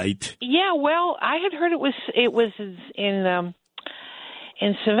hermaphrodite. Yeah, well, I had heard it was in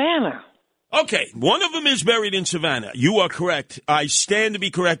Savannah. Okay, one of them is buried in Savannah. You are correct. I stand to be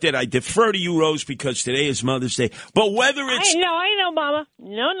corrected. I defer to you, Rose, because today is Mother's Day. But whether it's... I know, Mama.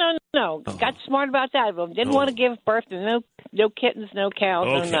 No. Oh. Got smart about that. Didn't want to give birth to no kittens, no cows,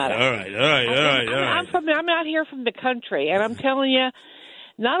 okay. no nada. All right. I'm out here from the country, and I'm telling you,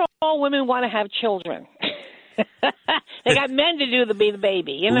 not all women want to have children. They got men to be the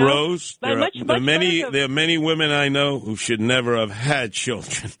baby, Rose, there are better many women I know who should never have had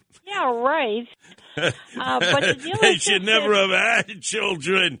children. Yeah, right. But they should never have had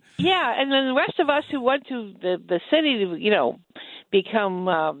children. Yeah, and then the rest of us who went to the city to, become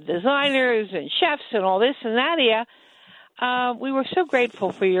designers and chefs and all this and that here, we were so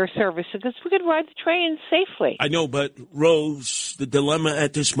grateful for your service because we could ride the train safely. I know, but Rose, the dilemma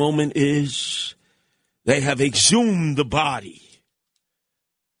at this moment is they have exhumed the body.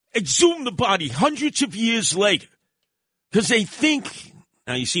 Exhumed the body hundreds of years later because they think...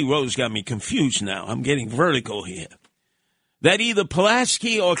 Now, you see, Rose got me confused now. I'm getting vertical here. That either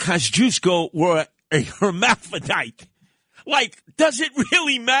Pulaski or Kosciuszko were a hermaphrodite. Like, does it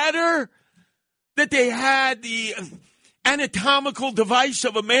really matter that they had the anatomical device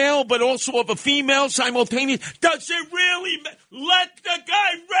of a male but also of a female simultaneously? Does it really let the guy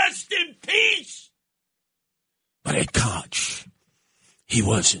rest in peace? But at Koch, he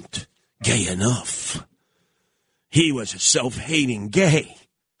wasn't gay enough. He was a self-hating gay.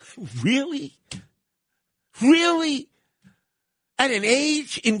 Really? Really? At an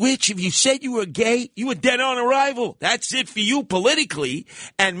age in which if you said you were gay, you were dead on arrival. That's it for you politically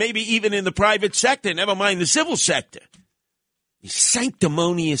and maybe even in the private sector, never mind the civil sector. These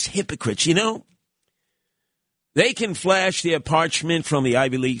sanctimonious hypocrites, They can flash their parchment from the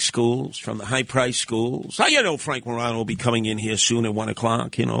Ivy League schools, from the high-priced schools. Frank Morano will be coming in here soon at 1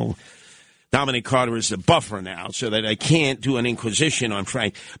 o'clock, Dominic Carter is the buffer now, so that I can't do an inquisition on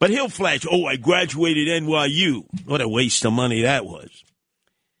Frank. But he'll flash, I graduated NYU. What a waste of money that was.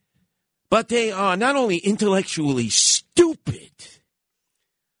 But they are not only intellectually stupid,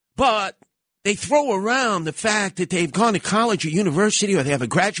 but they throw around the fact that they've gone to college or university or they have a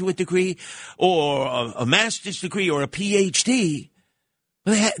graduate degree or a master's degree or a PhD.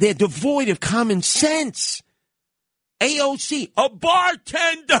 But they're devoid of common sense. AOC, a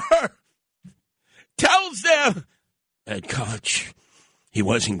bartender, tells them at Koch he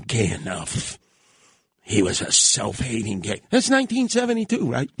wasn't gay enough. He was a self-hating gay. That's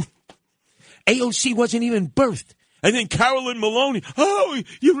 1972, right? AOC wasn't even birthed. And then Carolyn Maloney,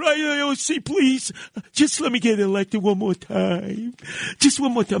 you're right, AOC, please. Just let me get elected one more time. Just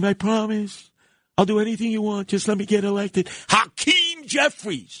one more time, I promise. I'll do anything you want. Just let me get elected. Hakeem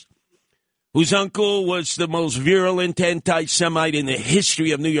Jeffries, whose uncle was the most virulent anti-Semite in the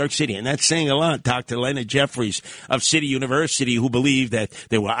history of New York City. And that's saying a lot. Dr. Leonard Jeffries of City University, who believed that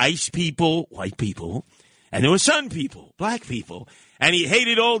there were ice people, white people, and there were sun people, black people. And he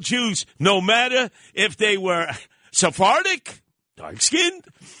hated all Jews, no matter if they were Sephardic dark-skinned,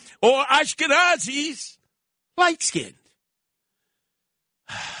 or Ashkenazis, light-skinned.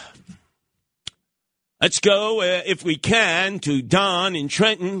 Let's go, if we can, to Don in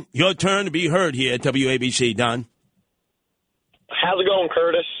Trenton. Your turn to be heard here at WABC. Don. How's it going,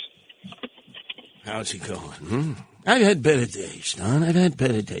 Curtis? How's it going? I've had better days, Don. I've had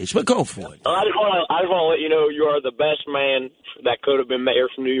better days. But go for it. I just want to let you know you are the best man that could have been mayor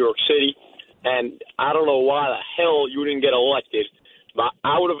from New York City. And I don't know why the hell you didn't get elected. But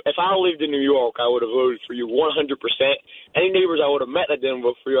I would have, if I lived in New York, I would have voted for you 100%. Any neighbors I would have met that didn't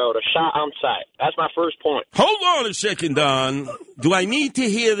vote for you, I would have shot on sight. That's my first point. Hold on a second, Don. Do I need to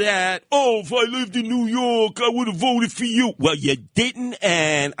hear that? Oh, if I lived in New York, I would have voted for you. Well, you didn't,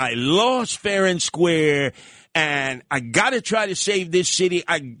 and I lost fair and square. And I got to try to save this city.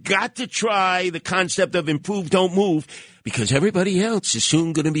 I got to try the concept of improve, don't move, because everybody else is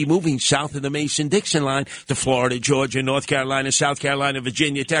soon going to be moving south of the Mason-Dixon line to Florida, Georgia, North Carolina, South Carolina,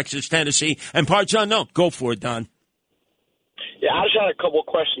 Virginia, Texas, Tennessee, and parts unknown. Go for it, Don. Yeah, I just had a couple of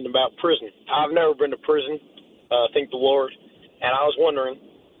questions about prison. I've never been to prison, thank the Lord. And I was wondering,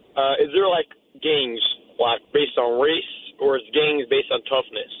 is there, like, gangs, like, based on race, or is gangs based on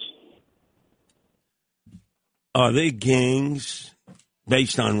toughness? Are they gangs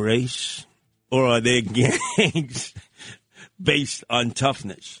based on race, or are they gangs based on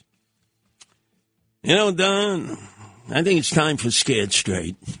toughness? You know, Don, I think it's time for Scared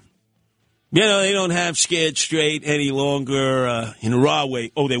Straight. You know, they don't have Scared Straight any longer in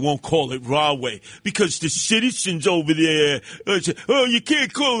Rahway. Oh, they won't call it Rahway because the citizens over there say, oh, you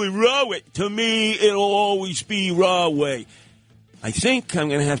can't call it Rahway. To me, it'll always be Rahway. I think I'm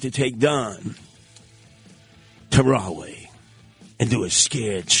going to have to take Don to Rahway and do a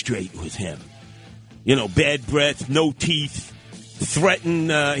Scared Straight with him. You know, bad breath, no teeth, threaten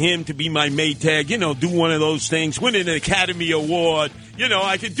him to be my Maytag, you know, do one of those things, win an Academy Award. You know,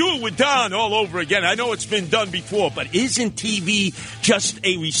 I could do it with Don all over again. I know it's been done before, but isn't TV just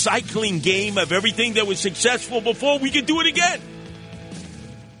a recycling game of everything that was successful before? We could do it again.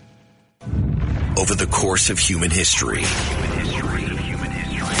 Over the course of human history,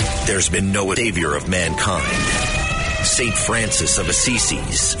 there's been no savior of mankind. St. Francis of Assisi,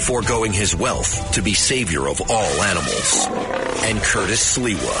 foregoing his wealth to be savior of all animals. And Curtis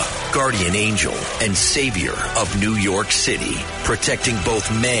Sliwa, guardian angel and savior of New York City, protecting both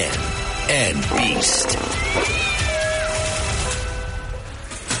man and beast.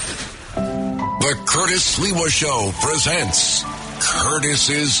 The Curtis Sliwa Show presents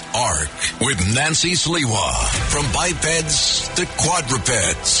Curtis's Ark with Nancy Sliwa. From bipeds to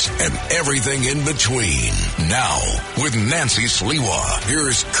quadrupeds and everything in between. Now, with Nancy Sliwa,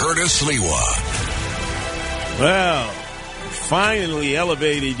 here's Curtis Sliwa. Well, finally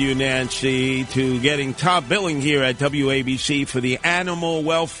elevated you, Nancy, to getting top billing here at WABC for the Animal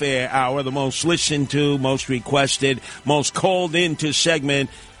Welfare Hour, the most listened to, most requested, most called into segment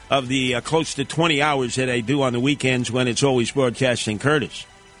of the close to 20 hours that I do on the weekends when it's always broadcasting Curtis.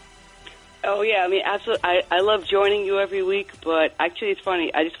 Oh, yeah. I mean, absolutely. I love joining you every week, but actually it's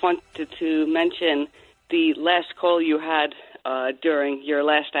funny. I just wanted to mention the last call you had during your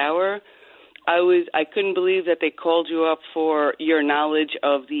last hour. I couldn't believe that they called you up for your knowledge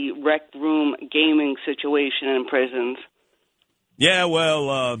of the rec room gaming situation in prisons. Yeah,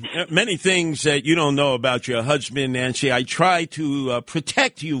 well, many things that you don't know about your husband, Nancy, I try to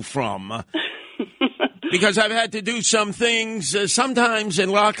protect you from. Because I've had to do some things sometimes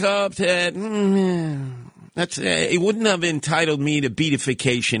in lockup that it wouldn't have entitled me to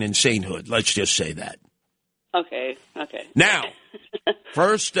beatification and sainthood. Let's just say that. Okay. Now,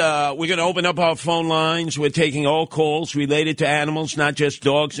 first, we're going to open up our phone lines. We're taking all calls related to animals, not just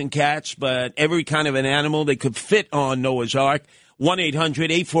dogs and cats, but every kind of an animal that could fit on Noah's Ark.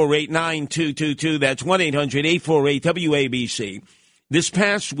 1-800-848-9222. That's 1-800-848-WABC. This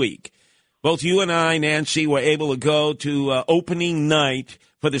past week, both you and I, Nancy, were able to go to opening night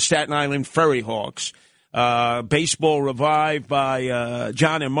for the Staten Island Ferry Hawks. Baseball revived by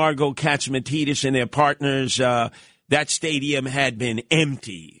John and Margot Katsimatidis and their partners. That stadium had been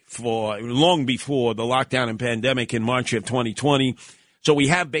empty for long before the lockdown and pandemic in March of 2020. So we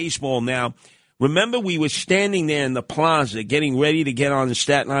have baseball now. Remember, we were standing there in the plaza getting ready to get on the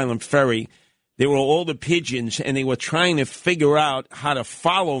Staten Island Ferry. There were all the pigeons, and they were trying to figure out how to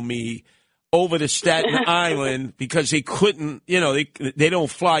follow me over to Staten Island because they couldn't, they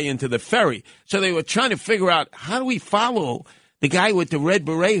don't fly into the ferry. So they were trying to figure out, how do we follow the guy with the red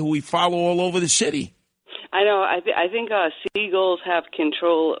beret who we follow all over the city? I know. I think seagulls have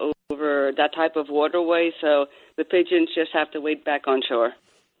control over that type of waterway, so the pigeons just have to wait back on shore.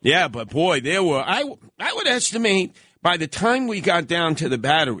 Yeah, but boy, there were, I would estimate by the time we got down to the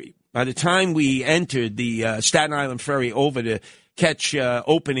Battery, by the time we entered the Staten Island ferry over to catch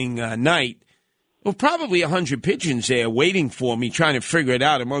opening night, well, probably 100 pigeons there waiting for me, trying to figure it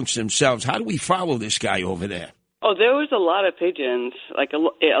out amongst themselves. How do we follow this guy over there? Oh, there was a lot of pigeons, like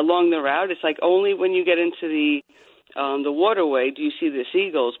along the route. It's like only when you get into the waterway do you see the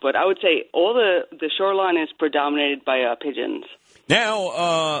seagulls. But I would say all the shoreline is predominated by pigeons.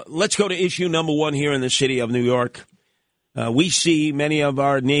 Now, let's go to issue number one here in the city of New York. We see many of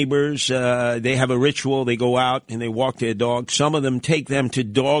our neighbors, they have a ritual. They go out and they walk their dogs. Some of them take them to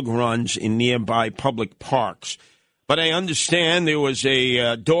dog runs in nearby public parks. But I understand there was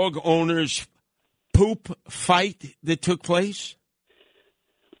a dog owner's poop fight that took place.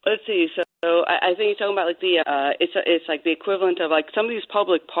 Let's see. So I think you're talking about like it's like the equivalent of like some of these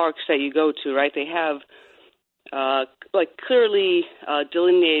public parks that you go to, right? They have like clearly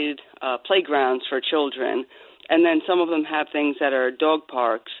delineated playgrounds for children. And then some of them have things that are dog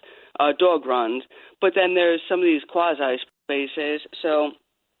parks, dog runs. But then there's some of these quasi spaces. So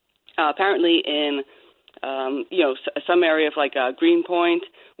apparently in, some area of like Greenpoint,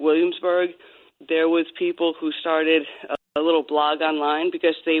 Williamsburg, there was people who started a little blog online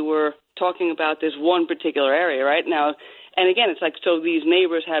because they were talking about this one particular area right now. And again, it's like, so these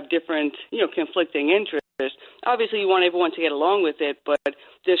neighbors have different, conflicting interests. Obviously, you want everyone to get along with it, but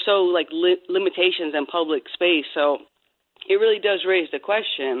there's so like limitations in public space. So it really does raise the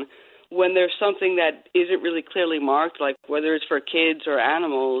question when there's something that isn't really clearly marked, like whether it's for kids or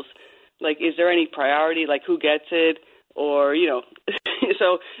animals, like is there any priority, like who gets it, or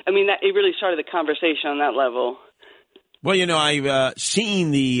so I mean it really started the conversation on that level. Well, I've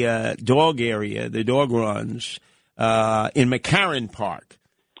seen the dog area, the dog runs in McCarran Park.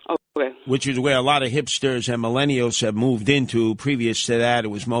 Okay. Which is where a lot of hipsters and millennials have moved into. Previous to that, it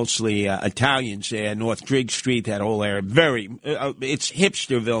was mostly Italians there. North Drigg Street, that whole area. It's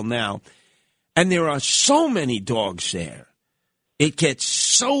hipsterville now. And there are so many dogs there. It gets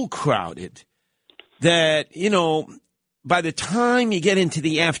so crowded that, by the time you get into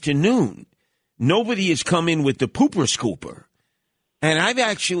the afternoon, nobody has come in with the pooper scooper. And I've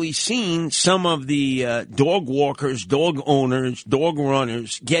actually seen some of the dog walkers, dog owners, dog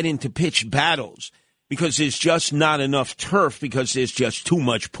runners get into pitched battles because there's just not enough turf because there's just too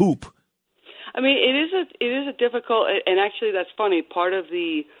much poop. I mean, it is a difficult, and actually that's funny. Part of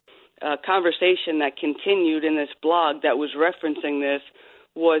the conversation that continued in this blog that was referencing this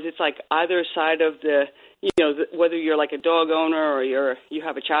was it's like either side of whether you're like a dog owner or you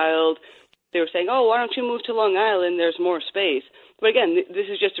have a child, they were saying, oh, why don't you move to Long Island? There's more space. But again, this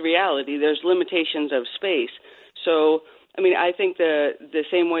is just a reality. There's limitations of space. So, I mean, I think the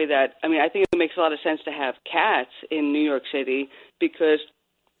same way that, I think it makes a lot of sense to have cats in New York City because,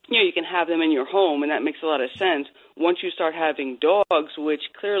 you can have them in your home, and that makes a lot of sense. Once you start having dogs, which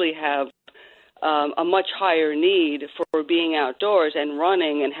clearly have a much higher need for being outdoors and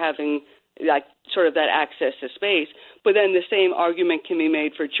running and having like sort of that access to space. But then the same argument can be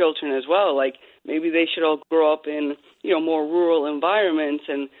made for children as well. Like maybe they should all grow up in, more rural environments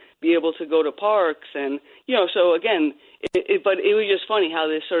and be able to go to parks. And, so again, but it was just funny how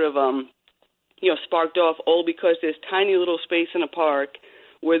this sort of, sparked off all because there's tiny little space in a park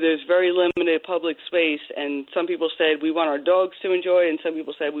where there's very limited public space. And some people said we want our dogs to enjoy, and some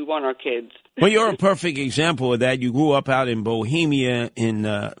people said we want our kids. Well, you're a perfect example of that. You grew up out in Bohemia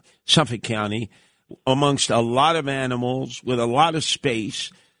in Suffolk County amongst a lot of animals with a lot of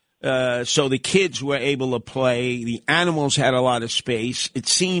space. So the kids were able to play. The animals had a lot of space. It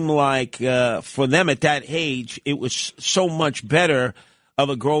seemed like for them at that age, it was so much better of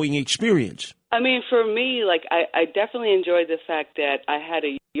a growing experience. I mean, for me, like I definitely enjoyed the fact that I had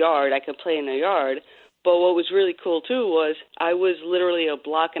a yard. I could play in a yard. But what was really cool, too, was I was literally a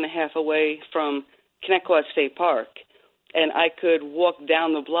block and a half away from Connecticut State Park. And I could walk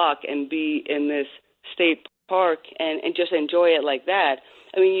down the block and be in this state park and just enjoy it like that.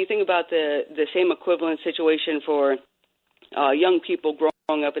 I mean, you think about the same equivalent situation for young people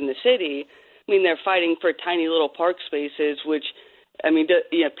growing up in the city. I mean, they're fighting for tiny little park spaces, which,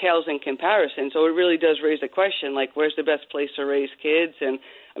 pales in comparison. So it really does raise the question, like, where's the best place to raise kids? And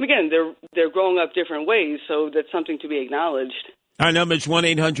again, they're growing up different ways, so that's something to be acknowledged. Our number is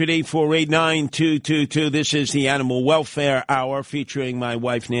 1-800-848-9222. This is the Animal Welfare Hour featuring my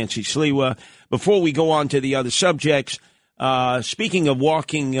wife, Nancy Sliwa. Before we go on to the other subjects, speaking of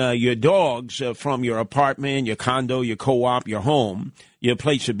walking your dogs from your apartment, your condo, your co-op, your home, your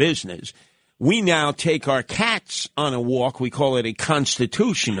place of business, we now take our cats on a walk. We call it a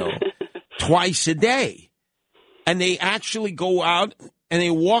constitutional, twice a day. And they actually go out and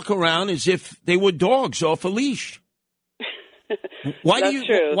they walk around as if they were dogs off a leash. Why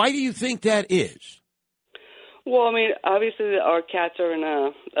do you think that is? Well, I mean, obviously our cats are in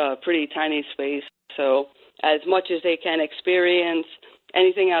a pretty tiny space, so as much as they can experience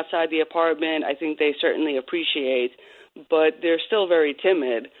anything outside the apartment, I think they certainly appreciate, but they're still very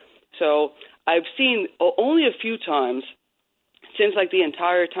timid. So I've seen only a few times since like the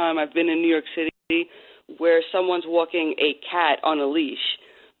entire time I've been in New York City where someone's walking a cat on a leash.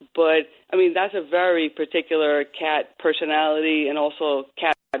 But, I mean, that's a very particular cat personality and also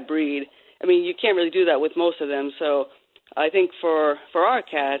cat breed. I mean, you can't really do that with most of them. So I think for our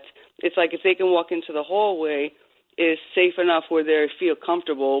cats, it's like if they can walk into the hallway, it's safe enough where they feel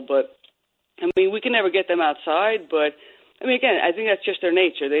comfortable. But, I mean, we can never get them outside. But, I mean, again, I think that's just their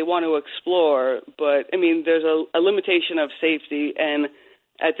nature. They want to explore. But, I mean, there's a limitation of safety. And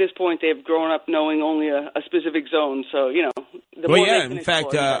at this point, they've grown up knowing only a specific zone. So, you know, the more they can in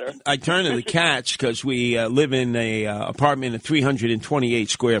fact, I turn to the cats because we live in a apartment of 328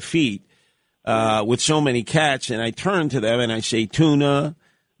 square feet with so many cats. And I turn to them and I say, Tuna,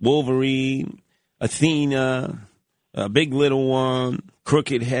 Wolverine, Athena, Big Little One,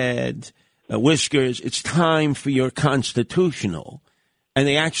 Crooked Head, Whiskers. It's time for your constitutional. And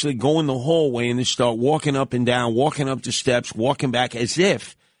they actually go in the hallway and they start walking up and down, walking up the steps, walking back as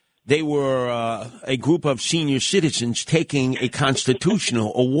if they were a group of senior citizens taking a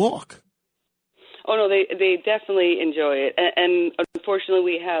constitutional, a walk. Oh, no, they definitely enjoy it. And unfortunately,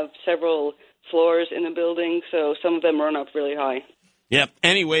 we have several floors in the building, so some of them run up really high. Yep.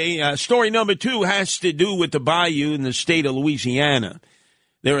 Anyway, story number 2 has to do with the bayou in the state of Louisiana.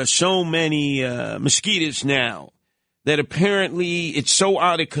 There are so many mosquitoes now that apparently it's so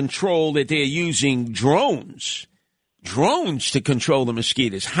out of control that they're using drones to control the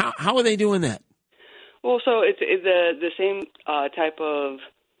mosquitoes. How are they doing that? Well, so it's the same type of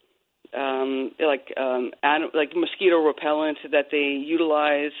like mosquito repellent that they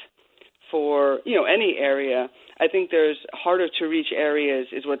utilize for, you know, any area. I think there's harder to reach areas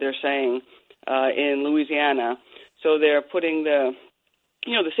is what they're saying in Louisiana. So they're putting the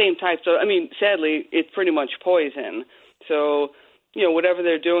same type. So, I mean, sadly, it's pretty much poison. So, you know, whatever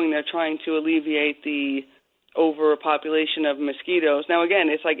they're doing, they're trying to alleviate the overpopulation of mosquitoes. Now, again,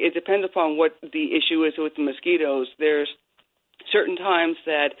 it's like it depends upon what the issue is with the mosquitoes. There's certain times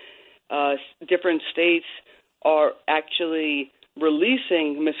that different states are actually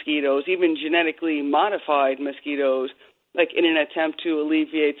releasing mosquitoes, even genetically modified mosquitoes, like in an attempt to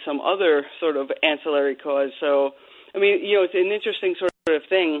alleviate some other sort of ancillary cause. So, I mean, you know, it's an interesting sort of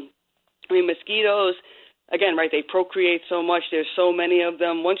thing. I mean, mosquitoes, again, right, they procreate so much. There's so many of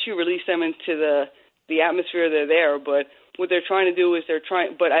them. Once you release them into the atmosphere, they're there. But what they're trying to do is I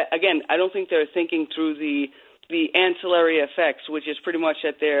don't think they're thinking through the ancillary effects, which is pretty much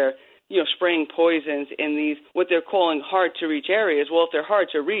that they're, you know, spraying poisons in these, what they're calling hard-to-reach areas. Well, if they're hard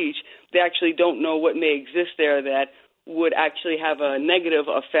to reach, they actually don't know what may exist there that would actually have a negative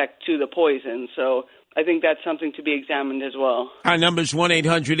effect to the poison. So I think that's something to be examined as well. Our number is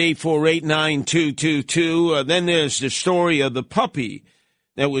 1-800-848-9222. Then there's the story of the puppy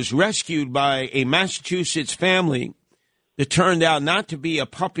that was rescued by a Massachusetts family that turned out not to be a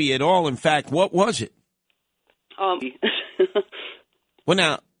puppy at all. In fact, what was it? Well,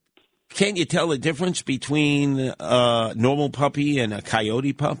 now, can't you tell the difference between a normal puppy and a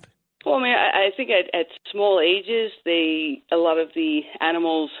coyote pup? Well, I mean, I think at small ages, a lot of the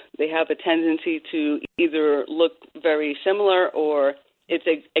animals, they have a tendency to either look very similar or it's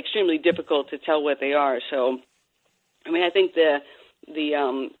extremely difficult to tell what they are. So, I mean, I think the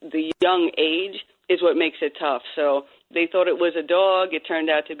young age is what makes it tough. So they thought it was a dog. It turned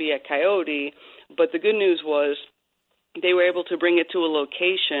out to be a coyote. But the good news was they were able to bring it to a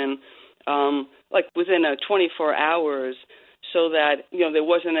location like within 24 hours so that, you know, there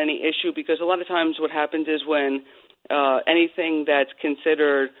wasn't any issue, because a lot of times what happens is when anything that's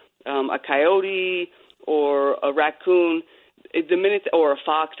considered a coyote or a raccoon, the minute, or a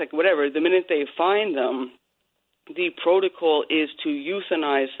fox, like whatever, the minute they find them, the protocol is to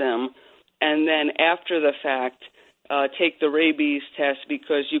euthanize them and then after the fact take the rabies test,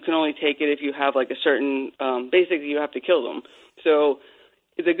 because you can only take it if you have like a certain, basically you have to kill them. So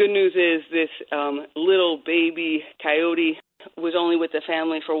the good news is this little baby coyote was only with the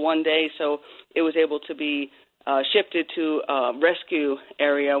family for one day, so it was able to be shifted to a rescue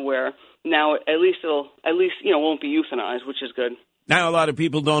area where now at least won't be euthanized, which is good. Now a lot of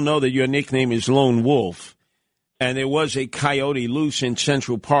people don't know that your nickname is Lone Wolf, and there was a coyote loose in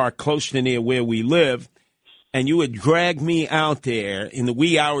Central Park, close to near where we live, and you would drag me out there in the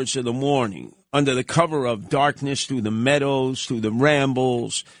wee hours of the morning under the cover of darkness through the meadows, through the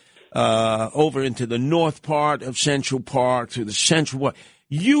rambles, over into the north part of Central Park, through the Central Park.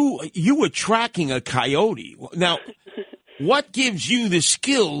 You were tracking a coyote. Now, what gives you the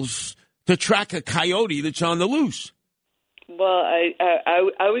skills to track a coyote that's on the loose? Well,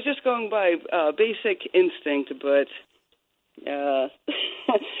 I was just going by basic instinct, but you're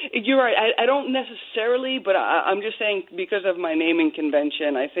right. I don't necessarily, but I'm just saying because of my naming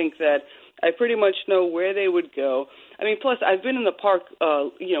convention, I think that I pretty much know where they would go. I mean, plus I've been in the park,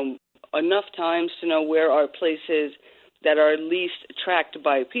 enough times to know where are places that are least tracked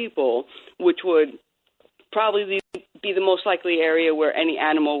by people, which would probably be the most likely area where any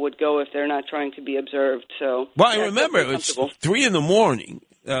animal would go if they're not trying to be observed. So, well, I remember it was 3 a.m.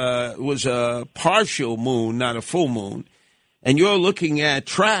 It was a partial moon, not a full moon. And you're looking at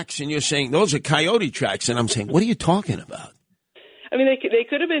tracks and you're saying, those are coyote tracks. And I'm saying, what are you talking about? I mean, they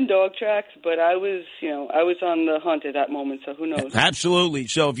could have been dog tracks, but I was on the hunt at that moment, so who knows? Absolutely.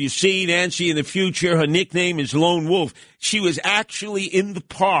 So if you see Nancy in the future, her nickname is Lone Wolf. She was actually in the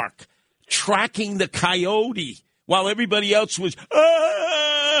park tracking the coyote while everybody else was, get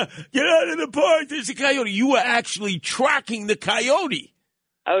out of the park, there's a coyote. You were actually tracking the coyote.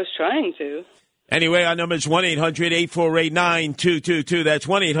 I was trying to. Anyway, our number is 1-800-848-9222. That's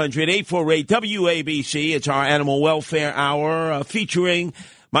 1-800-848-WABC. It's our Animal Welfare Hour featuring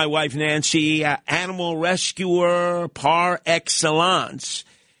my wife, Nancy, animal rescuer par excellence.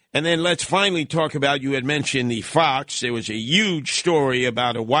 And then let's finally talk about, you had mentioned the fox. There was a huge story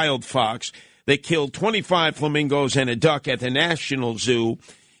about a wild fox that killed 25 flamingos and a duck at the National Zoo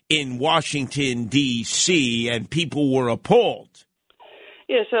in Washington, D.C., and people were appalled.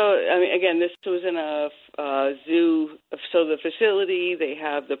 Yeah, so, I mean, again, this was in a zoo. So the facility, they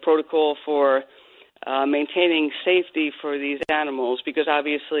have the protocol for maintaining safety for these animals because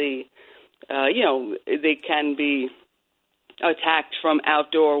obviously, they can be attacked from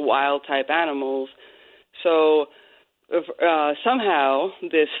outdoor wild-type animals. So somehow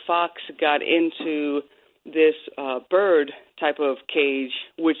this fox got into this bird type of cage,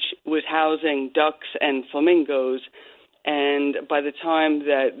 which was housing ducks and flamingos. And by the time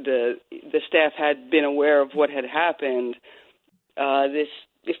that the staff had been aware of what had happened, the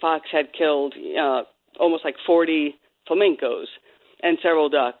fox had killed almost like 40 flamingos and several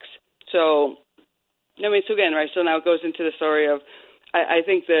ducks. So, I mean, so again, right, so now it goes into the story of, I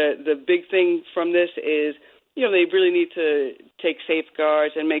think the big thing from this is, they really need to take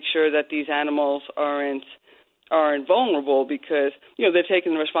safeguards and make sure that these animals aren't vulnerable because, they're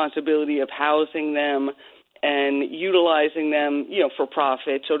taking the responsibility of housing them and utilizing them, for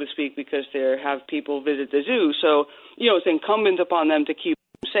profit, so to speak, because they have people visit the zoo. So, it's incumbent upon them to keep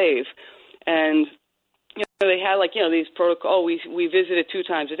them safe. And, they had these protocol. We visit it 2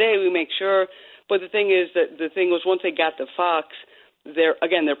 times a day. We make sure. But the thing is that once they got the fox, their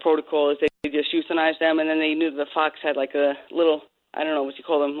protocol is they just euthanized them, and then they knew the fox had like a little, I don't know what you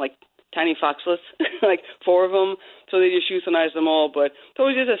call them, like tiny foxlets, like 4 of them. So they just euthanized them all. But it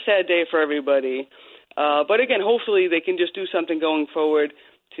was just a sad day for everybody. But again, hopefully they can just do something going forward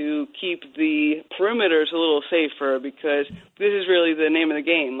to keep the perimeters a little safer because this is really the name of the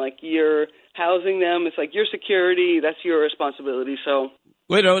game. Like you're housing them, it's like your security, that's your responsibility. So,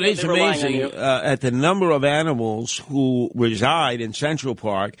 it is amazing at the number of animals who reside in Central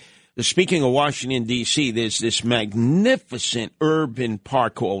Park. Speaking of Washington, D.C., there's this magnificent urban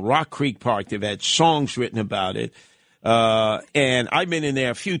park called Rock Creek Park. They've had songs written about it. And I've been in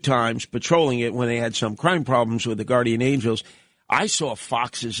there a few times patrolling it when they had some crime problems with the guardian angels. I saw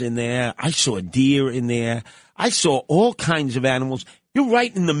foxes in there. I saw deer in there. I saw all kinds of animals. You're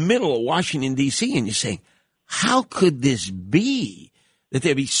right in the middle of Washington, D.C., and you're saying, how could this be that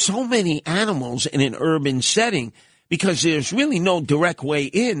there be so many animals in an urban setting? Because there's really no direct way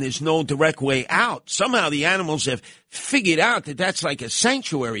in. There's no direct way out. Somehow the animals have figured out that that's like a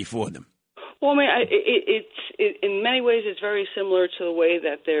sanctuary for them. Well, I mean, in many ways, it's very similar to the way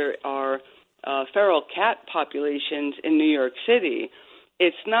that there are feral cat populations in New York City.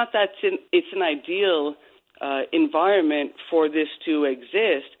 It's not that it's an ideal environment for this to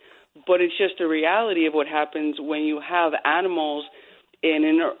exist, but it's just a reality of what happens when you have animals in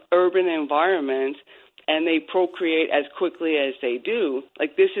an urban environment and they procreate as quickly as they do.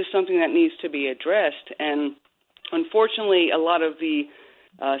 Like, this is something that needs to be addressed, and unfortunately, a lot of the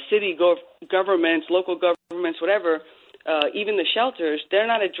city governments, local governments, whatever, even the shelters, they're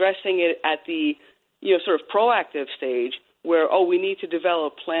not addressing it at the, sort of proactive stage where, we need to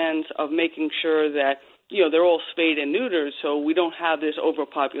develop plans of making sure that, they're all spayed and neutered so we don't have this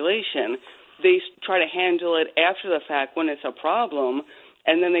overpopulation. They try to handle it after the fact when it's a problem,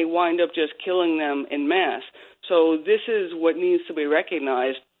 and then they wind up just killing them en masse. So this is what needs to be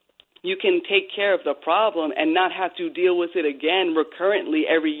recognized. you can take care of the problem and not have to deal with it again recurrently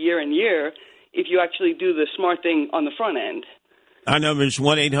every year and year if you actually do the smart thing on the front end. Our number is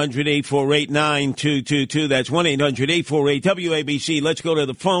 1-800-848-9222. That's 1-800-848-WABC. Let's go to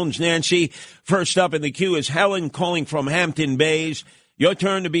the phones, Nancy. First up in the queue is Helen calling from Hampton Bays. Your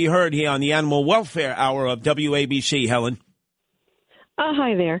turn to be heard here on the Animal Welfare Hour of WABC, Helen.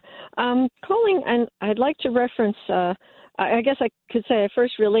 Hi there. Calling, and I'd like to reference, I guess I could say I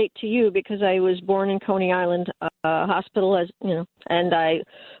first relate to you because I was born in Coney Island Hospital, as you know, and I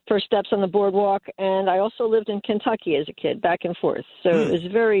first steps on the boardwalk, and I also lived in Kentucky as a kid, back and forth. So it was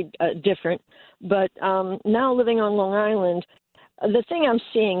very different. But now living on Long Island, the thing I'm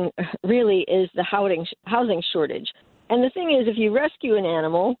seeing really is the housing shortage. And the thing is, if you rescue an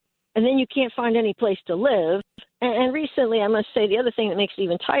animal and then you can't find any place to live, and recently, I must say, the other thing that makes it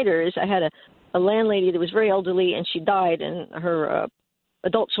even tighter is I had a landlady that was very elderly, and she died, and her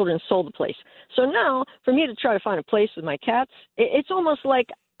adult children sold the place. So now, for me to try to find a place with my cats, it's almost like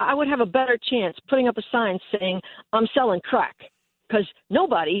I would have a better chance putting up a sign saying, I'm selling crack, because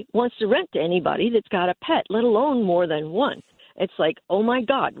nobody wants to rent to anybody that's got a pet, let alone more than one. It's like, oh, my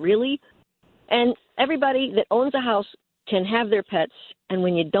God, really? And everybody that owns a house can have their pets, and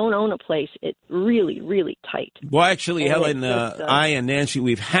when you don't own a place, it's really, really tight. Well, actually, and Helen, I and Nancy,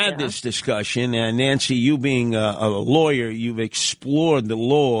 we've had this discussion, and Nancy, you being a lawyer, you've explored the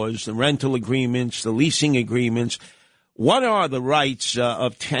laws, the rental agreements, the leasing agreements. What are the rights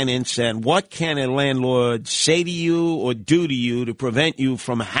of tenants, and what can a landlord say to you or do to you to prevent you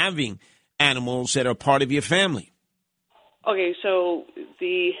from having animals that are part of your family? Okay, so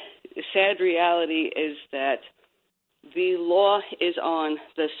the sad reality is that the law is on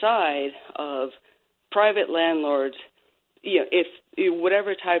the side of private landlords, you know, if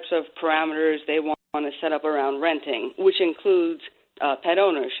whatever types of parameters they want to set up around renting, which includes pet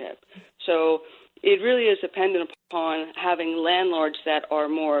ownership. So it really is dependent upon having landlords that are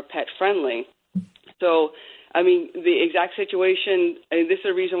more pet friendly. So, I mean, the exact situation, this is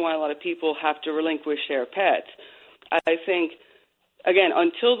the reason why a lot of people have to relinquish their pets. I think, again,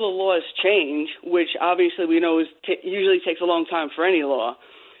 until the laws change, which obviously we know usually takes a long time for any law,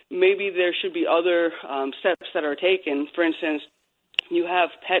 maybe there should be other steps that are taken. For instance, you have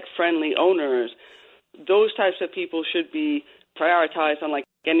pet-friendly owners. Those types of people should be prioritized on, like,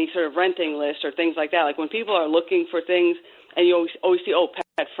 any sort of renting list or things like that. Like, when people are looking for things and you always see,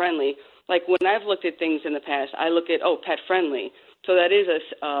 pet-friendly, like when I've looked at things in the past, I look at, pet-friendly. So that is a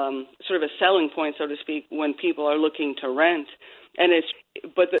sort of a selling point, so to speak, when people are looking to rent. And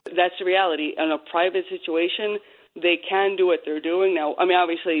that's the reality. In a private situation, they can do what they're doing. Now, I mean,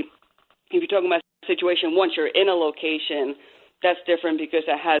 obviously, if you're talking about a situation once you're in a location, that's different because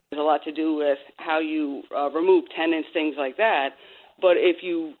that has a lot to do with how you remove tenants, things like that. But if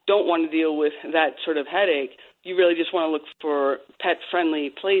you don't want to deal with that sort of headache, you really just want to look for pet-friendly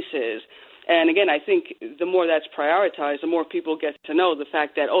places. And again, I think the more that's prioritized, the more people get to know the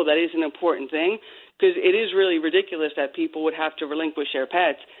fact that, that is an important thing. Because it is really ridiculous that people would have to relinquish their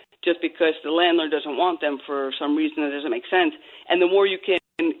pets just because the landlord doesn't want them for some reason that doesn't make sense. And the more you can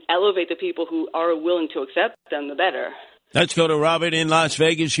elevate the people who are willing to accept them, the better. Let's go to Robert in Las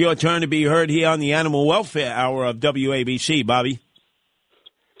Vegas. Your turn to be heard here on the Animal Welfare Hour of WABC. Bobby.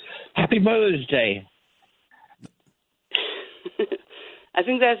 Happy Mother's Day. I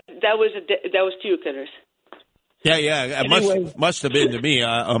think that was to you, Critters. Yeah. It must have been to me,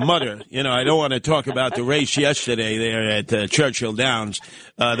 a mother. You know, I don't want to talk about the race yesterday there at Churchill Downs.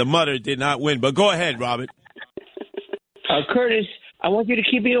 The mother did not win. But go ahead, Robert. Curtis, I want you to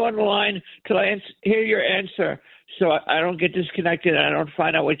keep me on the line till I hear your answer so I don't get disconnected and I don't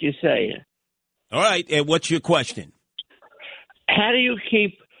find out what you say. All right. And what's your question? How do you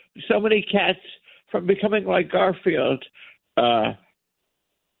keep so many cats from becoming like Garfield?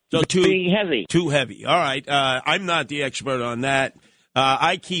 Being heavy. Too heavy. All right. I'm not the expert on that.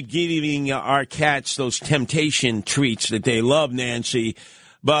 I keep giving our cats those temptation treats that they love, Nancy.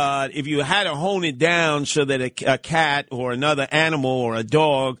 But if you had to hone it down so that a cat or another animal or a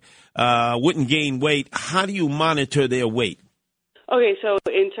dog wouldn't gain weight, how do you monitor their weight? Okay, so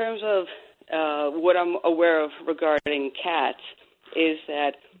in terms of what I'm aware of regarding cats is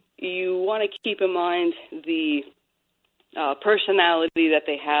that you want to keep in mind the personality that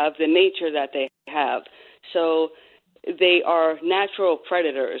they have, the nature that they have. So they are natural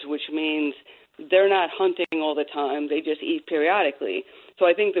predators, which means they're not hunting all the time. They just eat periodically. So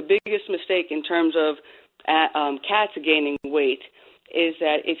I think the biggest mistake in terms of cats gaining weight is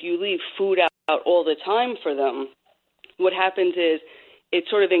that if you leave food out all the time for them, what happens is it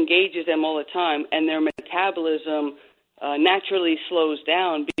sort of engages them all the time, and their metabolism naturally slows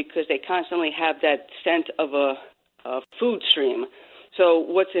down because they constantly have that scent of a food stream. So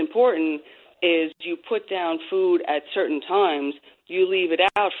what's important is you put down food at certain times, you leave it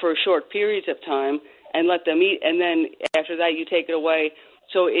out for short periods of time and let them eat, and then after that you take it away.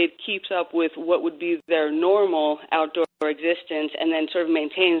 So it keeps up with what would be their normal outdoor existence and then sort of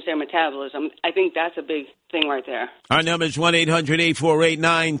maintains their metabolism. I think that's a big thing right there. Our number is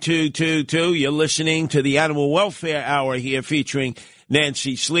 1-800-848-9222. You're listening to the Animal Welfare Hour here featuring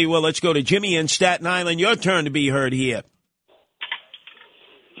Nancy Sliwa. Let's go to Jimmy in Staten Island. Your turn to be heard here.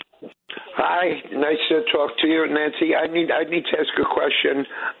 Hi, nice to talk to you, Nancy. I need to ask a question.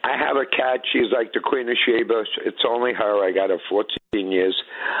 I have a cat. She's like the Queen of Sheba. It's only her. I got her 14 years.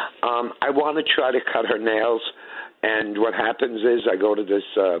 I want to try to cut her nails, and what happens is I go to this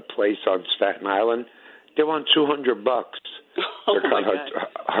place on Staten Island. They want $200 to cut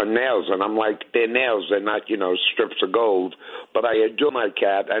her nails, and I'm like, they're nails. They're not, strips of gold. But I adore my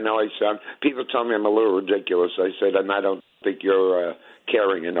cat. I know I sound. People tell me I'm a little ridiculous. I said, and I don't think you're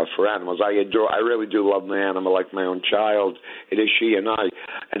caring enough for animals. I really do love my animal like my own child. It is she and I,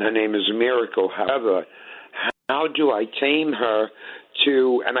 and her name is Miracle. However, how do I tame her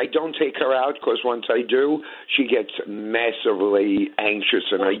to, and I don't take her out because once I do, she gets massively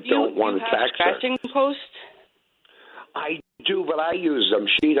anxious, and I don't want to tax her. Scratching posts? I do, but I use them.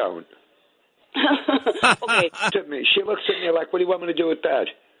 She don't. Okay. She looks at me like, what do you want me to do with that?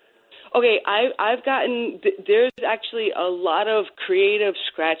 Okay, I've gotten, there's actually a lot of creative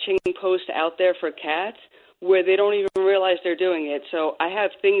scratching posts out there for cats where they don't even realize they're doing it. So I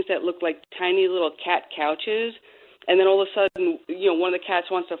have things that look like tiny little cat couches, and then all of a sudden, one of the cats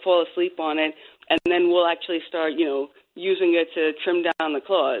wants to fall asleep on it, and then we'll actually start, using it to trim down the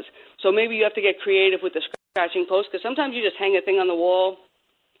claws. So maybe you have to get creative with the scratching post, because sometimes you just hang a thing on the wall.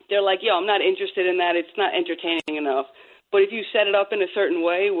 They're like, I'm not interested in that. It's not entertaining enough. But if you set it up in a certain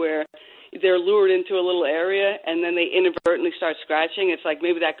way where they're lured into a little area and then they inadvertently start scratching, it's like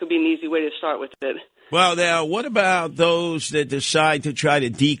maybe that could be an easy way to start with it. Well, now, what about those that decide to try to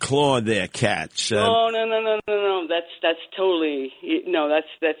declaw their cats? No. That's totally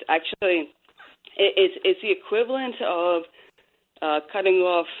That's actually it's the equivalent of cutting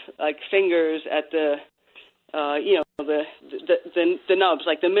off like fingers at the the nubs,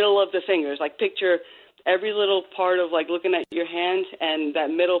 like the middle of the fingers. Like picture every little part of like looking at your hand and that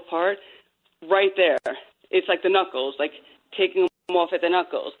middle part right there. It's like the knuckles, like taking them off at the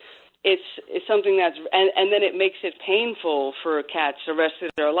knuckles. It's something that's, and then it makes it painful for cats the rest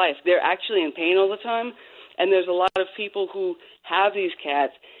of their life. They're actually in pain all the time, and there's a lot of people who have these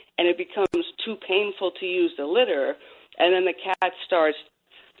cats, and it becomes too painful to use the litter, and then the cat starts,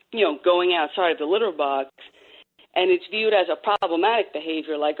 going outside of the litter box, and it's viewed as a problematic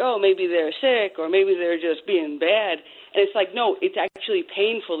behavior, like, maybe they're sick, or maybe they're just being bad, and it's like, no, it's actually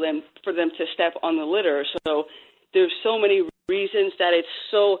painful for them to step on the litter, so there's so many reasons that it's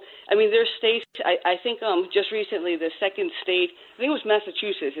so. I mean, there's states. I think just recently the second state, I think it was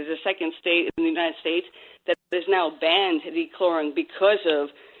Massachusetts, is the second state in the United States that is now banned declawing because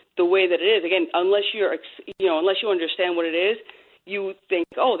of the way that it is. Again, unless you understand what it is, you think,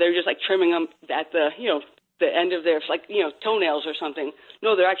 they're just like trimming them at the the end of their toenails or something.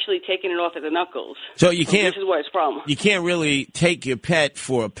 No, they're actually taking it off at the knuckles. So you can't. This is why it's a problem. You can't really take your pet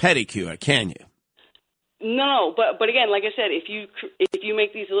for a pedicure, can you? No, but again, like I said, if you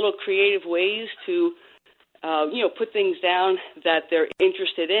make these little creative ways to, put things down that they're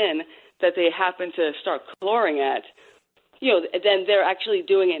interested in, that they happen to start clawing at, then they're actually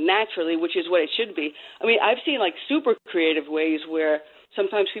doing it naturally, which is what it should be. I mean, I've seen like super creative ways where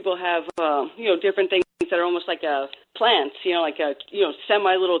sometimes people have, different things that are almost like plants,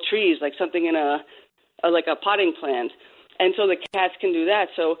 semi little trees, like something in a potting plant. And so the cats can do that.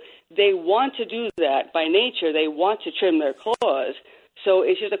 So they want to do that by nature. They want to trim their claws. So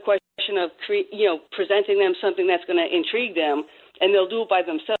it's just a question of, presenting them something that's going to intrigue them, and they'll do it by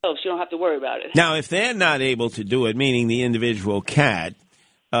themselves. You don't have to worry about it. Now, if they're not able to do it, meaning the individual cat,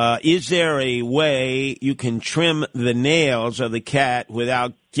 is there a way you can trim the nails of the cat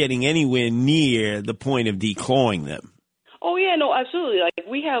without getting anywhere near the point of declawing them? Oh, yeah, no, absolutely. Like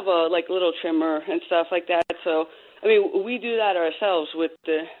we have a little trimmer and stuff like that. So I mean, we do that ourselves with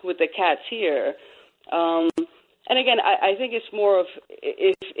the cats here. And again, I think it's more of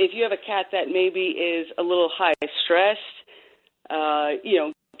if you have a cat that maybe is a little high stressed,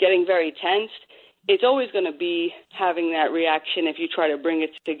 getting very tensed, it's always going to be having that reaction if you try to bring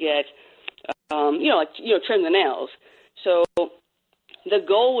it to get, trim the nails. So the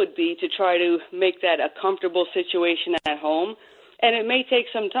goal would be to try to make that a comfortable situation at home And it may take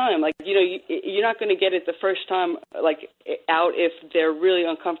some time. Like, you're not going to get it the first time, like, out if they're really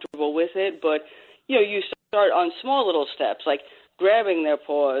uncomfortable with it. But, you start on small little steps, like grabbing their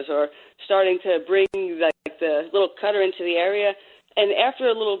paws or starting to bring, like, the little cutter into the area. And after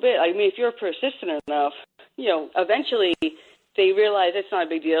a little bit, I mean, if you're persistent enough, eventually they realize it's not a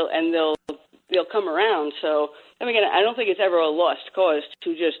big deal and they'll come around. So, I mean, I don't think it's ever a lost cause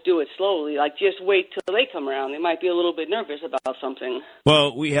to just do it slowly. Like, just wait till they come around. They might be a little bit nervous about something.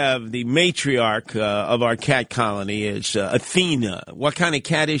 Well, we have the matriarch of our cat colony is Athena. What kind of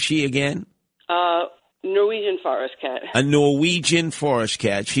cat is she again? Norwegian forest cat. A Norwegian forest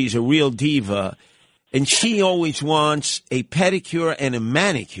cat. She's a real diva. And she always wants a pedicure and a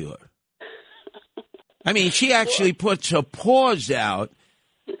manicure. I mean, she actually puts her paws out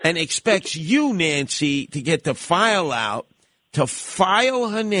and expects you, Nancy, to get the file out, to file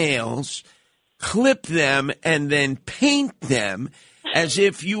her nails, clip them, and then paint them as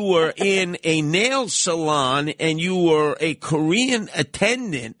if you were in a nail salon and you were a Korean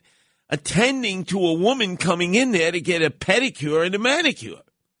attendant attending to a woman coming in there to get a pedicure and a manicure.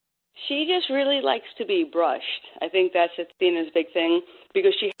 She just really likes to be brushed. I think that's Athena's big thing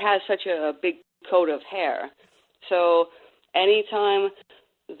because she has such a big coat of hair. So anytime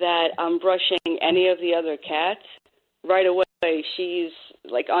that I'm brushing any of the other cats, right away she's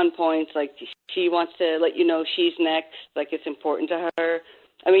like on point. Like she wants to let you know she's next. Like it's important to her.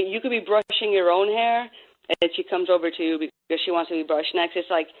 I mean, you could be brushing your own hair, and she comes over to you because she wants to be brushed next. It's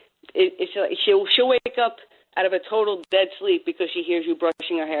like she'll wake up out of a total dead sleep because she hears you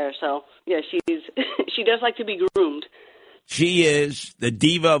brushing her hair. So yeah, she does like to be groomed. She is the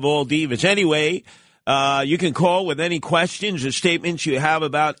diva of all divas. Anyway, you can call with any questions or statements you have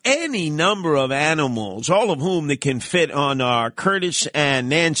about any number of animals, all of whom that can fit on our Curtis and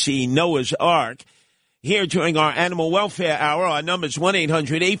Nancy Noah's Ark. Here during our Animal Welfare Hour, our number is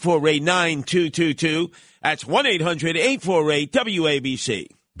 1-800-848-9222. That's 1-800-848-WABC.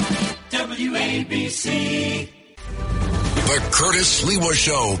 WABC. The Curtis Sliwa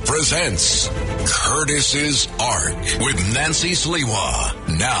Show presents Curtis's Ark with Nancy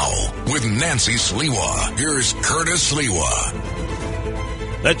Sliwa. Now, with Nancy Sliwa, here's Curtis Sliwa.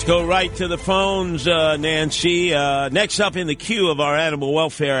 Let's go right to the phones, Nancy. Next up in the queue of our Animal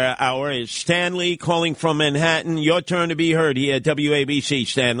Welfare Hour is Stanley calling from Manhattan. Your turn to be heard here at WABC,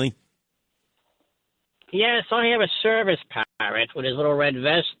 Stanley. Yes, I have a service parrot with his little red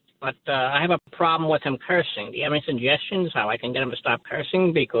vest, but I have a problem with him cursing. Do you have any suggestions how I can get him to stop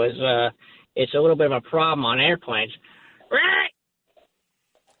cursing? Because it's a little bit of a problem on airplanes.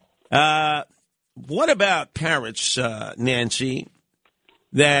 What about parrots, Nancy,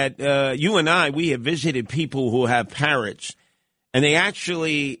 that you and we have visited people who have parrots, and they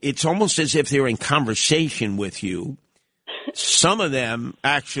actually, it's almost as if they're in conversation with you. Some of them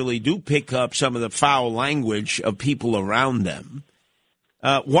actually do pick up some of the foul language of people around them.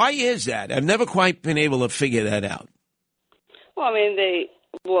 Why is that? I've never quite been able to figure that out. Well, I mean,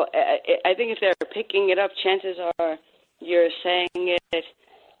 I think if they're picking it up, chances are you're saying it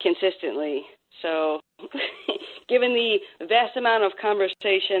consistently. So given the vast amount of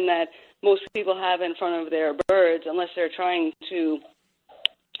conversation that most people have in front of their birds, unless they're trying to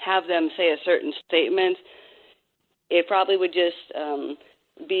have them say a certain statement, it probably would just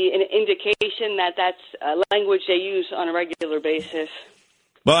be an indication that that's a language they use on a regular basis.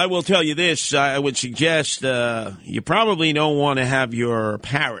 Well, I will tell you this. I would suggest you probably don't want to have your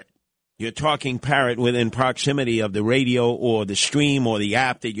parrot, your talking parrot, within proximity of the radio or the stream or the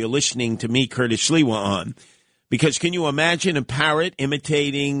app that you're listening to me, Curtis Sliwa, on. Because can you imagine a parrot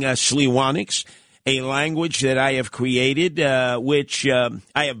imitating Sliwanics, a language that I have created, which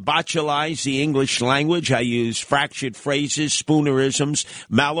I have botulized the English language. I use fractured phrases, spoonerisms,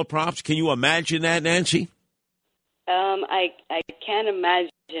 malaprops. Can you imagine that, Nancy? I can imagine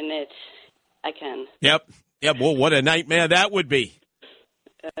it. I can. Yep. Well, what a nightmare that would be.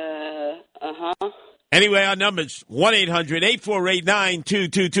 Anyway, our number's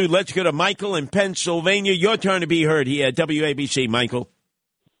 1-800-848-9222. Let's go to Michael in Pennsylvania. Your turn to be heard here at WABC, Michael.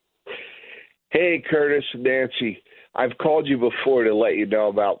 Hey, Curtis and Nancy. I've called you before to let you know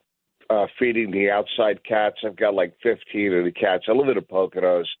about feeding the outside cats. I've got like 15 of the cats. I live in the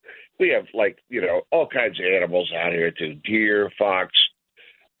Poconos. We have all kinds of animals out here too. Deer, fox,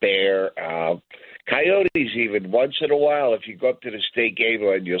 bear, coyotes even. Once in a while, if you go up to the state game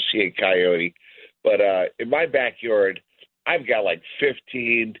line, you'll see a coyote. But in my backyard, I've got like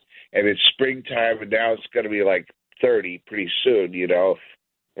 15, and it's springtime, and now it's going to be like 30 pretty soon,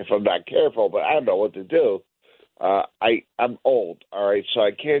 if I'm not careful, but I don't know what to do. I'm old, all right, so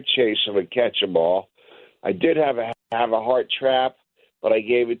I can't chase them and catch them all. I did have a have a heart trap, but I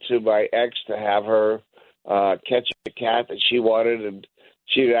gave it to my ex to have her catch a cat that she wanted, and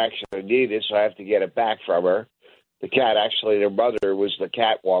she didn't actually need it, so I have to get it back from her. The cat, actually, their mother was the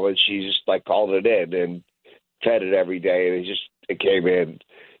cat woman. She just called it in and fed it every day, and it came in.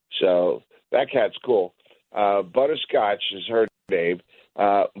 So that cat's cool. Butterscotch is her name.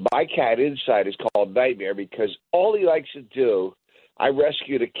 My cat inside is called Nightmare because all he likes to do, I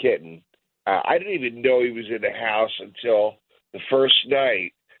rescued a kitten. I didn't even know he was in the house until the first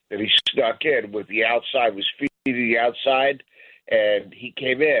night that he snuck in with the outside, was feeding the outside, and he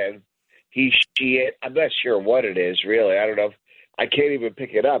came in. I'm not sure what it is, really. I don't know. I can't even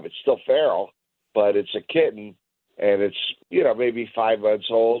pick it up. It's still feral, but it's a kitten, and it's, maybe 5 months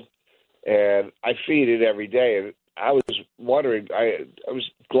old, and I feed it every day. And I was wondering, I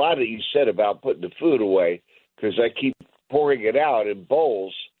was glad that you said about putting the food away, because I keep pouring it out in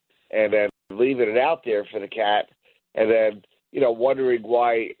bowls and then leaving it out there for the cat, and then, wondering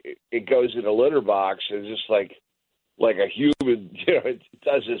why it goes in a litter box and just like a human, it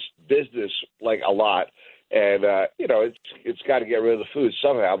does this business a lot. And, it's got to get rid of the food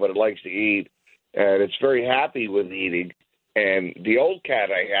somehow, but it likes to eat. And it's very happy with eating. And the old cat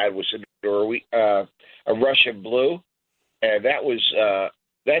I had was a Russian blue. And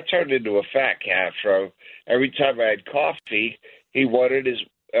that turned into a fat cat from every time I had coffee, he wanted his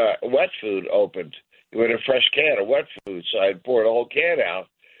wet food opened. He wanted a fresh can of wet food. So I'd pour the whole can out.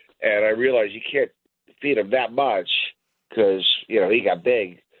 And I realized you can't feed him that much because, he got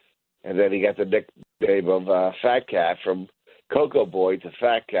big. And then he got the nickname of Fat Cat, from Cocoa Boy to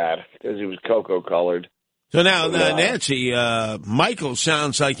Fat Cat, because he was cocoa-colored. So now, Nancy, Michael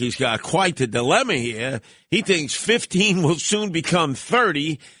sounds like he's got quite the dilemma here. He thinks 15 will soon become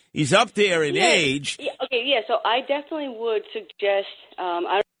 30. He's up there in age. Yeah, okay, yeah, so I definitely would suggest,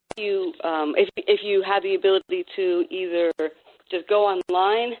 I don't know if you have the ability to either just go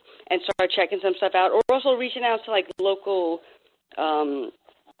online and start checking some stuff out, or also reaching out to local,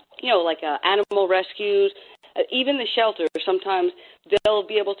 animal rescues, even the shelter. Sometimes they'll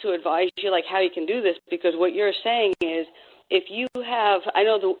be able to advise you how you can do this, because what you're saying is if you have, I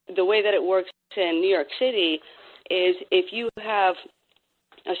know the way that it works in New York City is if you have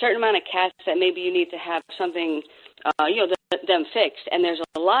a certain amount of cats that maybe you need to have something, them fixed, and there's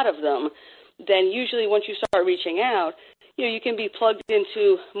a lot of them, then usually once you start reaching out, you can be plugged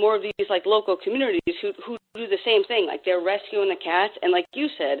into more of these local communities who do the same thing. They're rescuing the cats, and like you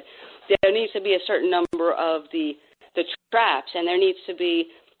said, there needs to be a certain number of the traps, and there needs to be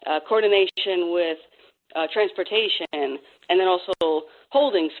coordination with transportation, and then also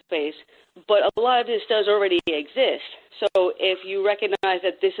holding space. But a lot of this does already exist. So if you recognize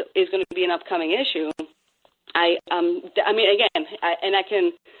that this is going to be an upcoming issue,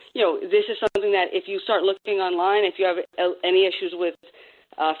 this is something that if you start looking online, if you have any issues with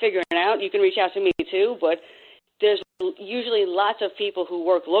figuring out, you can reach out to me too. But there's usually lots of people who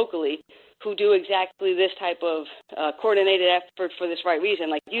work locally who do exactly this type of coordinated effort for this right reason,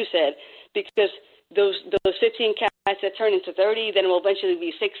 like you said, because those 15 cats that turn into 30, then it will eventually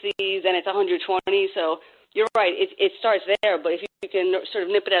be 60, then it's 120. So you're right, it starts there, but if you can sort of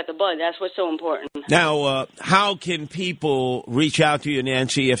nip it at the bud, that's what's so important. Now, how can people reach out to you,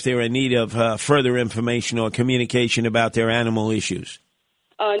 Nancy, if they're in need of further information or communication about their animal issues?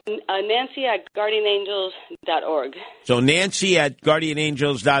 Nancy at guardianangels.org. So Nancy at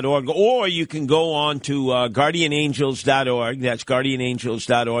guardianangels.org, or you can go on to guardianangels.org, that's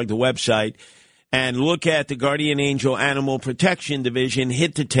guardianangels.org, the website, and look at the Guardian Angel Animal Protection Division,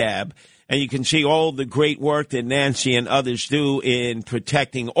 hit the tab, and you can see all the great work that Nancy and others do in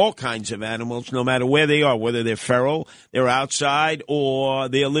protecting all kinds of animals, no matter where they are, whether they're feral, they're outside, or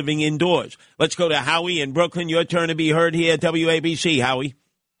they're living indoors. Let's go to Howie in Brooklyn. Your turn to be heard here at WABC. Howie.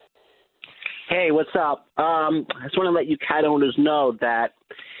 Hey, what's up? I just want to let you cat owners know that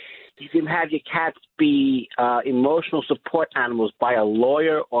you can have your cats be emotional support animals by a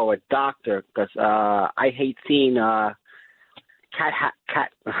lawyer or a doctor, because I hate seeing house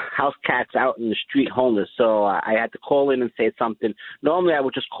cats out in the street homeless. So I had to call in and say something. Normally I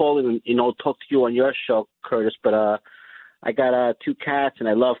would just call in and talk to you on your show, Curtis, but I got 2 cats and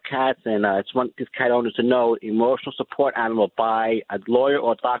I love cats, and I just want these cat owners to know emotional support animal by a lawyer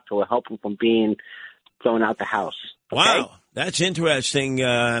or doctor will help them from being thrown out the house. Okay? Wow. That's interesting.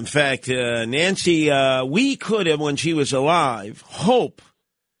 In fact, Nancy, we could have, when she was alive, Hope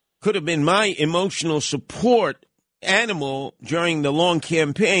could have been my emotional support animal during the long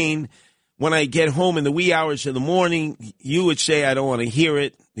campaign when I get home in the wee hours of the morning, you would say, I don't want to hear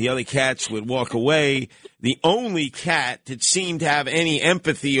it. The other cats would walk away. The only cat that seemed to have any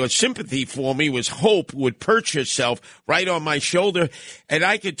empathy or sympathy for me was Hope, would perch herself right on my shoulder, and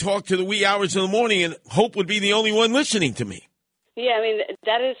I could talk to the wee hours of the morning, and Hope would be the only one listening to me. Yeah, I mean,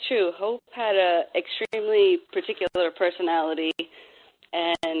 that is true. Hope had a extremely particular personality,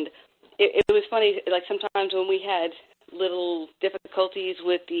 and it was funny, like sometimes when we had little difficulties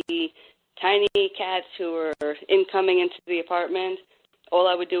with the tiny cats who were incoming into the apartment, all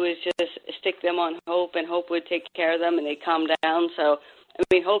I would do is just stick them on Hope, and Hope would take care of them, and they'd calm down. So, I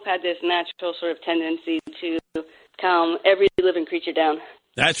mean, Hope had this natural sort of tendency to calm every living creature down.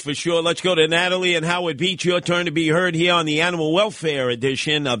 That's for sure. Let's go to Natalie and Howard Beach. Your turn to be heard here on the Animal Welfare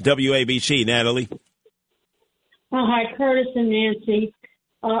edition of WABC. Natalie. Hi, Curtis and Nancy.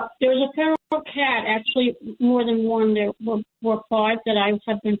 There's a feral cat, actually more than one. There were 5 that I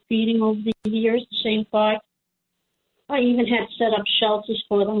have been feeding over the years, the same 5. I even had set up shelters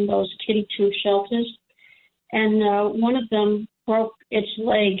for them, those kitty tube shelters. And one of them broke its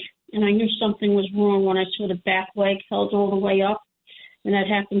leg, and I knew something was wrong when I saw the back leg held all the way up. And that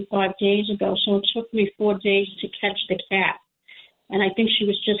happened 5 days ago. So it took me 4 days to catch the cat. And I think she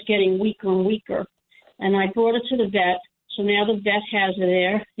was just getting weaker and weaker. And I brought her to the vet. So now the vet has her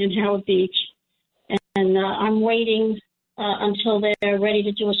there in Howard Beach. And I'm waiting until they're ready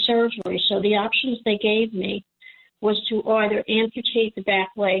to do a surgery. So the options they gave me was to either amputate the back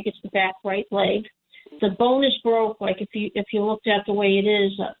leg. It's the back right leg. The bone is broke. Like if you looked at the way it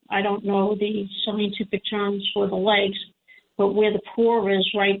is, I don't know the scientific terms for the legs. But where the paw is,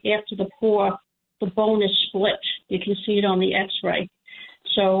 right after the paw, the bone is split. You can see it on the X-ray.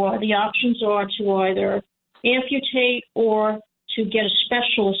 So the options are to either amputate or to get a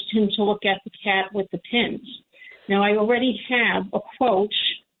specialist in to look at the cat with the pins. Now, I already have a quote,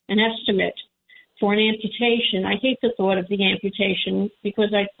 an estimate for an amputation. I hate the thought of the amputation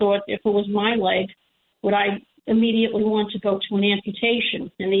because I thought if it was my leg, would I immediately want to go to an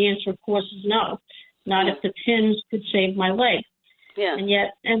amputation? And the answer, of course, is no. Not if the pins could save my leg. Yeah. And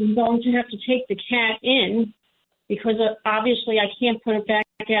yet I'm going to have to take the cat in because obviously I can't put her back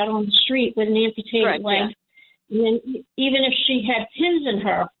out on the street with an amputated leg. Yeah. And then even if she had pins in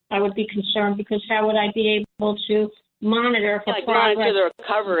her, I would be concerned because how would I be able to monitor her progress? Monitor the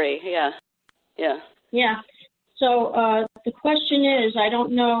recovery, yeah. So the question is, I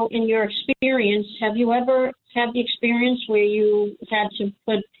don't know, in your experience, have you ever had the experience where you had to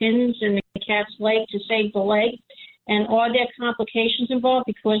put pins in the cat's leg to save the leg? And are there complications involved?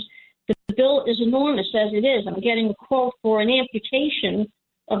 Because the bill is enormous as it is. I'm getting a quote for an amputation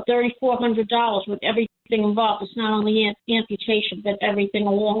of $3,400 with everything involved. It's not only amputation, but everything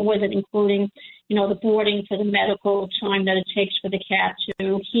along with it, including, the boarding for the medical time that it takes for the cat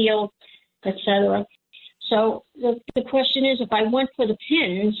to heal, etc. So the question is, if I went for the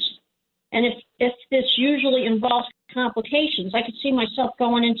pins, and if this usually involves complications, I could see myself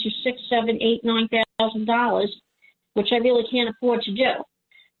going into $6,000, $7,000, $8,000, which I really can't afford to do.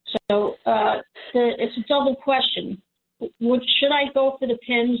 So it's a double question. Should I go for the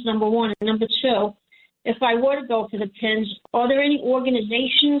pins, number one? And number two, if I were to go for the pins, are there any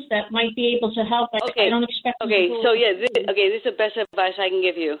organizations that might be able to help? I don't expect them to this is the best advice I can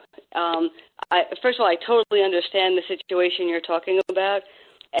give you. First of all, I totally understand the situation you're talking about,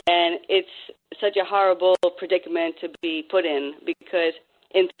 and it's such a horrible predicament to be put in because,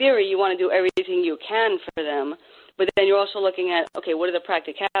 in theory, you want to do everything you can for them, but then you're also looking at, what are the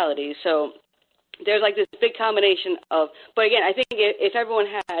practicalities? So there's like this big combination of, but again, I think if everyone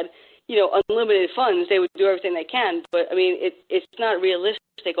had, unlimited funds, they would do everything they can, but I mean, it's not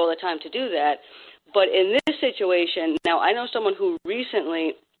realistic all the time to do that. But in this situation, now I know someone who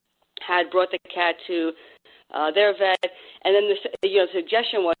recently had brought the cat to their vet, and then the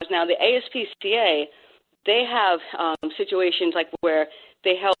suggestion was now the ASPCA, they have situations like where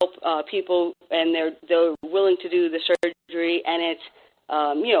they help people and they're willing to do the surgery, and it's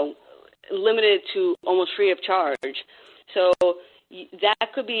limited to almost free of charge. So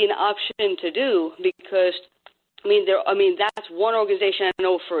that could be an option to do because that's one organization I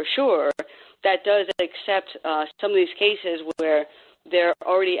know for sure that does accept some of these cases where they're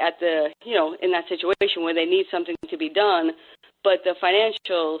already at the, in that situation where they need something to be done, but the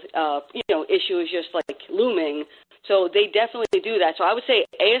financial, issue is just like looming. So they definitely do that. So I would say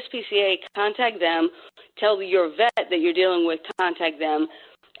ASPCA, contact them, tell your vet that you're dealing with, contact them.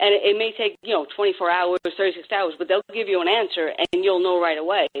 And it may take, 24 hours, 36 hours, but they'll give you an answer and you'll know right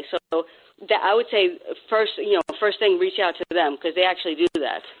away. So I would say first thing, reach out to them because they actually do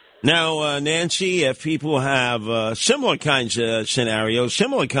that. Now, Nancy, if people have similar kinds of scenarios,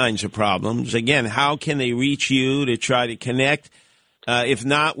 similar kinds of problems, again, how can they reach you to try to connect? If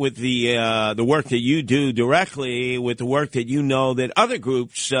not with the work that you do directly, with the work that you know that other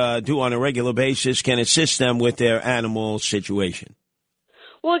groups do on a regular basis, can assist them with their animal situation?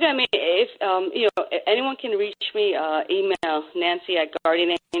 Well, again, I mean, if anyone can reach me, email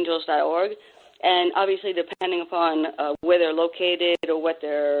nancy@guardianangels.org, and obviously, depending upon where they're located or what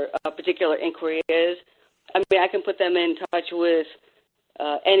their particular inquiry is, I mean, I can put them in touch with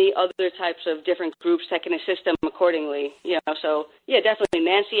any other types of different groups that can assist them accordingly. So definitely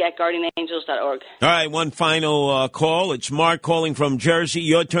nancy@guardianangels.org. All right, one final call. It's Mark calling from Jersey.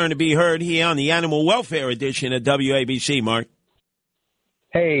 Your turn to be heard here on the Animal Welfare Edition of WABC, Mark.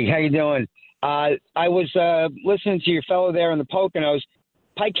 Hey, how you doing? I was listening to your fellow there in the Poconos.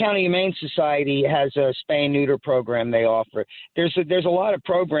 Pike County Humane Society has a spay and neuter program they offer. There's a lot of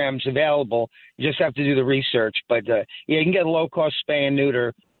programs available. You just have to do the research. But, you can get a low-cost spay and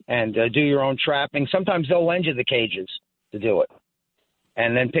neuter and do your own trapping. Sometimes they'll lend you the cages to do it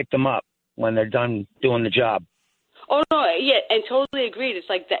and then pick them up when they're done doing the job. Oh, no, yeah, and totally agreed. It's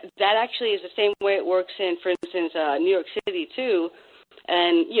like that actually is the same way it works in, for instance, New York City, too.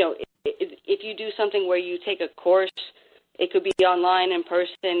 And, if you do something where you take a course, it could be online, in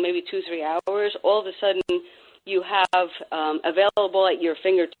person, maybe 2-3 hours. All of a sudden, you have available at your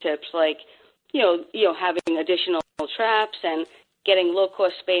fingertips, like, having additional traps and getting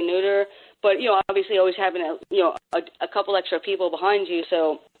low-cost spay-neuter. But, obviously always having, a couple extra people behind you.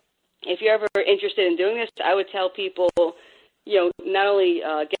 So if you're ever interested in doing this, I would tell people, not only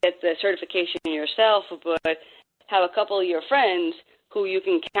get the certification yourself, but have a couple of your friends who you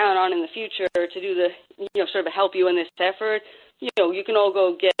can count on in the future to do the, sort of help you in this effort. You can all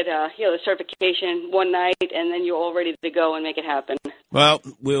go get, the certification one night, and then you're all ready to go and make it happen. Well,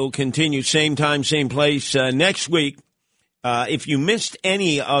 we'll continue same time, same place next week. If you missed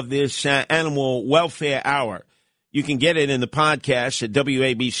any of this Animal Welfare Hour, you can get it in the podcast at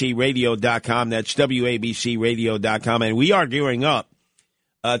WABCRadio.com. That's WABCRadio.com. And we are gearing up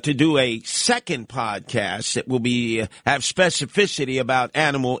to do a second podcast that will have specificity about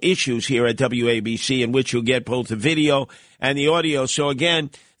animal issues here at WABC, in which you'll get both the video and the audio. So,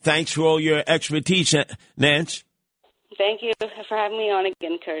 again, thanks for all your expertise, Nance. Thank you for having me on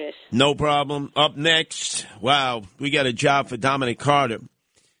again, Curtis. No problem. Up next, wow, we got a job for Dominic Carter,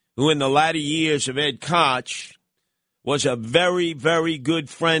 who in the latter years of Ed Koch was a very, very good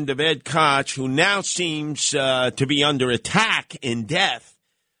friend of Ed Koch, who now seems to be under attack in death,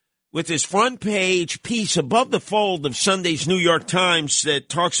 with his front page piece above the fold of Sunday's New York Times that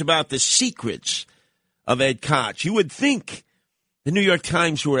talks about the secrets of Ed Koch. You would think the New York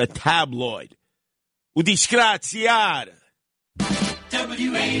Times were a tabloid. Disgraziare.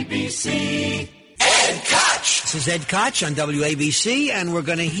 WABC. Ed Koch. This is Ed Koch on WABC, and we're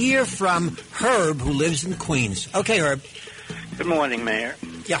going to hear from Herb, who lives in Queens. Okay, Herb. Good morning, Mayor.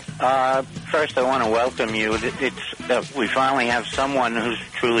 Yeah. First, I want to welcome you. We finally have someone who's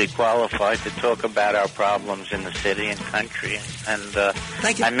truly qualified to talk about our problems in the city and country. And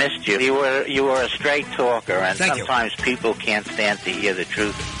thank you. I missed you. You were a straight talker, and sometimes people can't stand to hear the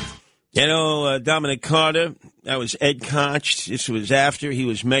truth. Dominic Carter, that was Ed Koch. This was after he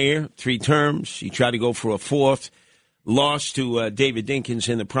was mayor, 3 terms. He tried to go for a 4th, lost to David Dinkins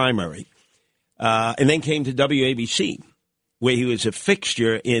in the primary, and then came to WABC, where he was a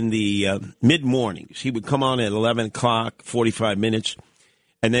fixture in the mid-mornings. He would come on at 11 o'clock, 45 minutes,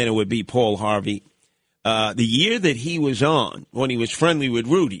 and then it would be Paul Harvey. The year that he was on, when he was friendly with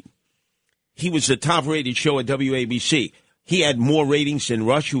Rudy, he was the top-rated show at WABC. He had more ratings than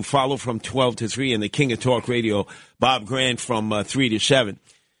Rush, who followed from 12 to 3, and the king of talk radio, Bob Grant, from 3 to 7.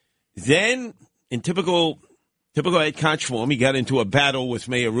 Then, in typical Ed Koch form, he got into a battle with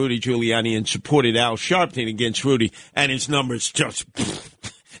Mayor Rudy Giuliani and supported Al Sharpton against Rudy, and his numbers just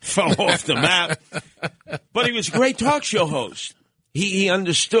fell off the map. But he was a great talk show host. He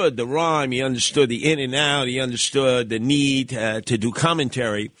understood the rhyme. He understood the in and out. He understood the need to do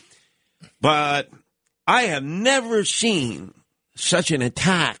commentary. But I have never seen such an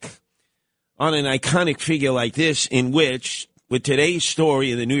attack on an iconic figure like this, in which, with today's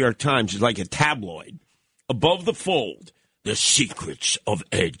story in the New York Times, is like a tabloid. Above the fold, the secrets of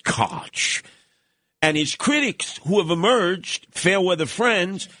Ed Koch. And his critics who have emerged, fair weather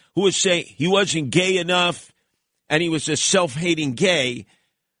friends, who would say he wasn't gay enough and he was a self-hating gay.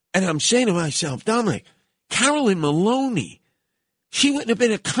 And I'm saying to myself, Dominic, Carolyn Maloney, she wouldn't have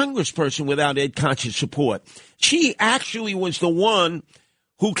been a congressperson without Ed Koch's support. She actually was the one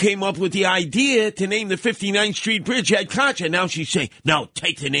who came up with the idea to name the 59th Street Bridge Ed Koch. And now she's saying, no,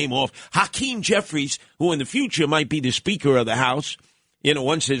 take the name off. Hakeem Jeffries, who in the future might be the Speaker of the House,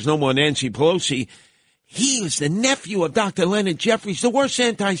 once there's no more Nancy Pelosi, he was the nephew of Dr. Leonard Jeffries, the worst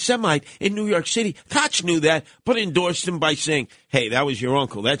anti-Semite in New York City. Koch knew that, but endorsed him by saying, hey, that was your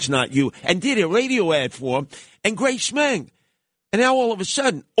uncle, that's not you, and did a radio ad for him, and Grace Meng. And now all of a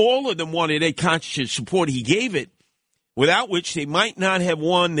sudden, all of them wanted Ed Koch to support. He gave it, without which they might not have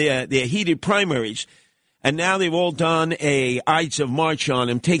won their heated primaries. And now they've all done a Ides of March on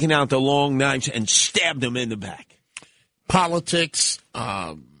him, taken out the long knives and stabbed him in the back. Politics,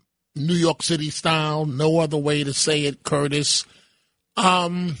 New York City style, no other way to say it, Curtis.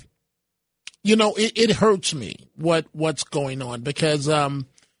 It hurts me what's going on because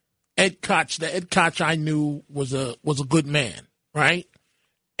Ed Koch, the Ed Koch I knew was a good man, right?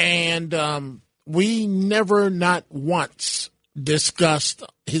 And we never, not once, discussed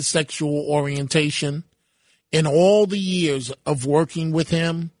his sexual orientation. In all the years of working with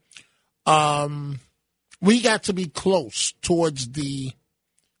him, we got to be close towards the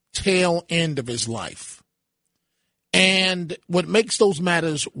tail end of his life. And what makes those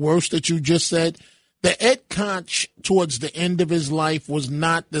matters worse that you just said, the Ed Koch towards the end of his life was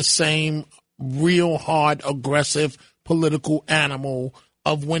not the same real hard, aggressive political animal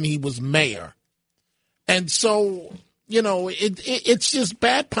of when he was mayor. And so, it's just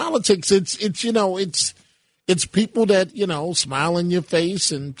bad politics. It's people that, smile in your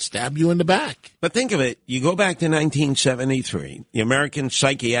face and stab you in the back. But think of it. You go back to 1973. The American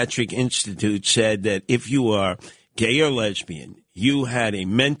Psychiatric Institute said that if you are gay or lesbian, you had a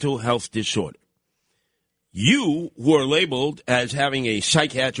mental health disorder. You were labeled as having a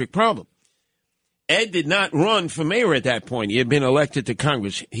psychiatric problem. Ed did not run for mayor at that point. He had been elected to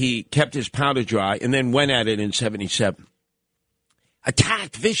Congress. He kept his powder dry and then went at it in 77.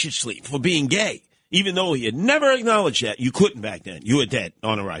 Attacked viciously for being gay. Even though he had never acknowledged that, you couldn't back then. You were dead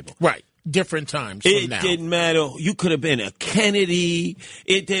on arrival. Right. Different times from now. It didn't matter. You could have been a Kennedy.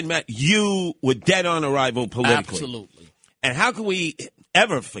 It didn't matter. You were dead on arrival politically. Absolutely. And how can we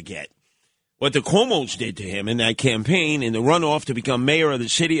ever forget what the Cuomos did to him in that campaign in the runoff to become mayor of the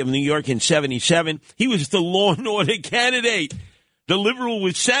city of New York in 77? He was the law and order candidate. The liberal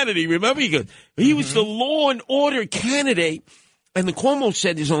with sanity. Remember? He was the law and order candidate. And the Cuomo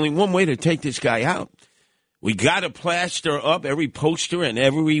said there's only one way to take this guy out. We got to plaster up every poster and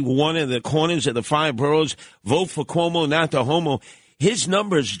every one of the corners of the 5 boroughs. Vote for Cuomo, not the homo. His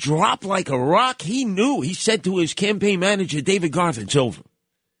numbers dropped like a rock. He knew. He said to his campaign manager, David Garth, it's over.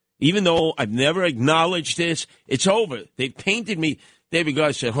 Even though I've never acknowledged this, it's over. They painted me. David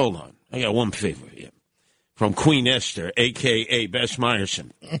Garth said, hold on. I got one favor here. From Queen Esther, a.k.a. Bess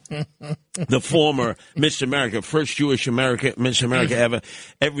Meyerson, the former Miss America, first Jewish Miss America ever.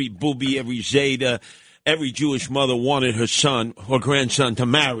 Every booby, every Zeta, every Jewish mother wanted her grandson to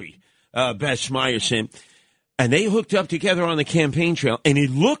marry Bess Meyerson. And they hooked up together on the campaign trail, and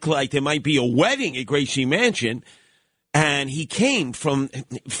it looked like there might be a wedding at Gracie Mansion. And he came from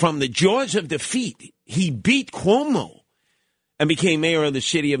the jaws of defeat. He beat Cuomo and became mayor of the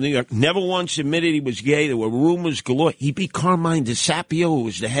city of New York. Never once admitted he was gay. There were rumors galore. He beat Carmine DeSapio, who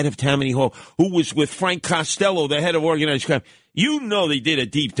was the head of Tammany Hall, who was with Frank Costello, the head of organized crime. You know they did a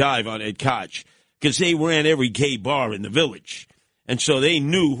deep dive on Ed Koch because they ran every gay bar in the village. And so they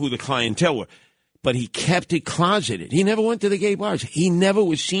knew who the clientele were. But he kept it closeted. He never went to the gay bars. He never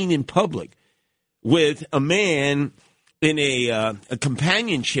was seen in public with a man in a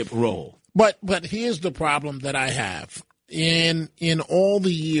companionship role. But here's the problem that I have. In all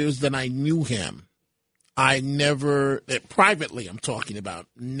the years that I knew him, I never, privately I'm talking about,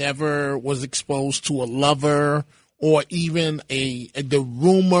 never was exposed to a lover or even the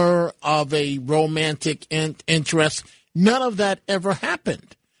rumor of a romantic interest. None of that ever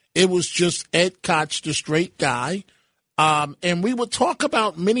happened. It was just Ed Koch, the straight guy. And we would talk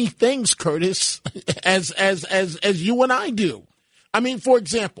about many things, Curtis, as you and I do. I mean, for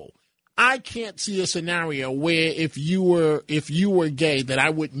example, I can't see a scenario where if you were gay that I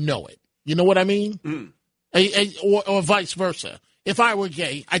wouldn't know it. You know what I mean? Or vice versa. If I were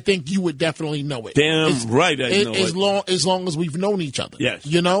gay, I think you would definitely know it. Right, I know it. As long as we've known each other. Yes.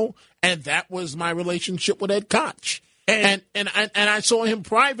 You know? And that was my relationship with Ed Koch. And I saw him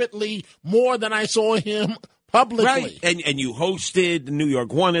privately more than I saw him publicly. Right. And you hosted New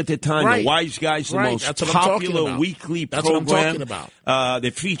York One at the time, right. The Wise Guys, the right. most popular weekly program. That's what I'm talking about.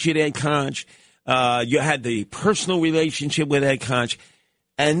 That featured Ed Koch. You had the personal relationship with Ed Koch.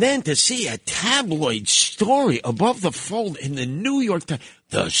 And then to see a tabloid story above the fold in the New York Times,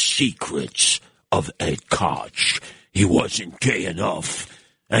 the secrets of Ed Koch. He wasn't gay enough.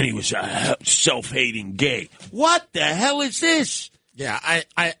 And he was a self-hating gay. What the hell is this? Yeah,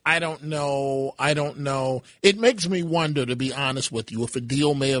 I don't know. I don't know. It makes me wonder, to be honest with you, if a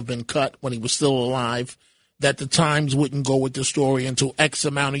deal may have been cut when he was still alive, that the Times wouldn't go with the story until X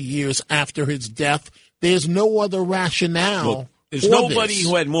amount of years after his death. There's no other rationale. Look, there's nobody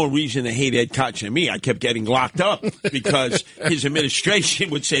who had more reason to hate Ed Koch than me. I kept getting locked up because his administration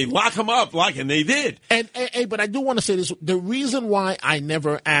would say, lock him up, and they did. But I do want to say this. The reason why I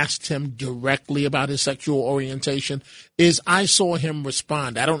never asked him directly about his sexual orientation is I saw him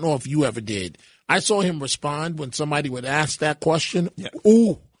respond. I don't know if you ever did. I saw him respond when somebody would ask that question. Yeah.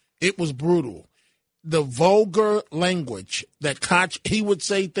 Ooh, it was brutal. The vulgar language that Koch, he would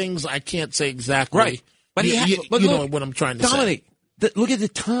say things I can't say exactly. Right. But you know what I'm trying to say. Dominic, look at the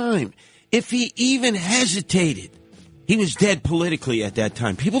time. If he even hesitated, he was dead politically at that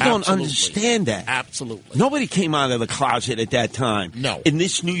time. People don't understand that. Absolutely. Nobody came out of the closet at that time. No. In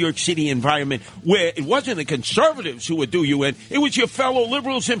this New York City environment where it wasn't the conservatives who would do you in, it was your fellow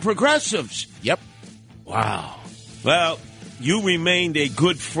liberals and progressives. Yep. Wow. Well, you remained a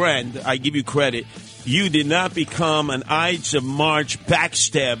good friend. I give you credit. You did not become an Ides of March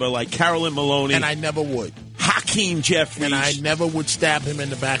backstabber like Carolyn Maloney. And I never would. Hakeem Jeffries. And I never would stab him in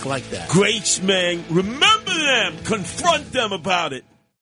the back like that. Greats, man. Remember them. Confront them about it.